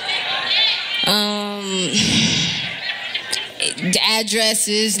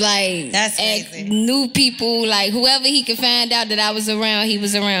 Addresses, like That's crazy. new people, like whoever he could find out that I was around, he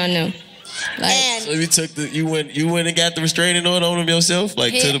was around them. Like, And So you went and got the restraining order on him yourself,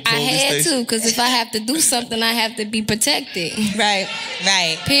 like to the I police had station. to, because if I have to do something, I have to be protected. right.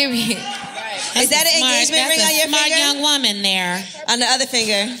 Period. Is that an engagement ring on your smart finger? young woman there. On the other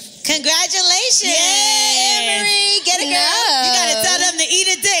finger. Congratulations. Yeah, Emery. Get it, girl. No. You gotta tell them to eat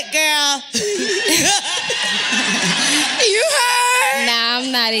a dick, girl. You heard? Nah,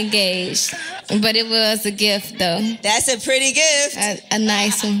 I'm not engaged. But it was a gift, though. That's a pretty gift. A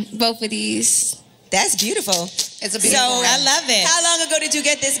nice one. Both of these. That's beautiful. It's a So, beautiful. I love it. how long ago did you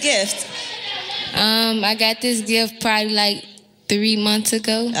get this gift? I got this gift probably like 3 months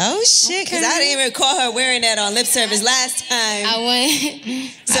ago. Oh, shit. Because I didn't even recall her wearing that on lip service last time. I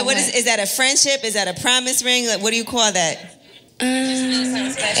went. So what is that a friendship? Is that a promise ring? Like, what do you call that?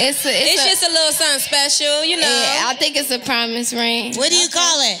 It's just a little something special, you know. Yeah, I think it's a promise ring. What do you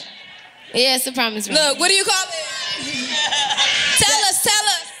call it? Yeah, it's a promise ring. Look, what do you call it? Tell us.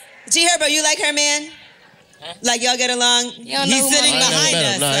 G Herbo, you like her man? Like y'all get along? He's sitting behind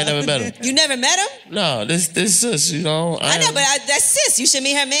us. No, I ain't never met him. You never met him? No, this sis, you know. I know, but that's sis. You should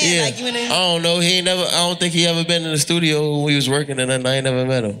meet her man. Yeah. Like you in I don't know. I don't think he ever been in the studio when we was working, and then I ain't never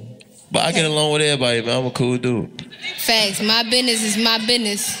met him. But I get along with everybody, man. I'm a cool dude. Facts. My business is my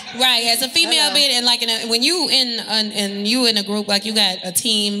business. Right. As a female being, and like when you in a group, like you got a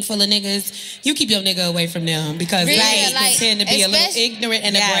team full of niggas, you keep your nigga away from them because they tend to be a little ignorant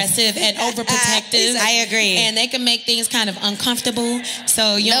and aggressive and overprotective. I agree. And they can make things kind of uncomfortable.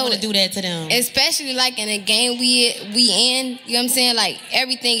 So you don't want to do that to them. Especially like in a game we in, you know what I'm saying? Like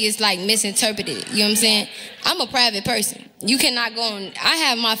everything is like misinterpreted. You know what I'm saying? I'm a private person. You cannot go on. I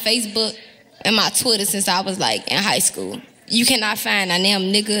have my Facebook and my Twitter since I was like in high school. You cannot find a damn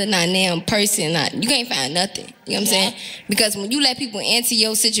nigga, not a damn person. You can't find nothing. You know what I'm saying? Because when you let people into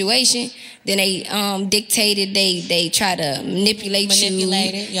your situation, then they dictate it. They try to manipulate you.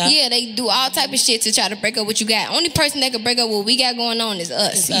 It, yeah, they do all type of shit to try to break up what you got. Only person that can break up what we got going on is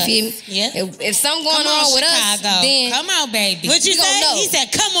us. You feel me? Yeah. If something going on with Chicago. us, then come on, baby. What you say? know. He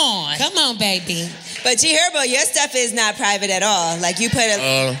said, "Come on, come on, baby." But G Herbo, your stuff is not private at all. Like you put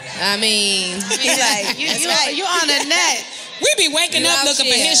a. I mean, he's like, you on the net. We be waking up looking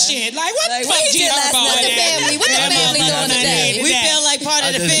for his shit. Like, what the fuck, G Herbo? What the family doing today? We feel like part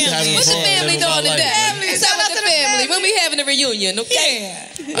of the family. What the family doing today? What's up with the family? When we having a reunion, okay?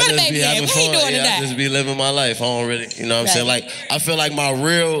 Yeah. What the baby at? What he doing today? I just be living my life. I don't really, you know what I'm saying? Like, I feel like my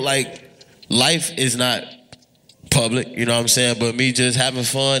real, life is not public, you know what I'm saying? But me just having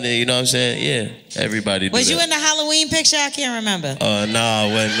fun and, you know what I'm saying? Yeah, everybody do Was that. you in the Halloween picture? I can't remember. Nah,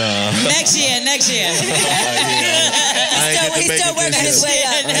 Next year. He's still working his way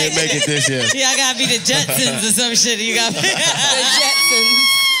up. I ain't make it this year. Yeah, I gotta be the Jetsons or some shit. You got The Jetsons.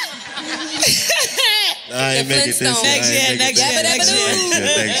 I ain't make it this year. Next year.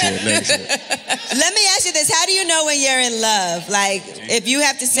 Let me ask you this. How do you know when you're in love? Like, if you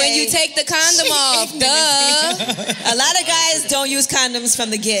have to say... When you take the condom off, duh. A lot of guys don't use condoms from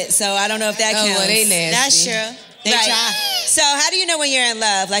the get, so I don't know if that counts. Well, they nasty. That's true. They try. So how do you know when you're in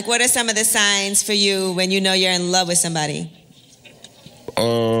love? Like, what are some of the signs for you when you know you're in love with somebody?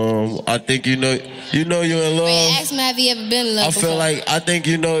 I think you know you're in love. Wait, ask me, have you ever been in love before? I think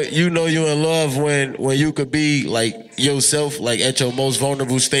you know you're in love when you could be like yourself, like at your most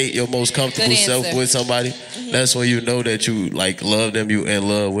vulnerable state, your most comfortable self with somebody. Mm-hmm. That's when you know that you like love them, you in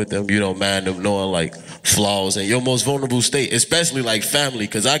love with them, you don't mind them knowing like flaws and your most vulnerable state, especially like family,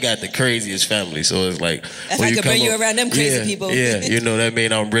 because I got the craziest family. So it's like if I could bring you around them crazy people. Yeah, you know that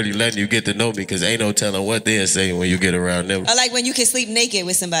mean I'm really letting you get to know me because ain't no telling what they're saying when you get around them. Or like when you can sleep naked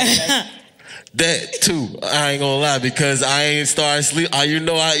with somebody. Like. That too, I ain't gonna lie, because I ain't started sleep.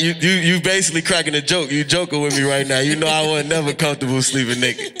 You basically cracking a joke. You joking with me right now. You know I wasn't never comfortable sleeping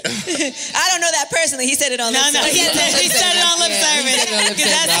naked. I don't know that personally. He said it on lip service. He said it on lip service.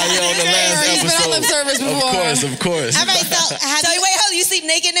 You're on the last episode. He's been on lip service before. Of course. All right, so wait, hold on. You sleep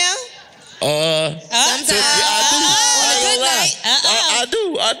naked now? Sometimes. I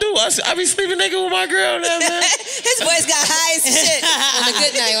do. I be sleeping naked with my girl now, man. His voice got high as shit. On a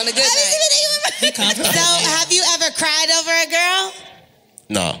good night. So, have you ever cried over a girl?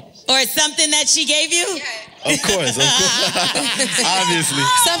 No. Or something that she gave you? Of course. Obviously.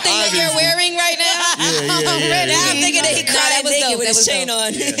 Something that you're wearing right now? Yeah. Now I'm thinking that he cried naked with his chain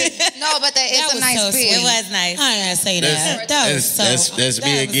on. No, but it's a nice piece. It was nice. I ain't gonna say that. That's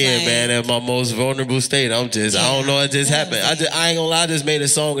me again, man. At my most vulnerable state, I don't know, it just happened. I ain't gonna lie, I just made a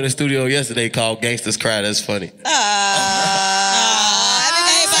song in the studio yesterday called Gangsters Cry. That's funny. Everybody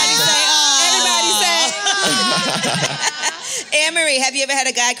say. Anne-Marie, have you ever had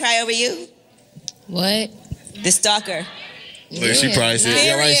a guy cry over you? What? The stalker. Look, she probably said,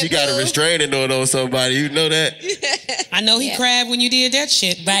 yeah, right, she got a restraining order on somebody. You know that? I know he cried when you did that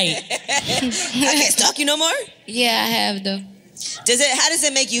shit. Right. I can't stalk you no more? Yeah, I have though. How does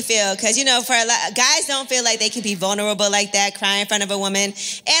it make you feel? Because, you know, for a lot, guys don't feel like they can be vulnerable like that, cry in front of a woman.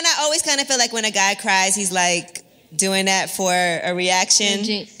 And I always kind of feel like when a guy cries, he's like doing that for a reaction.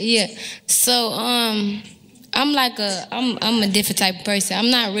 Yeah. So, I'm a different type of person. I'm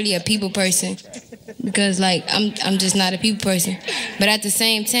not really a people person because like I'm just not a people person. But at the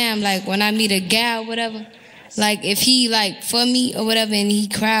same time, like when I meet a guy or whatever, like if he like for me or whatever and he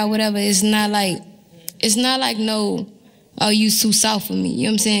cry or whatever, it's not like no, oh, you too soft for me. You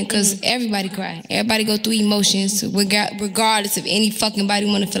know what I'm saying? Because everybody cry. Everybody go through emotions regardless if any fucking body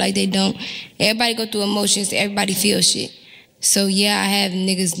want to feel like they don't. Everybody go through emotions. Everybody feel shit. So yeah, I have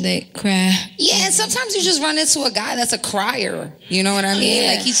niggas that cry. Yeah, and sometimes you just run into a guy that's a crier. You know what I mean?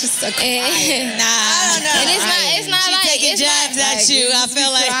 Like he's just a crier. Nah, I don't know. And it's not She like taking jabs at you. I feel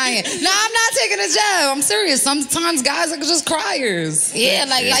like crying. No, I'm not taking a jab. I'm serious. Sometimes guys are just criers. Yeah,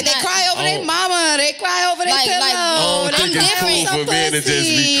 like they cry over their mama. They cry over their pillow. I don't think it's cool for men to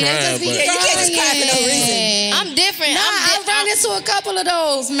just be crying. But Yeah, you can't just cry for no reason. I'm different. I've run into a couple of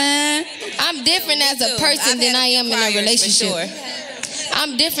those, man. I'm different as a person than I am in a relationship.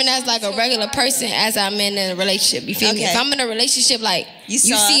 I'm different as like a regular person as I'm in a relationship. You feel me? If I'm in a relationship, like you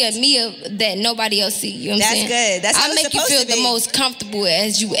see a me that nobody else see. You know what I'm saying? That's good. That's how I it's make you supposed feel to be. the most comfortable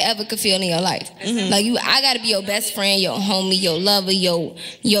as you ever could feel in your life. Like I gotta be your best friend, your homie, your lover,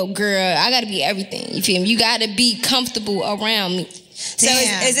 your girl. I gotta be everything. You feel me? You gotta be comfortable around me. So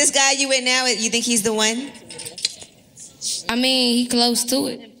is this guy you with now? You think he's the one? I mean, he close to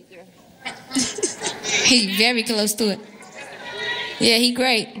it. He very close to it. Yeah, he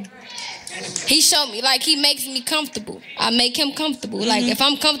great. He showed me, like, he makes me comfortable. I make him comfortable. Like, if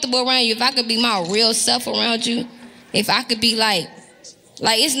I'm comfortable around you, if I could be my real self around you, if I could be like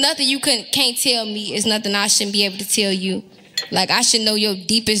it's nothing you can't tell me. It's nothing I shouldn't be able to tell you. Like, I should know your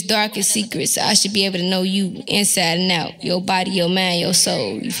deepest, darkest secrets. I should be able to know you inside and out. Your body, your mind, your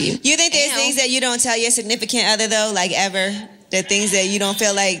soul. You feel me? You think there's things that you don't tell your significant other, though, like ever? The things that you don't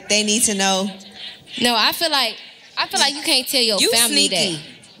feel like they need to know? No, I feel like you can't tell your family sneaky.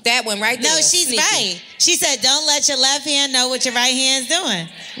 That one right there. No, she's Sneaky. right. She said, "Don't let your left hand know what your right hand's doing."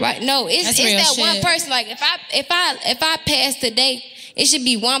 Right? No, it's real that shit. one person. Like if I pass today, it should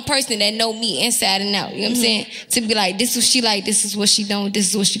be one person that know me inside and out. You know what I'm saying? To be like, this is what she like, this is what she don't,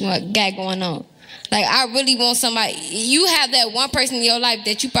 this is what she got going on. Like, I really want somebody. You have that one person in your life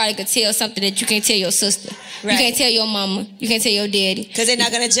that you probably could tell something that you can't tell your sister. Right. You can't tell your mama. You can't tell your daddy. Because they're not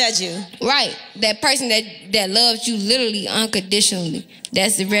going to judge you. Right. That person that loves you literally unconditionally.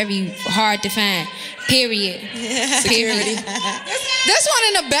 That's very hard to find. Period. Security. This one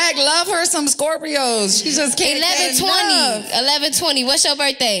in the back love her some Scorpios. She just can't 11/20. What's your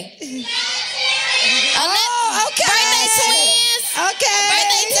birthday? Oh, okay. Birthday twins. Okay.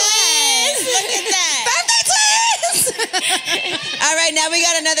 Birthday twins. Look at that. Birthday twins. All right, now we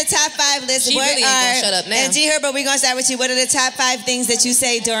got another top 5 list. She really ain't gonna shut up now. And G Herbo, we're going to start with you. What are the top 5 things that you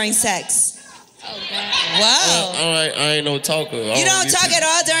say during sex? Whoa. all right, I ain't no talker. You don't talk at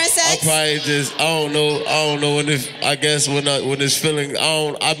all during I sex? probably just I don't know when it's feeling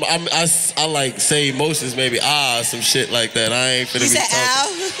I like say emotions maybe some shit like that. I ain't finna You be said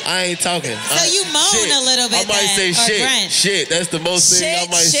talking. I ain't talking. So you moan a little bit I might say then, or shit. grunt. Shit. That's the most thing I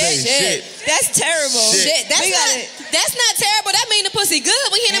might say. Shit. That's terrible. Shit. That's not terrible. That mean the pussy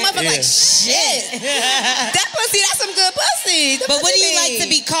good. We hear them up like shit. That pussy, that's some good pussy. But what do you like to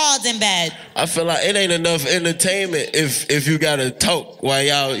be called in bed? I feel like it ain't enough entertainment if you gotta talk while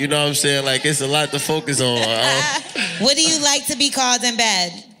y'all, you know what I'm saying? Like it's a lot to focus on. What do you like to be called in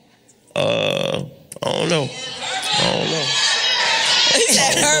bed? I don't know. He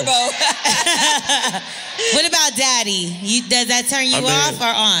said Herbo. What about daddy? Does that turn you off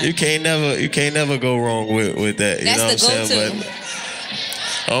or on? You can't never go wrong with that. You That's know the what I'm saying? go-to.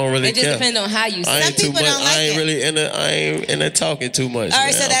 But I don't really It just care. depends on how you say I it. ain't too much. I ain't into talking too much. All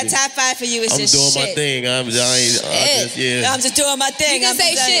right, man. so that top 5 for you is I'm just doing shit. my thing. I'm just doing my thing. You can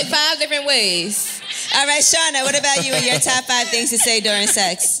say shit 5 different ways. All right, Shawnna, what about you and your top 5 things to say during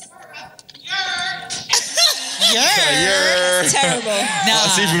sex? That's terrible. I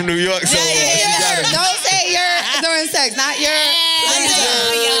see from New York, so Don't say your during sex, not your. My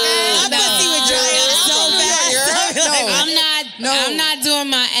pussy would dry up so fast. I'm not doing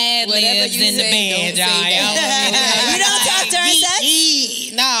my ad libs in the band, y'all. You don't talk during sex?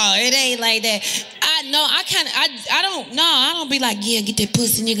 No, it ain't like that. I don't be like, yeah, get that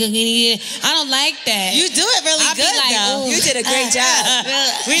pussy, nigga. I don't like that. You do it really I be good, like, though. You did a great job.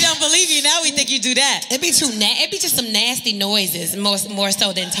 We don't believe you now. We think you do that. It be just some nasty noises more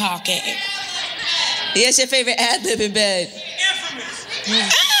so than talking. What's your favorite ad lib in bed?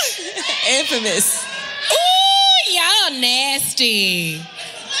 Infamous. Ooh, y'all nasty.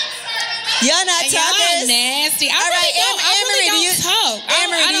 Y'all not talkers? Y'all nasty. I All right, really don't talk.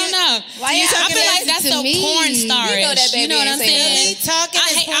 I don't know. Why you I talking feel like to that's me? so porn starish. You know that baby You know what I'm ain't saying saying? Really? Talking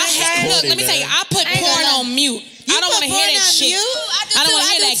is porn starish? Look, let me tell you. I put porn on mute. I don't want to hear that shit. I don't want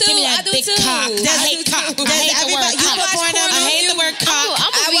to hear that. Give me that big cock. I hate cock. I hate the word You put cock. porn on I hate the word cock. I'm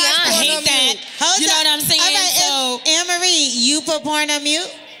gonna be I honest. hate that. You know what I'm saying? All right, So Anne-Marie, you put porn on mute?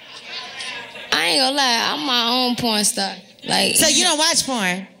 I ain't gonna lie. I'm my own porn star. Like, So you don't watch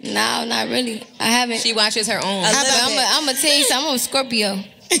porn? no, not really. I haven't. She watches her own. I'm gonna tell you something. I'm a Scorpio. Oh,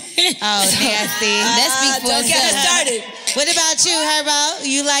 nasty. That speaks for Don't get us itself. started. What about you, Herbo?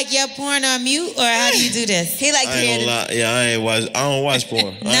 You like your porn on mute, or how do you do this? He like to hear it. Yeah, I don't watch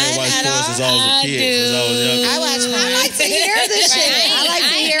porn. I ain't watched porn since I was a kid. Since I was young. I watch porn. I like to hear this shit. I like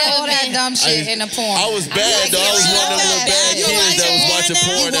to hear all that dumb shit in the porn. I was bad though. I was one of them little bad kids that was watching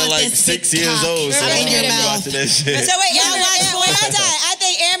porn at like 6 years old. So I was watching that shit. So wait, y'all watch porn? I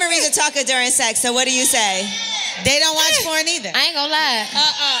think Anne Marie's a talker during sex. So what do you say? They don't watch porn either. I ain't gonna lie.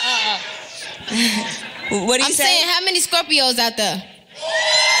 What do you I'm say? saying, how many Scorpios out there?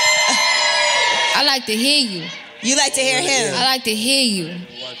 I like to hear you. You like to hear him? I like to hear you.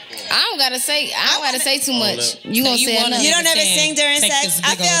 I don't gotta say too much. You gonna say enough. You don't ever sing during sex?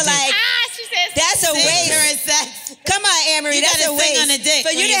 I feel like she said that's a waste. During sex. Come on, Anne Marie, that's a waste. On the dick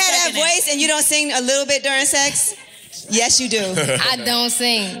For you to have that voice and you don't sing a little bit during sex? Yes, you do. I don't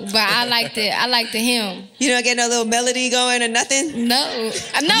sing, but I like to him. You don't get no little melody going or nothing? No. Look.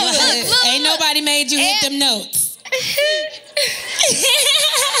 Ain't nobody made you hit them notes.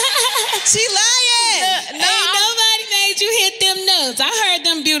 She lying. Ain't nobody made you hit them notes. I heard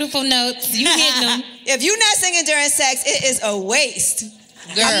them beautiful notes. You hitting them. If you're not singing during sex, it is a waste.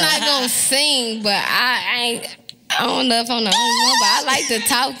 Girl. I'm not gonna sing, but I don't know if I'm the only one, but I like the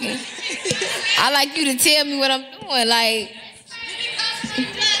talking. I like you to tell me what I'm doing, like,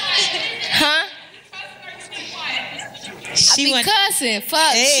 huh? I be cussing,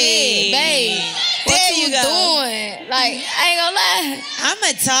 fuck, shit, babe. What you doing? Like, I ain't gonna lie. I'm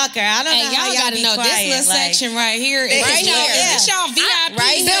a talker. I don't know how y'all gotta be know quiet. this little section right here. Right here. This y'all VIP.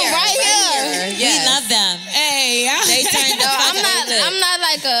 Right here. We love them. Hey, they turned up. I'm not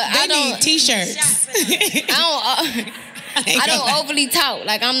like a. They need t-shirts. I don't overly talk.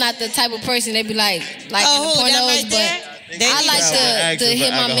 Like, I'm not the type of person that be like in the pornos, but I like to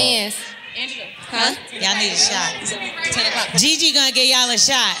hit my mans. Huh? Y'all need a shot. Gigi gonna get y'all a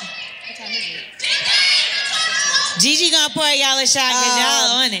shot. Gigi gonna pour y'all a shot because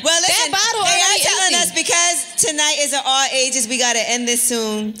y'all on it. Well, listen, that bottle they are already telling empty. us because tonight is an all ages, we gotta end this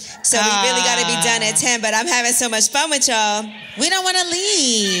soon. So we really gotta be done at 10, but I'm having so much fun with y'all. We don't wanna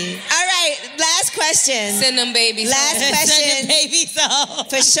leave. All right, last question. Send them babies Last home. question. Send them babies home.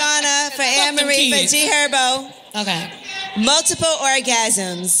 For Shawnna, for Anne Marie, for G Herbo. Okay. Multiple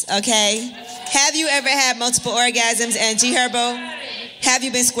orgasms, okay? Have you ever had multiple orgasms? And G Herbo, have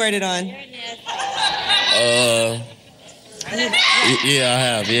you been squirted on? Yeah, I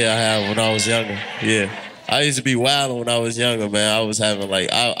have. When I was younger. Yeah. I used to be wild when I was younger, man. I was having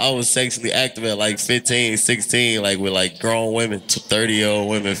I was sexually active at like 15, 16, like with like grown women, 30-year-old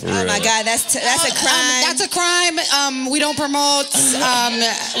women for real. Oh my God, that's a crime. That's a crime. We don't promote.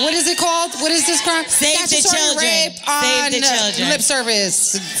 What is it called? What is this crime? Save the children. Rape Save the children. Lip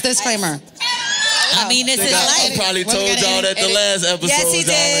service. Disclaimer. I mean, this is life. I probably told y'all that the last episode. Yes, he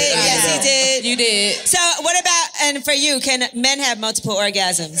did. Yes, he did. You did. So what about, and for you, can men have multiple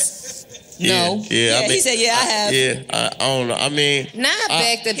orgasms? No. Yeah, I mean, he said, yeah, I have. Yeah, I don't know. I mean, Not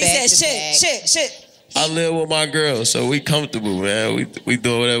back to back. He said, shit. I live with my girl, so we comfortable, man. We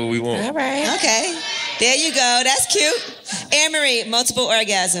do whatever we want. All right. Okay. There you go. That's cute. Anne Marie, multiple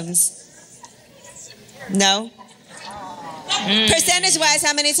orgasms. No? Percentage-wise,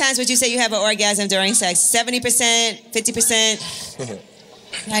 how many times would you say you have an orgasm during sex? 70%? 50%?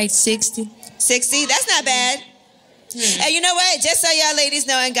 Like 60. 60? That's not bad. And you know what? Just so y'all ladies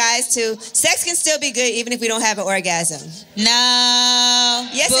know, and guys too, sex can still be good even if we don't have an orgasm. No.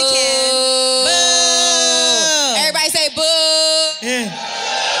 Yes, it can. Boo. Everybody say boo.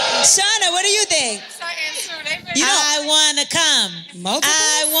 Shawnna, what do you think? I wanna come.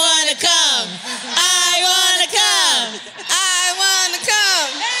 I wanna come. I wanna come. I wanna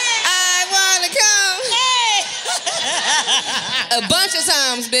come. I wanna come. A bunch of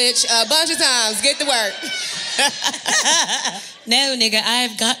times, bitch. A bunch of times. Get to work. No, nigga,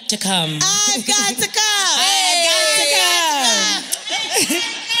 I've got to come. I've got to come. I've got to come.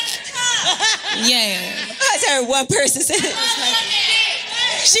 Yeah. I heard one person say it.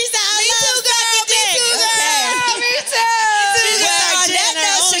 She said, I love sucking dick. Me too. Well, on that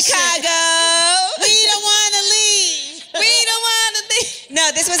note, Chicago. We don't want to leave. We don't want to be.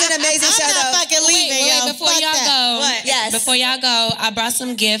 No, this was an amazing show, I'm not though. fucking leaving, Wait, yo. before Fuck y'all that. go. What? Yes. Before y'all go, I brought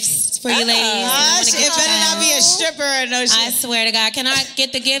some gifts for you ladies. Oh, shit. It better not be a stripper or no shit. I swear to God. Can I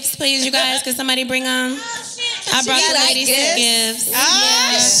get the gifts, please, you guys? Can somebody bring them? I brought the ladies some gifts.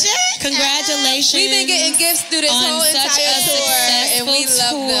 Oh, shit. Congratulations. We've been getting gifts through this on whole such entire a tour, and we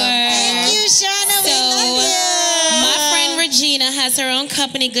successful love tour. them. Thank you, Shawnna. We So, love you. my friend Regina has her own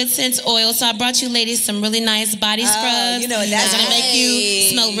company, Good Sense Oil. So I brought you ladies some really nice body scrubs. You know that's gonna make you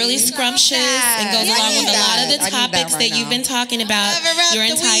smell really scrumptious and goes along with a lot of the topics that you've been talking about your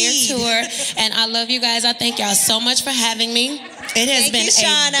entire tour. And I love you guys. I thank y'all so much for having me. It has been a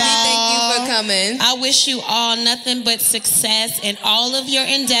Shawnna. ball. Thank you for coming. I wish you all nothing but success in all of your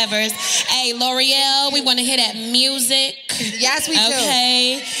endeavors. Hey, L'Oreal, we want to hear that music. Yes, we do.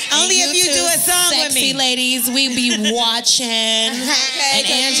 Okay. Only if you do a song with me. Sexy ladies, we be watching. And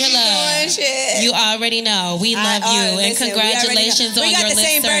Angela, you already know. We love you. And congratulations on your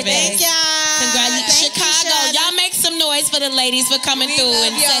lip service. Thank y'all. Congratulations. Chicago, y'all make some noise for the ladies for coming through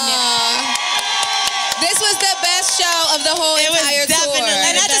and sending it. This was the best show of the whole entire tour.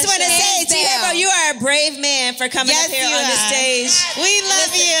 And I just want to say, G Herbo, you are a brave man for coming up here on the stage. We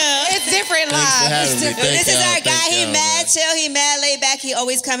love you. It's different live. This is our guy. He mad chill. He mad laid back. He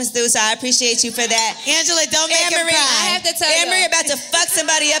always comes through. So I appreciate you for that. Angela, don't make him cry. I have to tell y'all. Anne-Marie about to fuck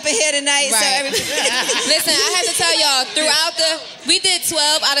somebody up in here tonight. Right. Listen, I have to tell y'all, we did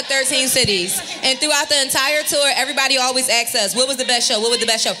 12 out of 13 cities. And throughout the entire tour, everybody always asks us, what was the best show? What was the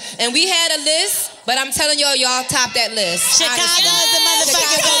best show? And we had a list, but I'm telling y'all, y'all topped that list. Chicago is the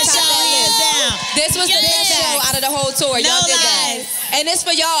motherfucking best show. This was the best show out of the whole tour. Y'all did that. And it's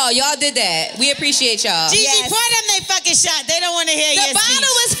for y'all. Y'all did that. We appreciate y'all. Gigi, pour them they fucking shot. They don't want to hear your The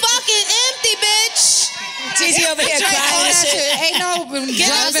bottle is fucking empty, bitch. Gigi over here crying and shit. Ain't no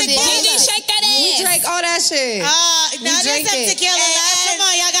driving. Gigi, shake that ass. We drank all that shit. Now there's some tequila left. Come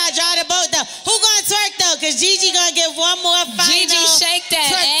on, y'all gotta drive the boat though. Who gonna twerk though? Cause Gigi gonna give one more final. Gigi, shake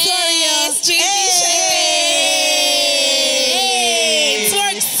that twerk-torial. ass. Gigi, shake that ass.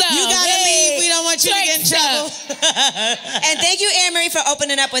 Twerk some. You gotta leave. We don't want you to get in trouble. And thank you, Anne-Marie, for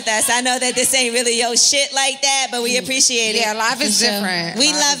opening up with us. I know that this ain't really your shit like that, but we appreciate it. Yeah, life is different.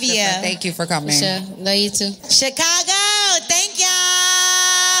 We Life love is you. different. Thank you for coming. Sure. Love you too. Chicago, thank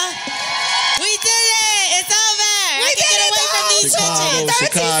y'all. We did it. It's over. I can get away from these bitches.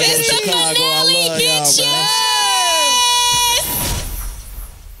 Chicago, It's the Chicago, I finale, love y'all, man. bitches.